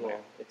individual,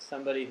 anywhere. it's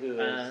somebody who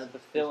is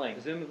fulfilling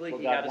Presumably, what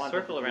he God had a wanted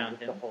circle to do around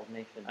with him the whole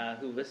nation.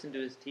 who listened to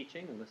his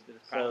teaching and listened to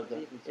his So the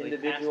prophecies. And so he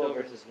passed individual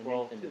over versus the the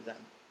scroll nation to is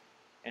them.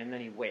 And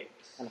then he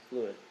waits. kind of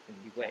fluid. And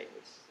he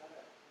waits.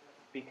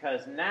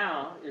 Because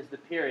now is the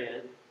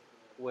period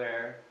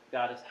where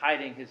God is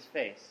hiding his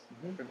face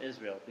Mhm. from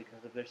Israel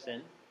because of their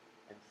sin.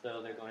 And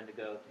so they're going to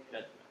go to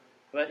judgment.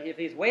 But if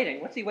he's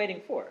waiting, what's he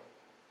waiting for?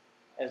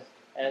 As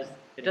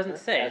It doesn't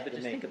say, as but the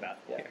just think nation. about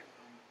it Yeah. here.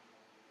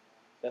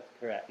 That's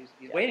correct. He's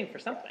Yeah. waiting for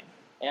something.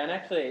 And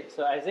actually,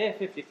 so Isaiah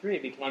 53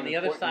 became On the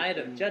other important side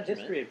in of judgment,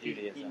 history of he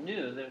Judaism.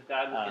 knew that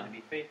God was Um, going to be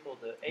faithful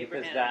to because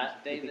Abraham,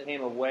 that to David.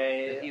 became a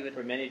way that he would-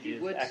 for many he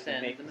Jews would to actually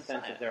send make the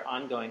sense Messiah. of their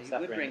ongoing He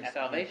suffering. would bring at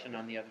salvation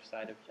on the other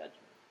side of judgment.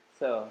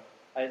 So,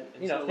 so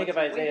think of what's he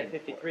Isaiah waiting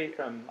 53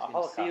 from a He's going to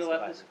Holocaust seal up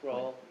the survivor's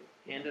scroll, point.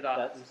 hand it off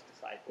That's- to his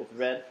disciples. It's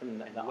read from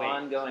the and wait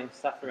ongoing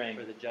suffering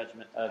for the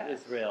judgment to of pass.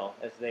 Israel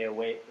as they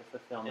await the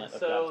fulfillment And of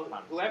so, God's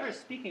promise. whoever's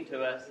speaking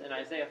to us in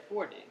Isaiah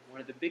 40,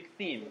 one of the big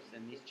themes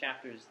in these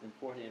chapters in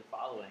 40 and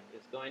following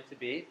is going to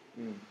be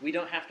we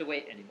don't have to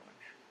wait anymore.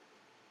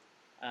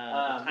 The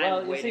time well,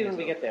 of you'll see waiting when is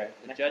we over. get there.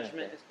 The Next judgment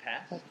Wednesday. is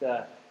past.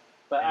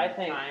 But I and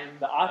think time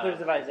the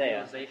authors of Isaiah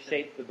realization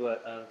shaped the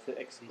book of to These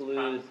exclude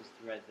promises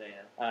through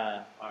Isaiah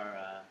are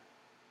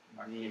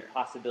the here.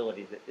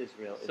 possibility that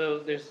Israel is. So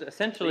there's So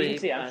essentially you can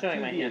see, I'm showing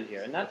two my hand views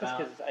here, and not just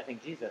about, because I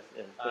think Jesus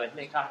is, but I who's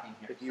think talking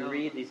here. if you So-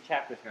 read these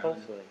chapters Here, I'm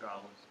gonna closely, draw a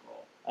little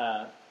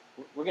scroll.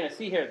 we're going to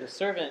see here the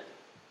servant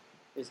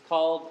is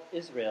called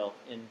Israel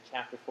in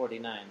chapter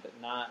 49, but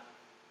not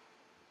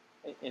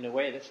in a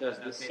way that shows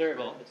Okay, the scroll.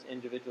 servant, this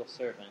individual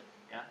servant,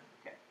 Yeah.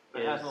 Okay.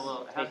 is It has a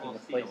little taking the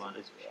place seal on of it.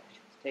 Israel,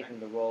 taking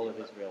the role of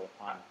Israel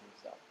upon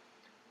himself.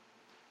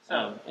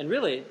 So, and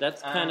really,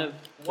 that's kind of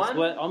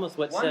one- almost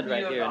what's one said view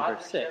right of here the in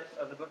verse 6. authorships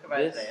of the book of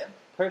This Isaiah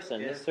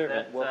person, is this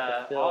servant, that, will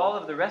fulfill all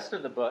of the rest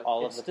of the book,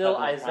 all it's of the still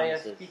covenant Isaiah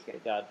promises speaking.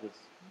 that God was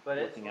But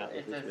it's working out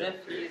with as Israel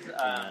if he's in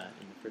the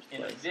first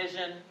in a place.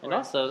 vision. And or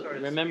also, sort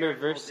of remember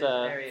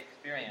spiritual verse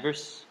experience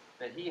verse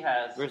that he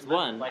has. verse much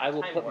 1, like I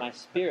will time put warp. my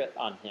spirit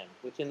on him,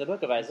 which in the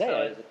book of So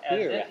Isaiah it's is a clear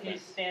as if reference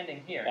he's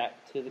standing here.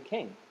 back to the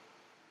king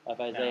of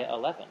Isaiah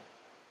 11.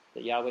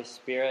 That Yahweh's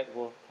spirit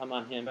will come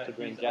on him But to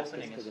bring he's justice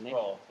opening to his the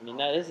scroll. nations. I mean,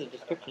 that is a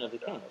description of the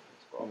king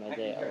from I can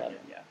Isaiah hear it, 11.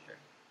 Yeah, sure.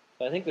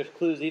 So I think there's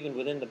clues even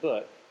within the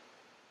book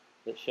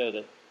that show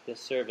that this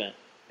servant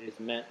is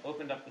meant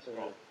Opened up the to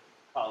scroll.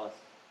 call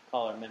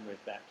our memories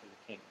back to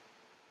the king.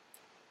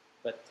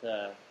 But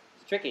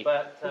it's tricky.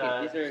 But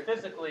These are-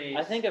 physically,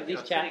 I think of these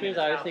sitting in chapters, his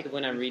I always house think of in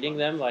when I'm reading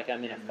Jerusalem them like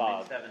I'm in a the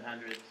fog.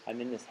 mid-700s,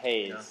 I'm in this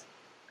haze,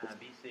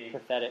 BC.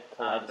 prophetic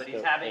kaleidoscope But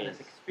he's having haze.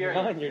 this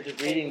experience. And you're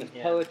just reading this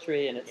taking him,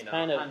 poetry, and it's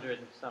kind of 100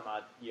 and some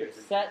odd years.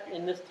 it's set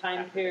in this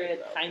time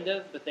period, kind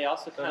of, but they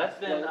also So kind of that's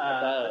been float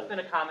above that's been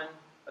a common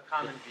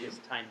view. this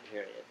time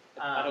period.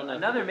 I don't know. if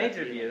Another you think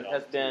major that's view real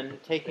has at all. been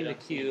taking the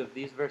don't cue of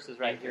these verses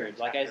right here. in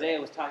Like chapter Isaiah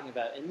 8. was talking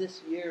about, in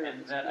this year,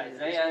 And in that in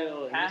Isaiah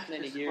Israel, in passed this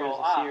many the years, scroll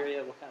off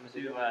Assyria will come. to,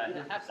 You his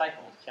don't have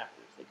disciples.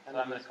 chapters. They So kind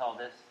I'm of going to just call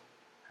this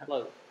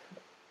float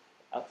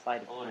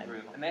outside of a little time.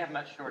 group. And they have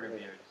much shorter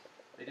beards.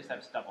 They just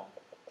have stubble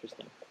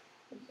Interesting.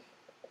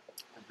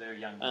 because they're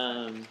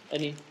young.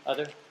 Any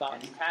other And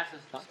thoughts? he passes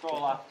the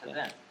scroll off to Yeah.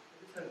 them.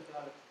 I just had a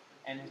thought of,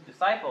 And his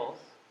disciples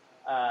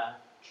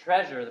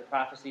treasure the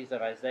prophecies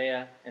of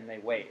Isaiah, and they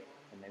wait,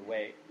 and they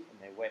wait, and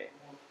they wait.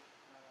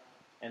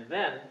 And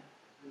then,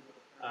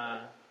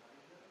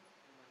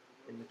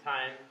 in the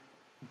time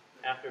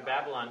after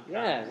Babylon comes,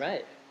 Yeah,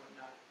 right.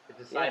 the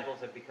disciples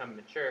have become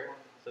mature,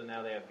 so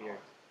now they have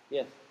beards.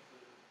 Yes.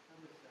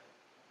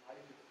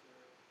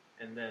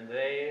 And then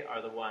they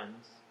are the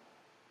ones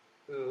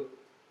who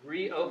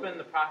reopen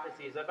the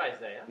prophecies of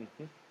Isaiah,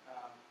 Mhm.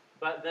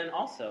 but then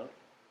also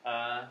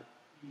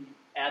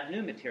add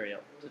new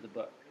material to the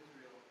book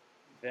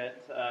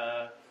that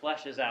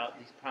fleshes out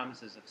these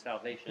promises of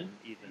salvation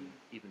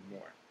even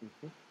more.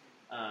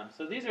 Mhm.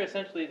 So these are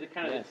essentially the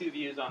kind of Yes. the two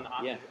views on the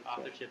Yeah, that's right.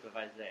 authorship of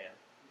Isaiah.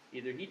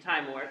 Either he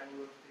time warped,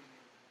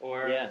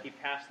 or Yeah. he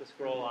passed the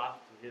scroll off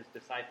to his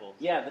disciples.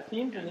 Yeah, the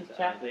themes in And, these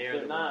chapters they are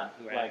they're the not ones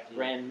who are like actually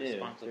brand new. They're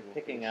responsible for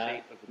picking the up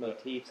shape of the book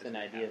motifs as and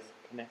we have ideas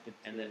it. connected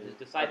to And that his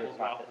other disciples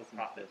were also prophets and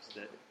prophets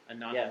that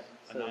Yes,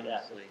 so yeah,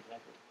 anonymously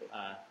exactly.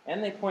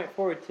 And they point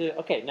forward to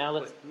okay. Now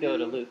let's put go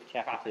to new Luke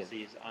chapter 2,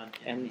 prophecies on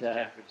in And, these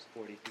chapters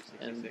 40 through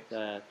and 66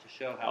 to to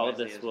show how all of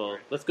Isaiah's this will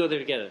word. let's go there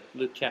together.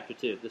 Luke chapter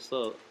 2. This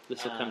will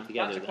come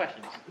together. Lots of then.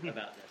 questions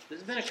about this. This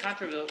has been a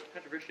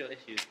controversial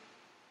issue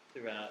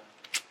throughout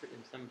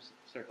in some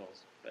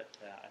circles, but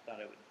I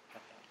thought I would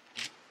touch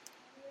on it.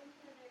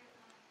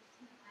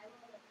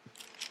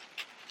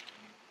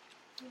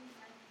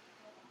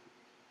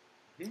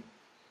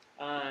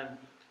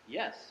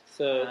 Yes.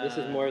 So this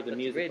is more of the that's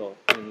musical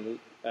in Luke.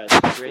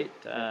 Great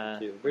chapter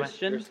 2.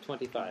 question. Verse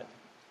 25.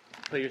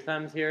 Put your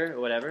thumbs here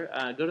or whatever.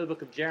 Go to the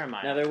book of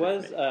Jeremiah. Now there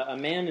was with me. a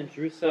man in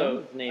Jerusalem. So,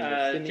 His name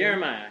was Simeon.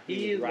 Jeremiah. He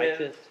He was lived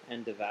righteous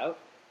and devout.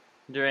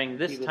 during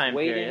this He was time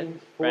waiting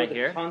period, for right the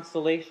here,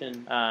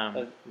 consolation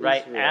of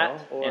right Israel,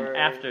 at or and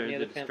after any the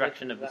other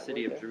destruction translation of the that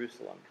city word of there?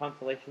 Jerusalem.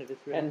 Consolation of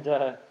Israel.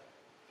 And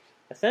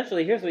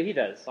essentially, here's what he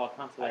does. it's all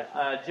consolation.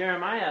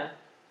 Jeremiah,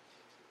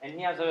 and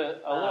he has a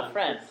little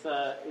friend.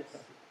 It's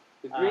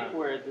the Greek um,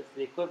 word that's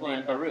the equivalent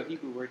named of the Baruch.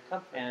 Hebrew word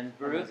comfort. And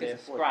from Baruch Isaiah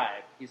is a 40.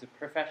 scribe. He's a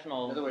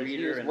professional In other words, he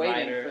reader was and waiting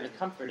writer for the and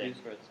comforting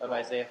producer of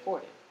Isaiah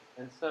 40.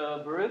 And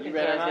so Baruch He and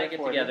read Jeremiah Isaiah get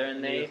 40, together and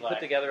and he they was put like,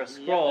 together a "Yeah,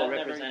 scroll that never-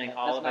 representing that's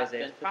all of not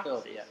Isaiah's been fulfilled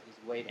prophecies. yet.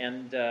 He's waiting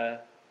And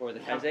for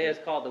the Isaiah is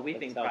comfort called the of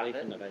weeping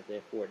salvation prophet of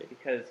Isaiah 40.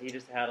 because he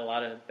just had a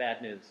lot of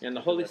bad news. And to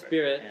the Holy deliver,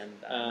 Spirit, and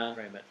not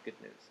very much good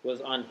news. Was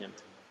on him.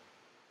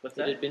 What's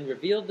It that? had been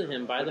revealed to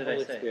him by What the did I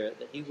Holy say? Spirit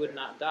that he would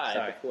not die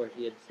Sorry. before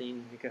he had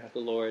seen You go. the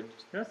Lord. You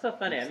know, it's so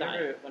funny. I Inside.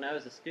 remember when I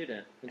was a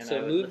student, And I so,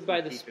 would moved listen by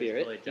to the teachers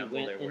Spirit, really he jumble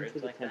went their into words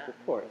the like temple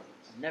that. court.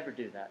 I'd never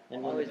do that. And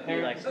I'll when always his be like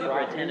parents super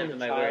brought him attentive the to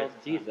my child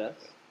words. Jesus,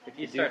 If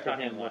you to start do for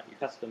talking him a lot, what you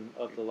the just custom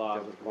of the law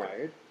jumble the words.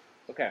 required,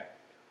 Okay.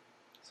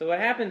 So what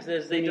happens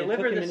is they Simeon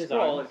deliver took him the in his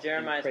scroll arms of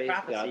Jeremiah's and praised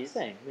God, prophecies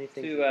saying, many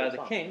things to in the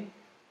song. king,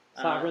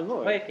 Sovereign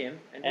Lord, Jehoiakim.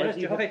 And as what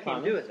does you have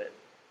Jehoiakim do promised, with it?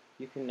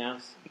 you can now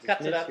He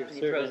cuts it dismiss up your and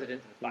he throws servant it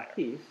into the in fire.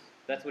 peace.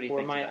 That's what he For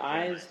thinks my about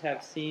eyes Jeremiah's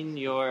have seen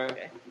your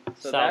Okay.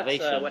 So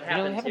salvation. that's what You know,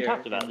 happens we haven't here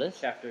talked about in this.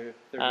 chapter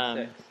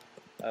 36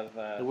 of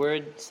The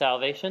word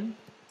salvation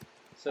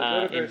so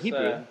go to in verse,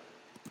 Hebrew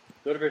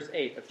go to verse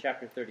 8 of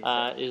chapter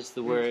 36. is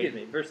the word Excuse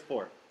me, verse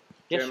 4.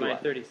 Jeremiah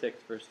Yeshua,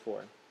 36, verse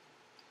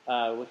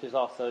 4. which is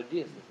also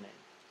Jesus' name.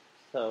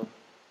 So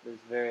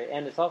there's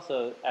and it's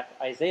also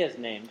Isaiah's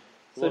name.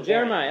 So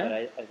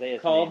Jeremiah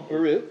Isaiah's called name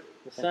Baruch,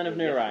 the is son of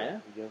essentially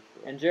Neriah, Yeshua.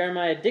 and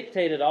Jeremiah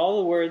dictated all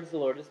the words the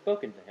Lord had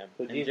spoken to him.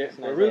 So And Jesus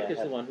and Baruch Isaiah is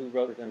the have one who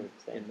wrote them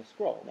the same in the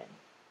scroll. name.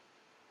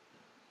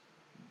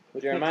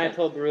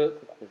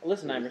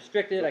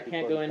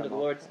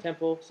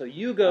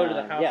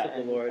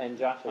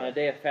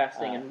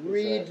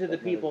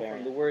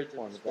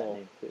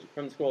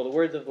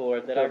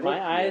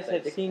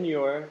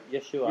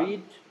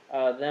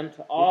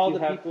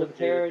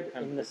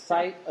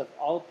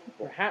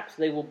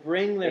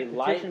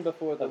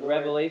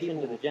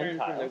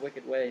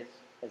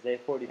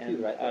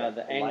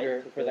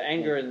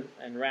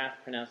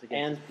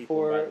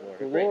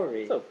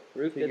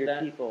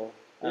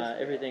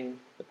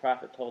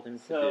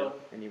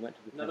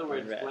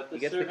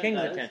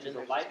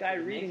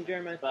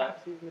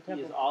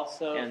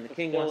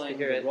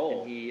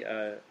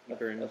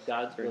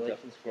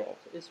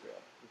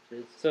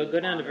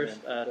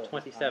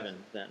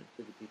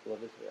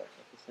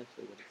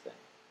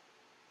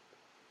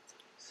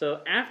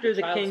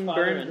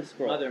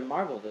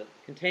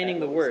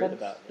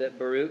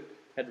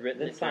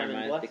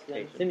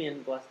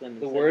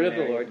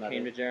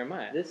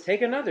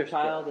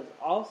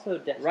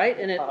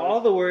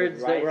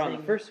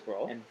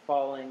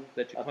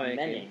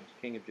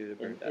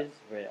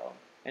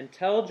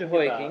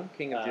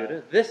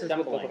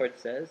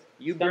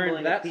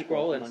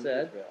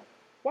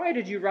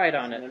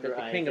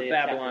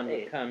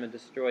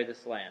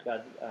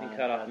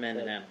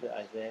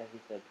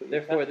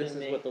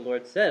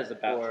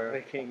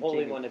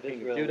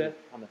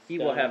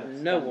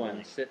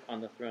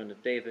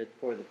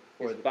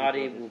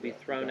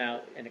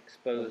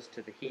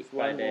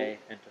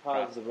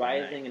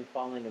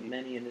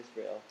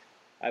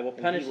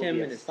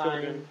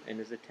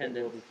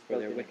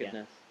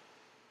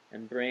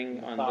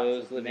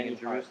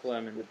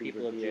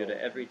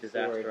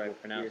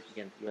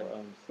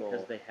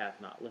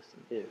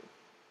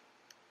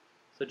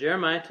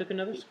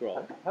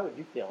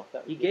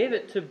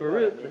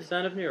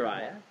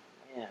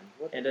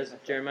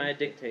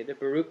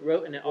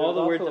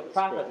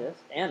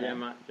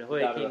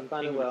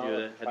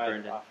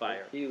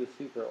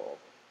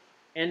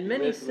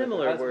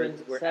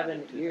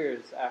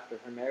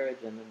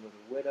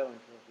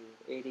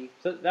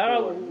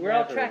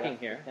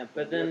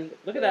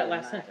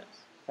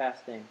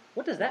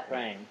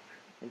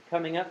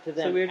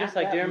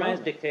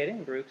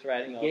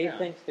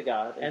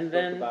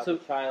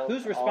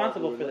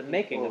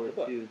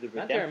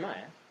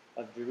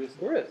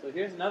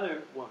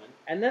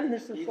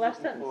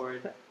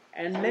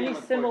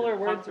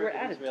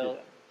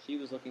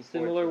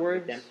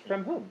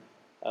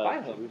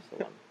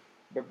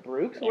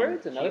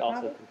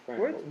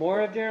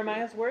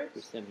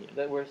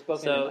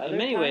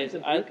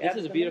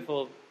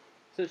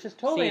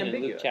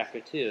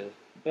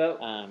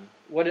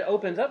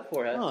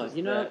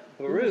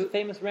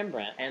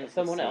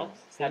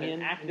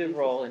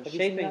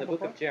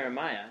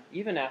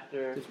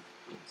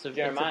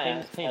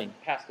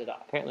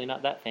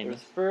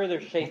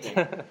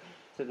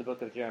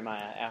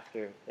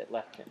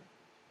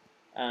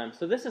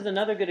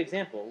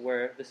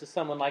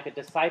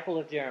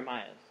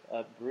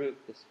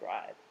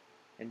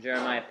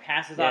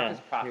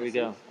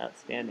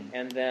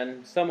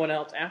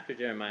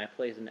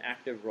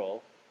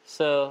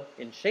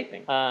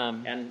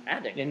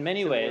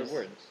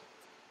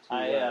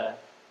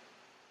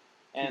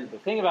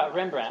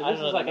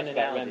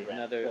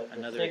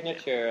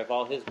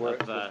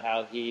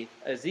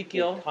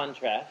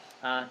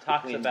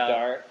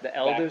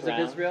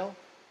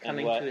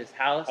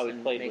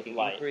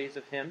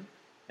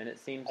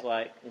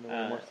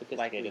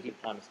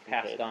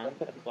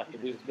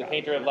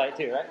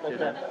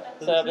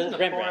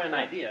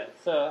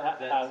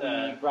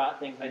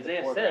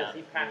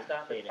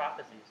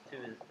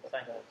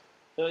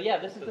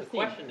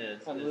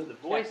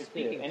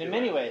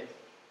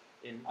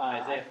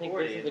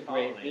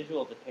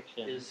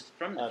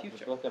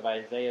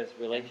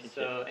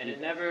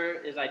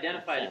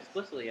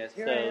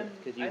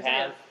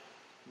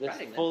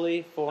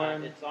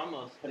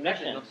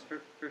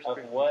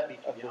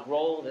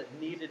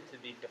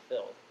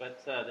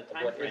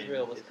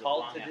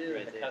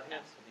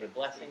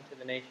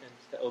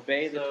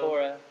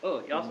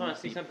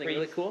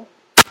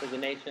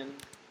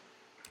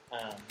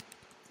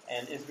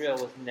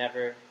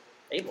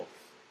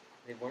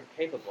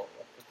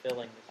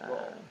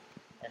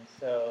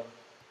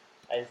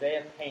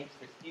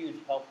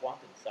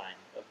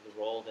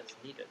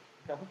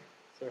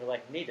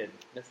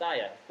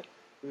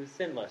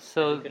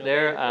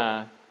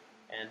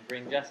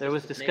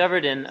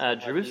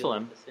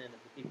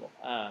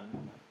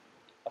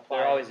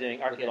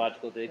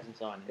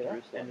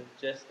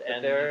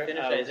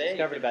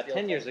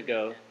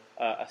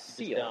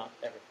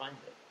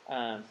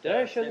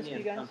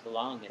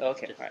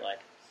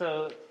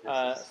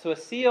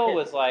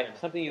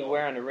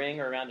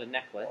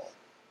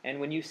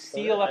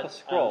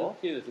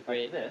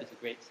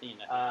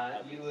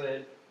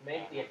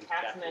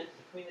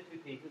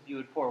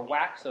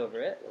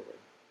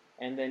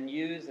 then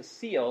use a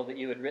seal that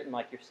you had written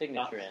like your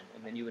signature in,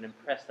 and then you would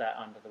impress that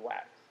onto the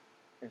wax.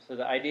 And so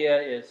the idea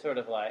is sort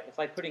of like, it's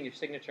like putting your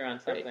signature on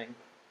something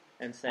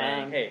and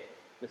saying, hey,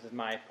 this is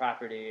my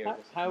property, or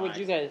this is How my would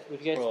you guys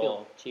feel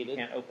scroll. cheated?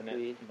 You can't open it if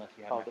we unless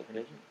you have called my it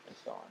permission, vision? and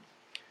so on.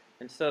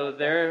 And so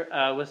there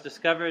was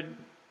discovered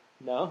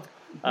No.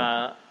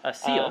 a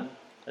seal.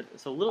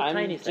 It's a little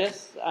tiny thing.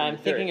 I'm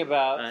thinking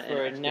about an for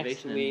next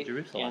excavation in week,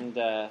 Jerusalem. and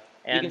you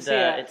And can see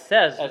it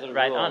says as a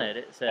right rule, on it,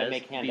 it says,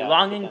 make handouts,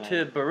 belonging but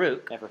then to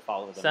Baruch, never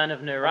follow them. son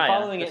of I'm Neriah,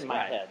 following the it in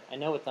my scribe. head. I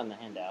know it's on the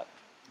handout,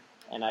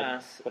 and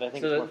but I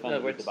think so it's more fun in to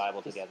other read the words,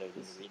 Bible this- together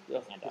than to read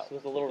This the handout.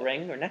 was a little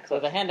ring or necklace. So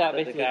the handout that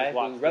the basically guy just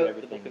walks who through wrote the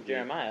everything book of we-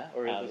 Jeremiah,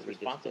 or that was we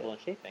just responsible did.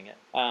 in shaping it.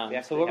 We So actually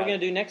what we're have going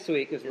to do next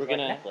week is it's we're like going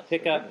to necklace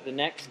pick for up women. the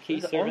next key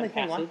This is the only servant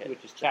thing like passage, it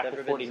which is that's chapter ever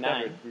been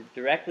 49. discovered,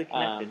 directly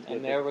connected to a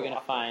And there we're biblical going to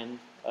author. find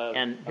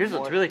And a here's more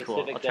what's really cool.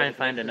 specific I'll try and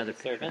find designation another of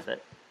the picture of servant.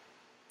 it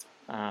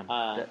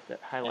that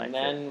highlights And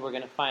then we're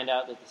going to find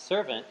out that the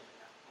servant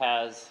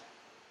has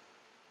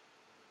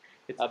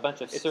it. a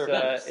bunch of It's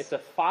servants it's a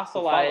who follow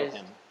fossilized,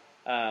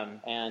 him,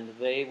 and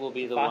they will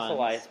be the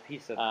fossilized ones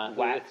piece of who,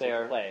 wax if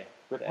they're or clay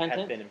that has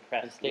repentant been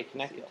impressed and stay with the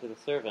connected seal. to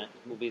the servant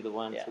will be the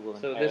ones Yeah. who will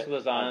So inherit this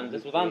was all on the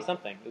this was on victory.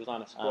 something. It was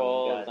on a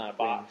scroll. It God was on a brings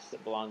box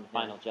that belonged to him.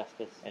 final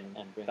justice and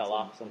brings fell them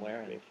off into somewhere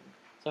and creation.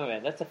 So anyway,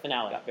 that's a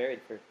finale. got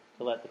buried for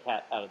to let the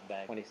cat out of the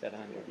bag.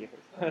 2,700 years.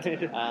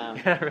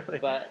 Yeah, really,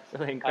 But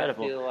really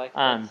incredible. I feel like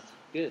Um, that's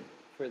good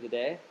for the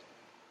day.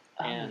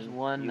 And there's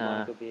one you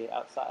want to go be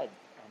outside.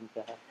 And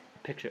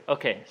picture.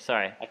 Okay,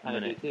 sorry. I kind I'm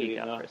of do gonna too. geek You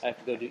out know, for a I second.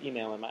 have to go do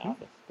email in my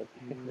office. But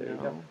There you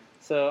go.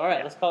 So, all right,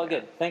 Yeah. let's call it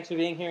good. Thanks for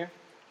being here.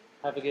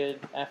 Have a good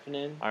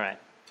afternoon. All right.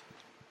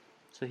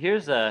 So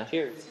here's a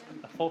Cheers.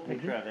 full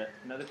picture of it.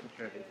 Another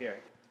picture of it here.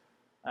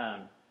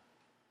 Do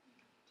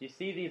you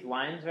see these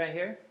lines right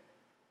here?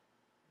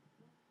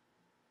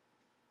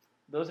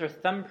 Those are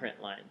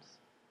thumbprint lines.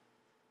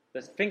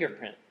 That's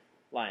fingerprint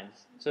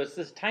lines. So it's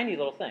this tiny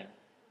little thing.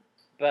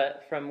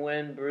 But from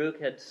when Baruch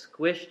had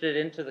squished it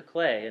into the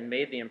clay and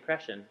made the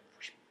impression,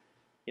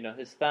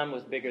 his thumb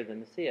was bigger than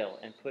the seal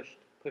and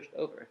pushed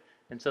over.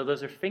 And so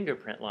those are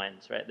fingerprint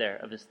lines right there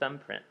of his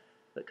thumbprint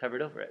that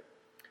covered over it.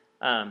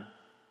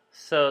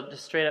 So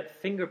just straight up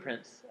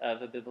fingerprints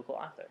of a biblical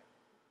author.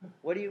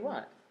 What do you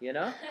want? Isn't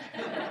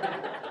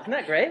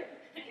that great?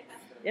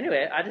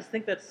 Anyway, I just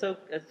think that's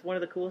one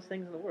of the coolest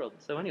things in the world.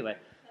 So anyway,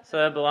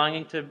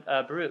 belonging to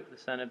Baruch, the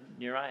son of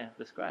Neriah,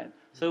 the scribe.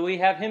 So we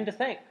have him to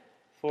thank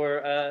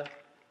for,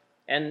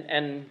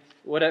 and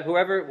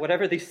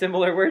whatever these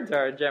similar words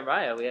are in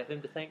Jeremiah, we have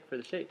him to thank for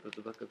the shape of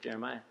the book of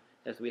Jeremiah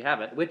as we have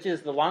it, which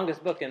is the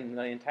longest book in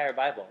the entire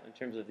Bible in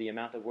terms of the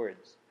amount of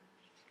words.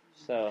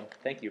 So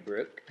thank you,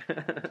 Baruch.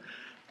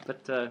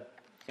 But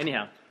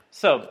anyhow,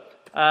 so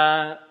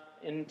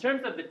in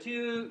terms of the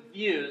two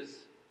views,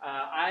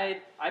 I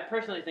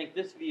personally think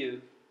this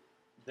view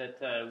that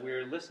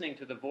we're listening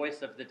to the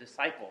voice of the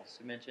disciples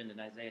who mentioned in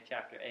Isaiah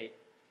chapter 8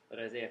 that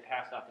Isaiah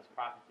passed off his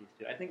prophecies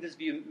to. I think this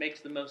view makes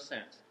the most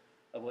sense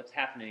of what's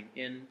happening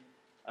in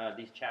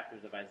these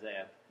chapters of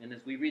Isaiah. And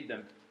as we read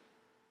them,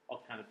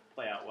 I'll kind of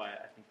play out why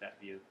I think that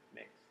view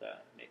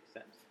makes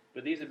sense.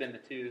 But these have been the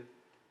two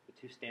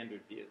standard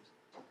views.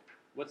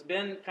 What's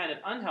been kind of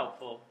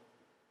unhelpful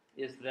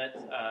is that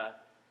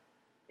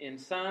in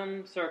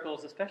some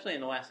circles, especially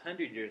in the last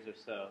 100 years or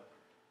so,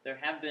 there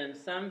have been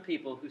some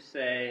people who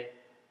say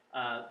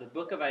the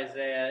book of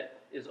Isaiah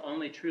is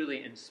only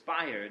truly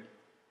inspired.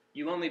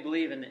 You only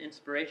believe in the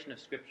inspiration of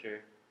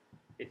Scripture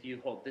if you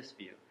hold this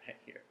view right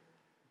here.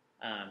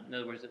 In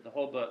other words, that the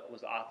whole book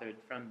was authored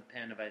from the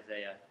pen of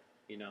Isaiah,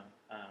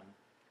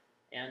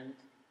 and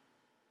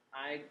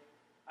I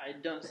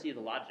don't see the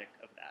logic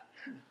of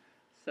that.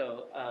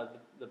 So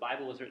the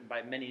Bible was written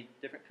by many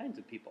different kinds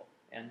of people,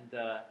 and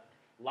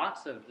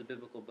lots of the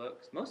biblical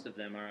books, most of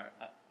them are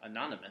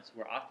anonymous,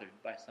 were authored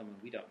by someone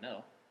we don't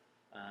know,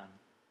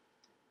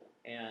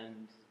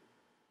 and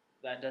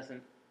that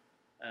doesn't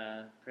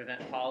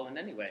prevent Paul in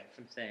any way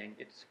from saying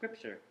it's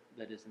Scripture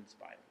that is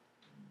inspired.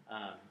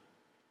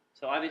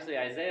 So obviously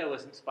Isaiah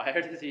was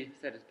inspired, as he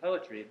said, his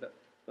poetry, but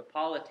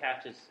Paul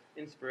attaches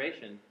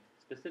inspiration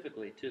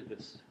specifically to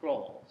the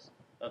scrolls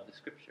of the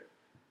Scripture,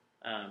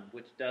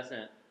 which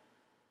doesn't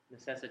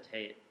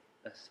necessitate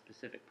a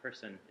specific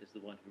person is the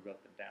one who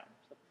wrote them down,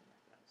 or something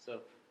like that.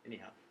 So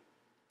anyhow,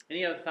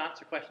 any other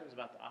thoughts or questions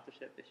about the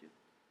authorship issue?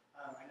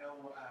 I know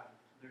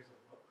there's a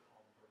book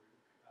called Baruch,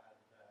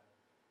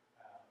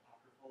 the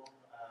Apocryphal.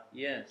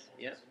 Yes,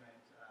 Old yep. Testament,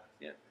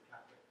 Yep. The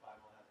Catholic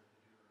Bible has it,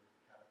 the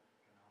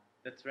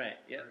Deuterocanon. That's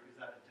right, yeah. Is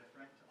that a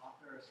different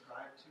author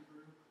ascribed to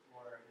Baruch,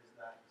 or is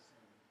that the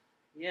same?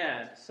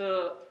 Yeah,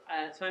 so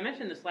I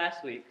mentioned this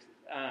last week.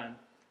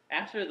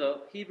 After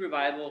the Hebrew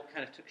Bible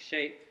kind of took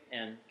shape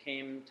and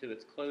came to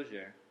its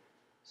closure,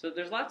 so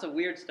there's lots of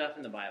weird stuff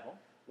in the Bible,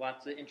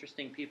 lots of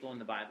interesting people in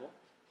the Bible,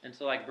 and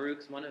so like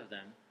Baruch's one of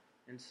them.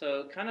 And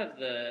so kind of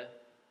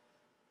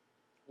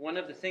one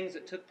of the things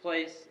that took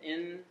place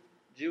in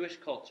Jewish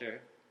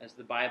culture as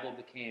the Bible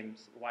became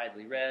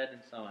widely read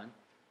and so on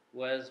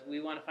was we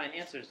want to find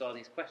answers to all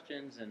these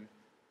questions, and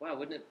wow,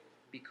 wouldn't it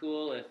be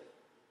cool if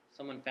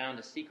someone found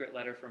a secret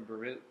letter from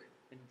Baruch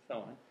and so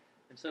on.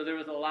 And so there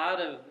was a lot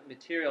of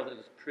material that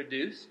was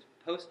produced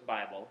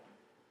post-Bible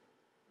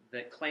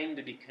that claim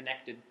to be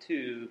connected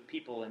to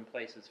people and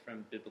places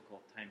from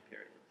biblical time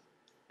periods.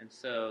 And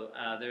so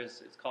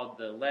it's called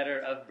the Letter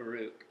of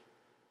Baruch,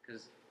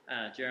 because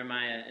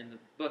Jeremiah in the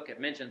book, it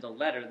mentions a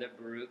letter that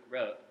Baruch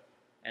wrote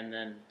and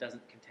then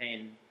doesn't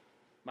contain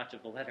much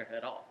of the letter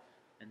at all.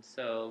 And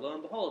so, lo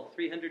and behold,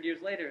 300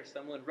 years later,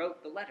 someone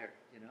wrote the letter,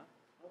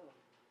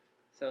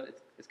 So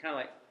it's kind of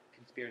like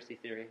conspiracy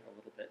theory a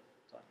little bit.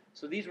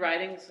 So these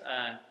writings,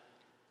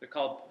 they're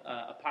called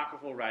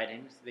apocryphal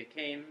writings. They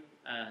came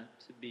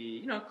to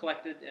be,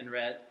 collected and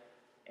read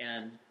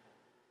and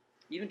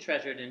even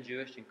treasured in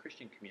Jewish and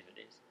Christian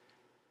communities.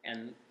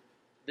 And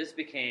this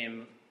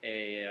became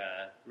a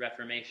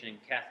Reformation,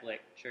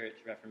 Catholic Church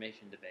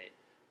Reformation debate.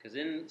 Because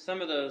in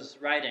some of those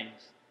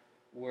writings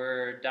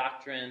were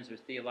doctrines or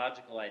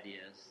theological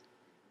ideas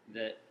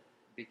that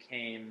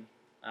became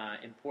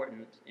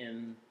important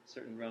in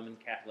certain Roman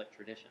Catholic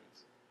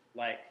traditions,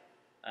 like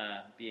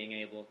being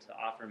able to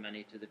offer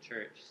money to the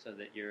church so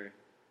that your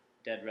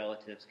dead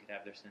relatives could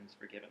have their sins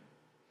forgiven.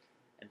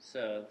 And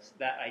so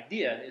that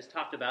idea is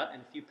talked about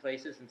in a few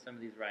places in some of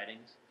these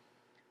writings.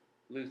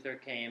 Luther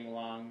came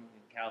along,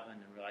 and Calvin,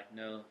 and were like,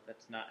 no,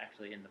 that's not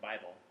actually in the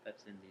Bible.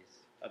 That's in these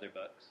other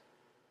books.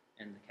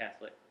 And the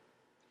Catholic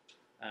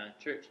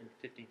Church in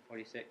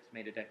 1546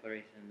 made a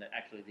declaration that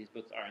actually these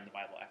books are in the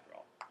Bible after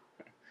all.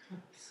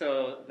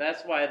 So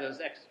that's why those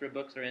extra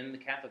books are in the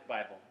Catholic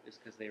Bible, is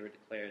because they were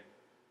declared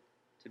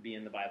to be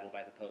in the Bible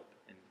by the Pope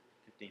in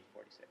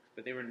 1546.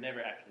 But they were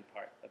never actually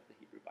part of the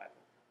Hebrew Bible.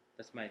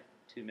 That's my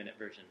 2-minute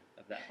version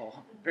of that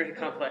whole very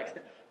complex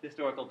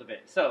historical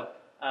debate. So,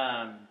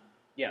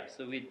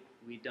 so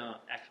we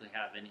don't actually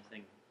have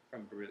anything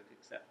from Baruch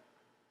except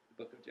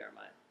the book of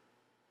Jeremiah.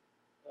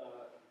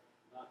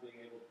 Not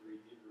being able to read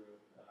Hebrew,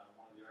 one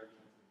of the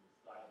arguments is the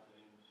style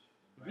change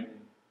in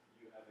writing.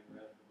 You having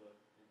read the book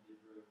in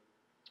Hebrew,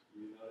 do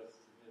you notice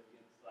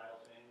significant style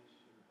change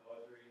in the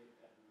poetry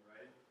and in the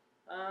writing?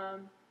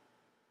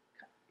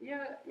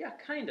 Yeah,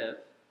 kind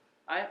of.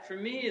 For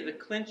me, the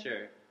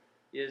clincher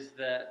is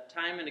that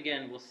time and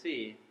again we'll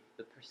see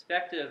the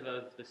perspective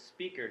of the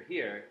speaker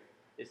here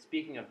is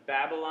speaking of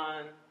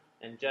Babylon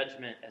and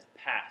judgment as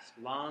past,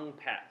 long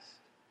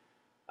past.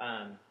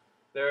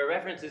 There are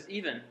references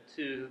even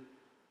to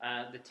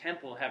the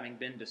temple having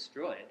been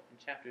destroyed. In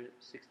chapter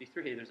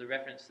 63, there's a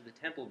reference to the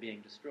temple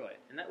being destroyed.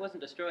 And that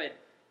wasn't destroyed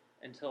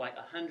until like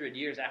 100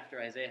 years after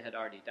Isaiah had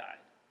already died.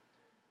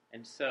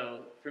 And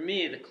so, for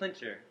me, the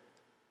clincher,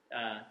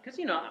 because,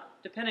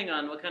 depending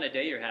on what kind of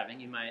day you're having,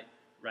 you might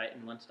write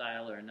in one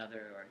style or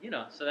another,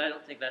 so I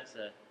don't think that's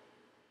a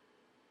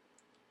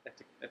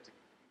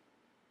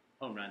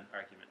home run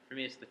argument. For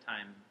me, it's the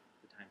time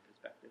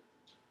perspective.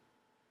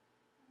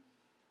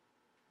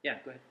 Yeah,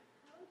 go ahead.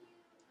 How would you,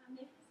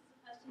 maybe this is a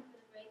question for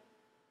the break,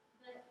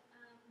 but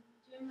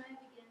Jeremiah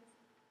begins,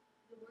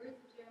 the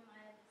words of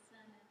Jeremiah, the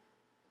son of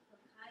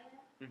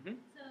Hilkiah. Mm-hmm.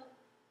 So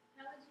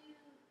how would you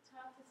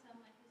talk to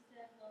someone who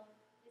said, well,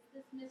 is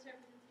this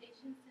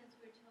misrepresentation since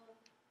we're told,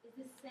 is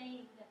this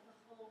saying that the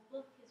whole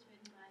book is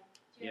written by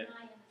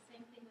Jeremiah, and the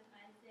same thing with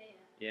Isaiah?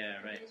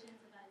 Yeah, right. Visions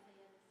of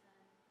Isaiah, the son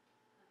of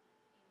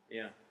Amos.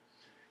 Yeah.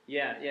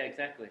 Yeah,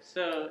 exactly.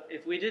 So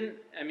if we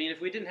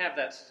didn't have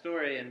that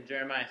story in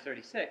Jeremiah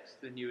 36,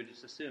 then you would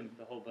just assume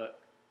the whole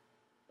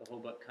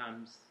book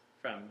comes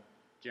from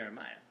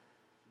Jeremiah.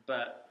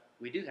 But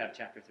we do have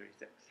chapter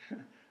 36,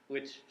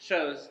 which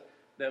shows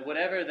that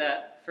whatever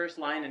that first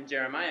line in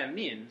Jeremiah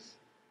means,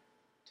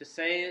 to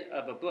say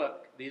of a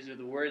book, these are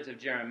the words of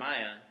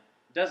Jeremiah,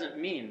 doesn't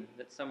mean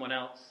that someone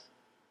else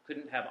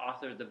couldn't have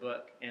authored the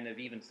book and have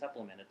even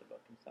supplemented the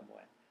book in some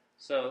way.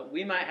 So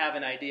we might have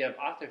an idea of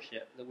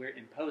authorship that we're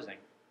imposing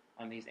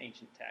on these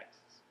ancient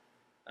texts.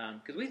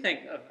 Because we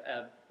think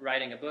of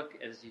writing a book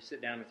as you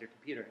sit down with your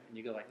computer and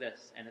you go like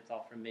this, and it's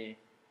all from me,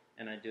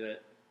 and I do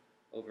it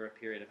over a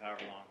period of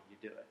however long you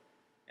do it.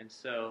 And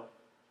so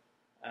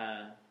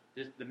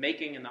the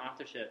making and the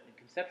authorship and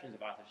conceptions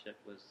of authorship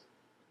was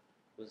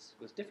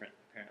different,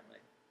 apparently.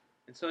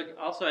 And so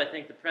also I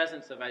think the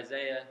presence of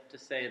Isaiah, to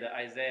say that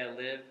Isaiah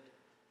lived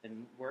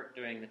and worked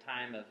during the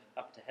time of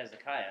up to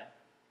Hezekiah.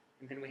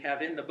 And then we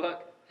have in the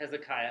book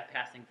Hezekiah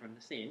passing from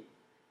the scene,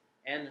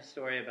 and the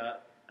story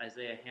about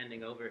Isaiah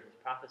handing over his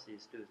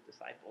prophecies to his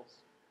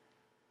disciples.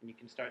 And you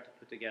can start to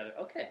put together,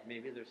 okay,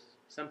 maybe there's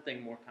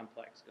something more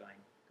complex going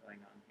on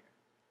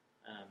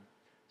here.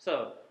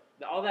 So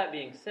all that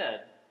being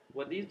said,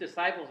 what these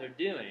disciples are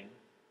doing,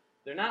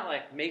 they're not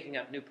like making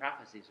up new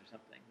prophecies or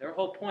something. Their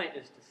whole point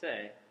is to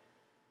say,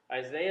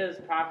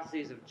 Isaiah's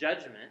prophecies of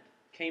judgment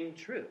came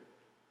true.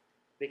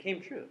 They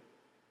came true.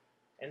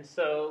 And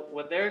so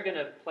what they're going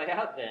to play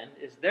out then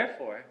is,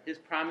 therefore, his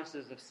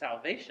promises of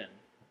salvation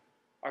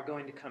are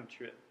going to come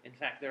true. In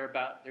fact, they're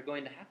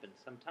going to happen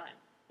sometime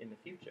in the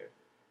future.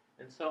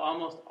 And so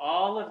almost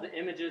all of the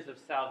images of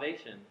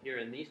salvation here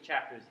in these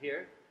chapters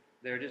here,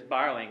 they're just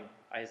borrowing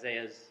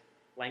Isaiah's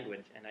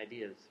language and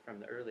ideas from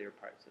the earlier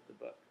parts of the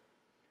book.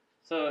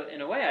 So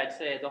in a way, I'd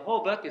say the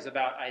whole book is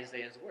about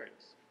Isaiah's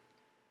words.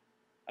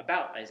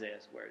 About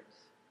Isaiah's words.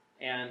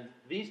 And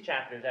these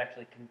chapters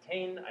actually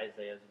contain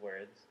Isaiah's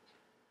words.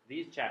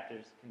 these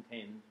chapters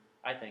contain,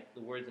 I think, the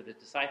words of his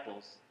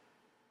disciples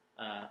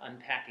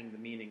unpacking the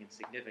meaning and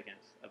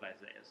significance of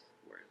Isaiah's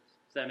words.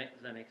 Does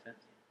that make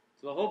sense?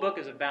 So the whole book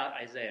is about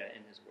Isaiah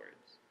and his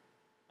words.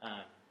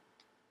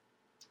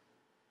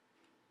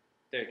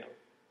 There you go.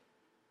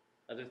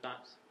 Other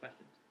thoughts,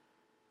 questions?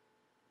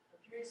 I'm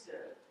curious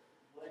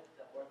what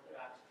the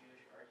Orthodox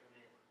Jewish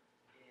argument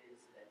is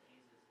that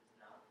Jesus is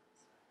not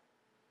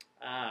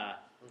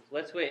Messiah.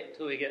 Let's wait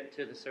till we get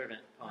to the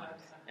servant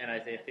poems and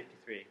Isaiah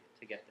 53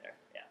 to get there.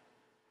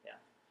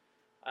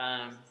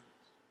 Yeah.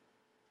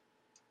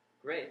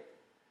 Great.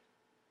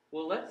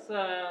 Well, let's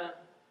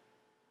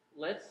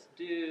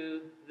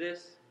do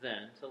this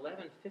then. It's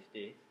 11:50.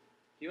 Do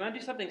you want to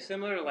do something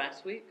similar to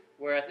last week,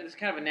 where I think this is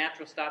kind of a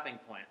natural stopping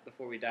point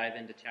before we dive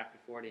into chapter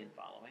 40 and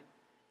following?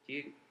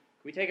 Can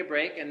we take a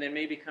break and then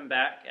maybe come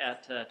back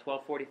at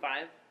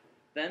 12:45?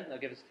 Then they'll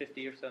give us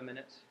 50 or so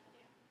minutes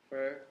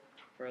for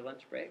a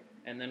lunch break,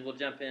 and then we'll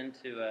jump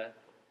into.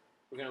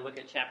 We're going to look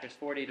at chapters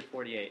 40 to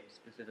 48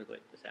 specifically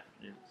this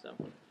afternoon. So,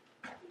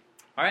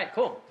 all right,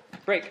 cool.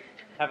 Break.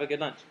 Have a good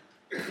lunch.